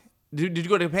like... Did you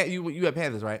go to the you had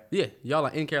Panthers, right? Yeah, y'all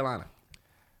are in Carolina.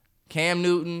 Cam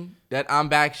Newton, that I'm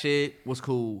back shit was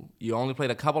cool. You only played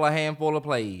a handful of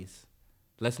plays.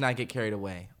 Let's not get carried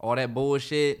away. All that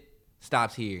bullshit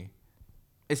stops here.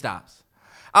 It stops.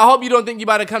 I hope you don't think you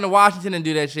about to come to Washington and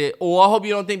do that shit. Or I hope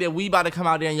you don't think that we about to come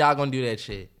out there and y'all gonna do that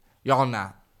shit. Y'all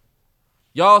not.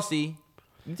 Y'all see.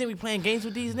 You think we playing games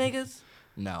with these niggas?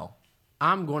 No.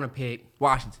 I'm going to pick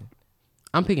Washington.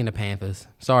 I'm picking the Panthers.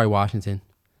 Sorry, Washington.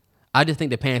 I just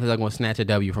think the Panthers are going to snatch a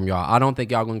W from y'all. I don't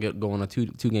think y'all going to go on a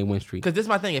two-game win streak. Because this is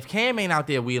my thing. If Cam ain't out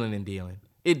there wheeling and dealing,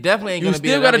 it definitely ain't going to be.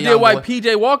 You still got to deal with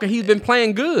P.J. Walker. He's been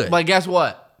playing good. But guess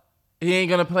what? He ain't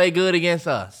going to play good against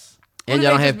us. And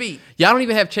y'all don't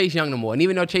even have Chase Young no more. And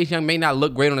even though Chase Young may not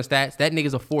look great on the stats, that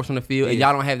nigga's a force on the field, and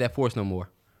y'all don't have that force no more.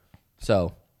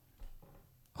 So,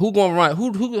 who going to run?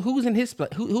 Who's in his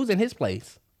who's in his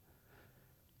place?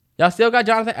 Y'all still got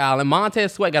Jonathan Allen.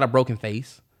 Montez Sweat got a broken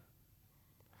face.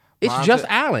 It's just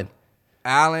Allen.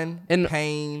 Allen and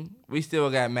Payne. We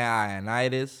still got mad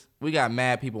Ioannidis. We got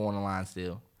mad people on the line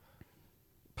still.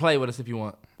 Play with us if you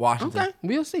want. Washington. Okay,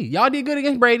 we'll see. Y'all did good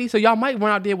against Brady, so y'all might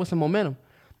run out there with some momentum.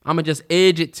 I'm going to just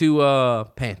edge it to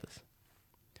Panthers.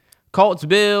 Colts,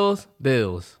 Bills.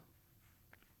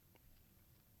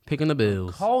 Picking the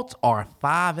Bills. Colts are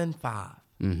 5-5.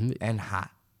 and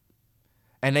hot.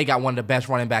 And they got one of the best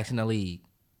running backs in the league.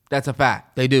 That's a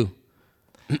fact. They do.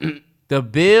 The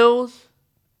Bills,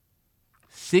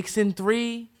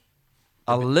 6-3,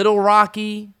 a little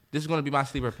rocky. This is going to be my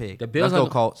sleeper pick. The Bills Let's go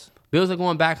Colts. Bills are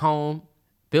going back home.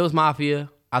 Bills Mafia.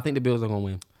 I think the Bills are going to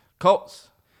win. Colts.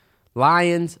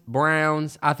 Lions,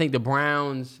 Browns. I think the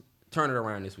Browns turn it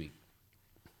around this week.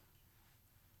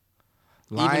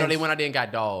 Lions. Even though they went out there and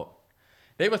got dogged.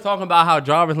 They were talking about how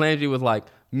Jarvis Landry was like,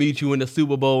 meet you in the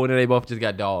Super Bowl, and then they both just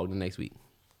got dogged the next week.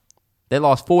 They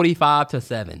lost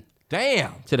 45-7.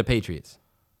 Damn. To the Patriots.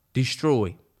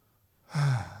 Destroy.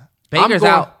 Baker's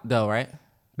out, though, right?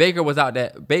 Baker was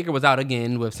out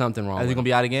again with something wrong. Is he going to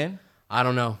be out again? I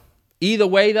don't know. Either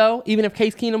way, though, even if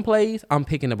Case Keenum plays, I'm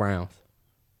picking the Browns.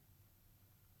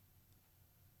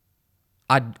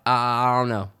 I don't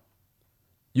know.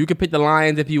 You could pick the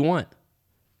Lions if you want.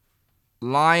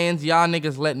 Lions, y'all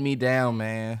niggas letting me down,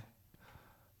 man.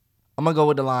 I'm going to go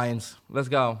with the Lions. Let's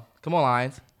go. Come on,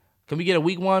 Lions. Can we get a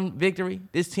week 1 victory?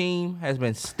 This team has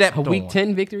been stepped on. A week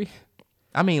 10 victory?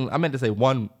 I meant to say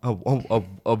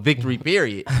a victory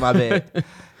period. My bad.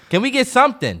 Can we get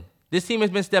something? This team has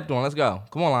been stepped on. Let's go.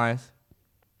 Come on, Lions.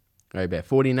 All right, bet.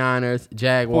 49ers,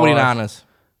 Jaguars.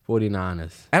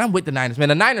 49ers. And I'm with the Niners, man.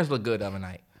 The Niners look good the other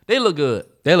night. They look good.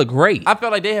 They look great. I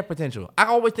felt like they have potential. I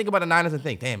always think about the Niners and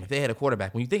think, damn, if they had a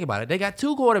quarterback. When you think about it, they got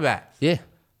 2 quarterbacks. Yeah.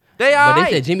 But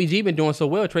they said Jimmy G been doing so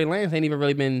well. Trey Lance ain't even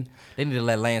really been. They need to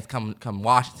let Lance come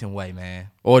Washington way, man.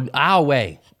 Or our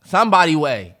way. Somebody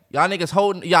way. Y'all niggas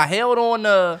held on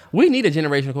the. We need a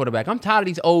generational quarterback. I'm tired of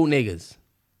these old niggas.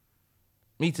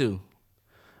 Me too.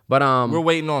 But we're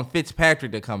waiting on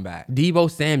Fitzpatrick to come back.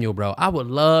 Deebo Samuel, bro. I would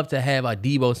love to have a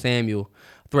Deebo Samuel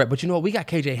threat. But you know what? We got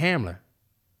KJ Hamler.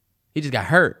 He just got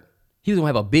hurt. He was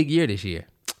going to have a big year this year.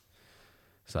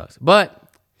 Sucks. But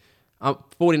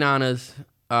 49ers,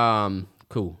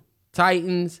 cool.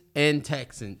 Titans and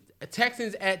Texans.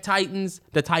 Texans at Titans.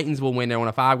 The Titans will win. They're on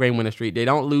a 5-game winning streak. They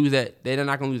don't lose that. They're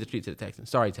not going to lose the streak to the Texans.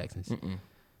 Sorry, Texans.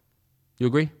 You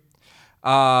agree?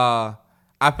 I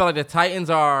feel like the Titans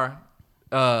are,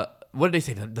 what did they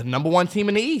say? The number 1 team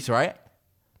in the East, right?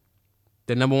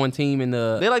 The number 1 team in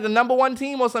the... They're like the number 1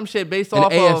 team or some shit based in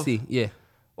off the AFC, yeah.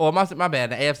 Oh, my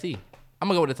bad, the AFC. I'm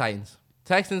going to go with the Titans.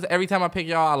 Texans, every time I pick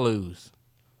y'all, I lose.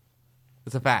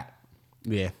 It's a fact.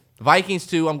 Yeah. Vikings,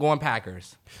 too, I'm going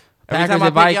Packers. Every Packers time I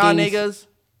and pick Vikings,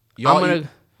 y'all niggas,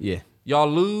 yeah. Y'all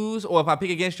lose, or if I pick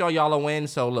against y'all, y'all will win.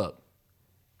 So, look,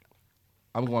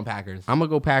 I'm going Packers. I'm going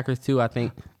to go Packers, too, I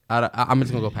think. I'm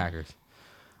just going to go Packers.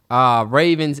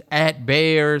 Ravens at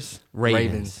Bears.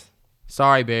 Ravens.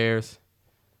 Sorry, Bears.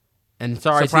 And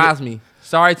sorry Surprise me.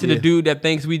 Sorry to the dude that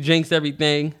thinks we jinx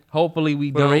everything. Hopefully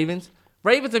we don't.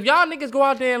 Ravens, if y'all niggas go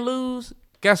out there and lose,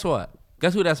 guess what?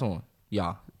 Guess who that's on?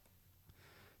 Y'all.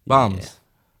 Bums.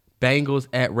 Yeah. Bengals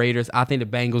at Raiders. I think the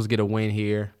Bengals get a win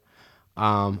here.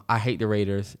 I hate the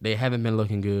Raiders. They haven't been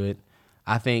looking good.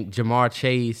 I think Jamar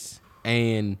Chase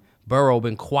and Burrow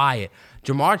been quiet.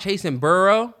 Jamar Chase and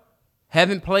Burrow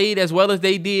haven't played as well as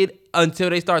they did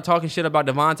until they start talking shit about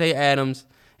Devontae Adams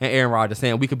and Aaron Rodgers,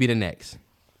 saying we could be the next.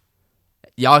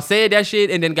 Y'all said that shit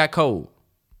and then got cold.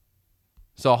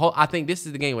 So I think this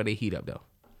is the game where they heat up, though.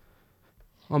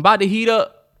 I'm about to heat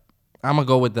up. I'm going to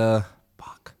go with the...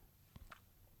 Fuck.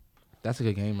 That's a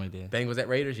good game right there. Bengals at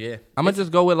Raiders, yeah. I'm going to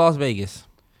just go with Las Vegas.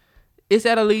 It's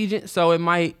at Allegiant, so it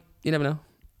might... You never know.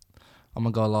 I'm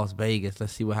going to go Las Vegas.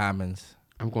 Let's see what happens.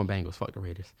 I'm going Bengals. Fuck the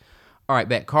Raiders. All right,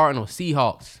 back. Cardinals,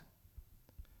 Seahawks.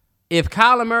 If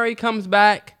Kyler Murray comes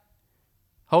back,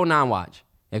 hold on, watch.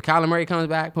 If Kyler Murray comes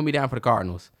back, put me down for the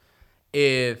Cardinals.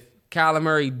 If Kyler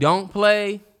Murray don't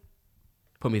play,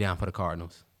 put me down for the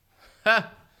Cardinals.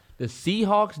 The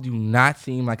Seahawks do not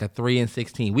seem like a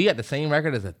 3-6 team. We got the same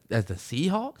record as the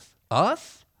Seahawks?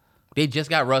 Us? They just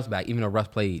got Russ back, even though Russ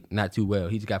played not too well.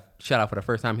 He just got shut out for the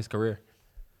first time in his career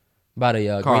by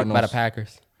the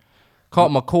Packers.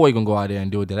 Colt McCoy gonna go out there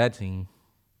and do it to that team.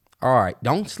 All right,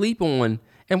 don't sleep on.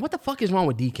 And what the fuck is wrong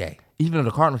with DK? Even though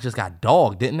the Cardinals just got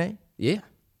dogged, didn't they? Yeah.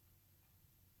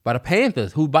 By the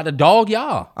Panthers, who about to dog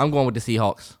y'all. I'm going with the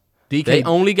Seahawks. DK. They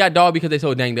only got dogged because they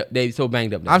so banged up. They so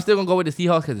banged up now. I'm still gonna go with the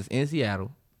Seahawks because it's in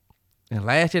Seattle. And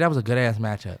last year that was a good ass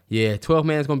matchup. Yeah, 12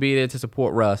 man's gonna be there to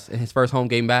support Russ in his first home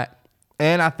game back.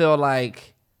 And I feel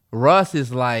like Russ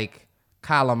is like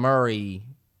Kyler Murray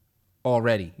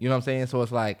already. You know what I'm saying? So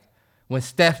it's like when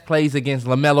Steph plays against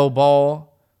LaMelo Ball,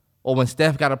 or when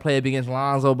Steph got to play against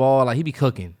Lonzo Ball, like he be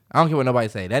cooking. I don't care what nobody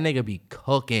say. That nigga be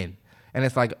cooking. And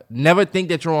it's like, never think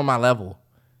that you're on my level.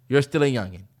 You're still a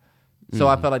youngin'. So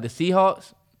I felt like the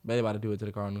Seahawks, they about to do it to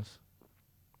the Cardinals.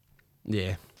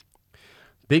 Yeah.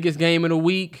 Biggest game of the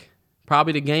week,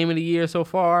 probably the game of the year so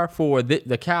far for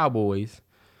the Cowboys.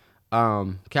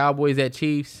 Cowboys at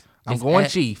Chiefs. I'm going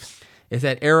Chiefs. It's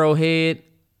at Arrowhead.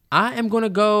 I am going to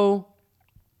go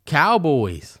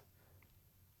Cowboys.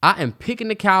 I am picking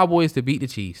the Cowboys to beat the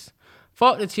Chiefs.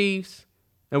 Fuck the Chiefs.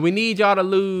 And we need y'all to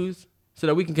lose so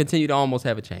that we can continue to almost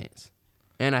have a chance.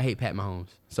 And I hate Pat Mahomes.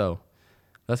 So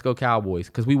let's go Cowboys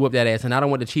because we whooped that ass. And I don't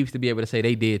want the Chiefs to be able to say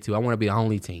they did too. I want to be the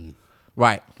only team.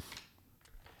 Right.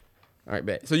 All right,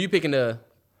 bet. So you picking the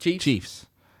Chiefs? Chiefs.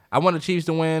 I want the Chiefs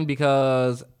to win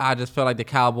because I just feel like the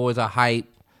Cowboys are hype.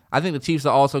 I think the Chiefs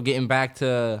are also getting back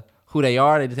to who they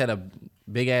are. They just had a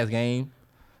big-ass game.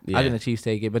 Yeah. I think the Chiefs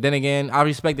take it. But then again, I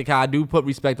respect I do put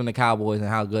respect on the Cowboys and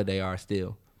how good they are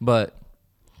still. But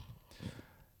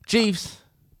Chiefs.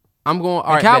 I'm going.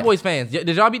 All right, Cowboys fans. Did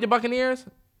y'all beat the Buccaneers?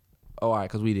 Oh, all right,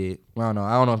 because we did. I don't know.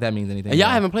 I don't know if that means anything. And y'all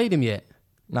haven't played them yet.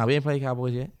 Nah, we ain't played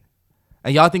Cowboys yet.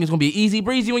 And y'all think it's going to be easy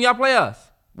breezy when y'all play us?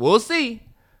 We'll see.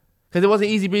 Because it wasn't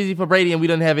easy breezy for Brady and we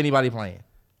didn't have anybody playing.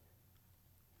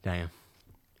 Damn.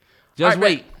 Just right,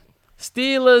 wait.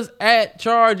 Steelers at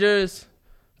Chargers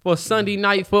for Sunday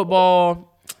night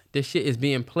football. This shit is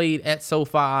being played at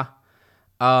SoFi.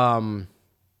 Damn.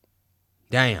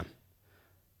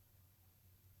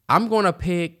 I'm going to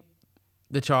pick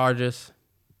the Chargers.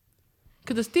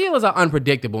 Because the Steelers are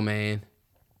unpredictable, man.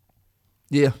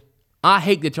 Yeah. I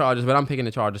hate the Chargers, but I'm picking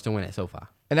the Chargers to win at SoFi.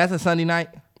 And that's a Sunday night?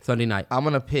 Sunday night. I'm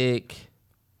going to pick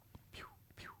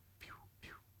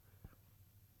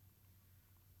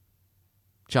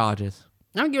Chargers.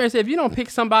 I'm getting ready to say, if you don't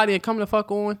pick somebody and come the fuck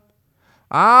on.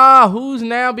 Who's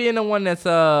now being the one that's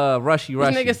rushy?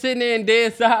 This nigga sitting there in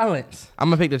dead silence. I'm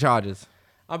going to pick the Chargers.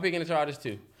 I'm picking the Chargers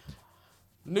too.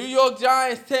 New York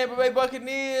Giants, Tampa Bay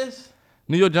Buccaneers.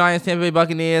 New York Giants, Tampa Bay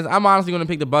Buccaneers. I'm honestly going to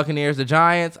pick the Buccaneers. The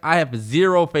Giants, I have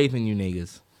zero faith in you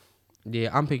niggas. Yeah,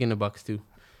 I'm picking the Bucs too.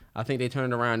 I think they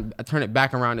turn it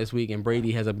back around this week, and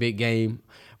Brady has a big game.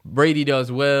 Brady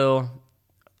does well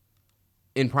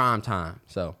in prime time.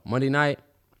 So Monday night,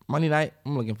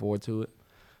 I'm looking forward to it.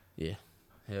 Yeah,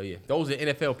 hell yeah. Those are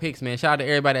NFL picks, man. Shout out to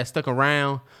everybody that stuck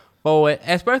around for it.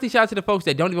 Especially shout out to the folks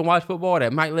that don't even watch football,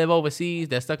 that might live overseas,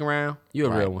 that stuck around.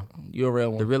 You're a real one. You're a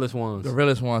real one. The realest ones.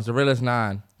 The realest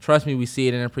 9. Trust me, we see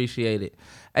it and appreciate it.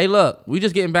 Hey, look, we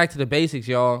just getting back to the basics,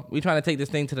 y'all. We trying to take this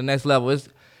thing to the next level.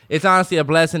 It's honestly a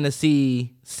blessing to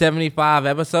see 75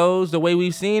 episodes the way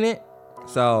we've seen it.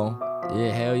 So,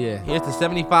 yeah, hell yeah. Here's to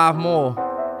 75 more.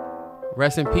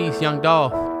 Rest in peace, Young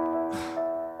Dolph.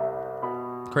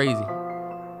 Crazy.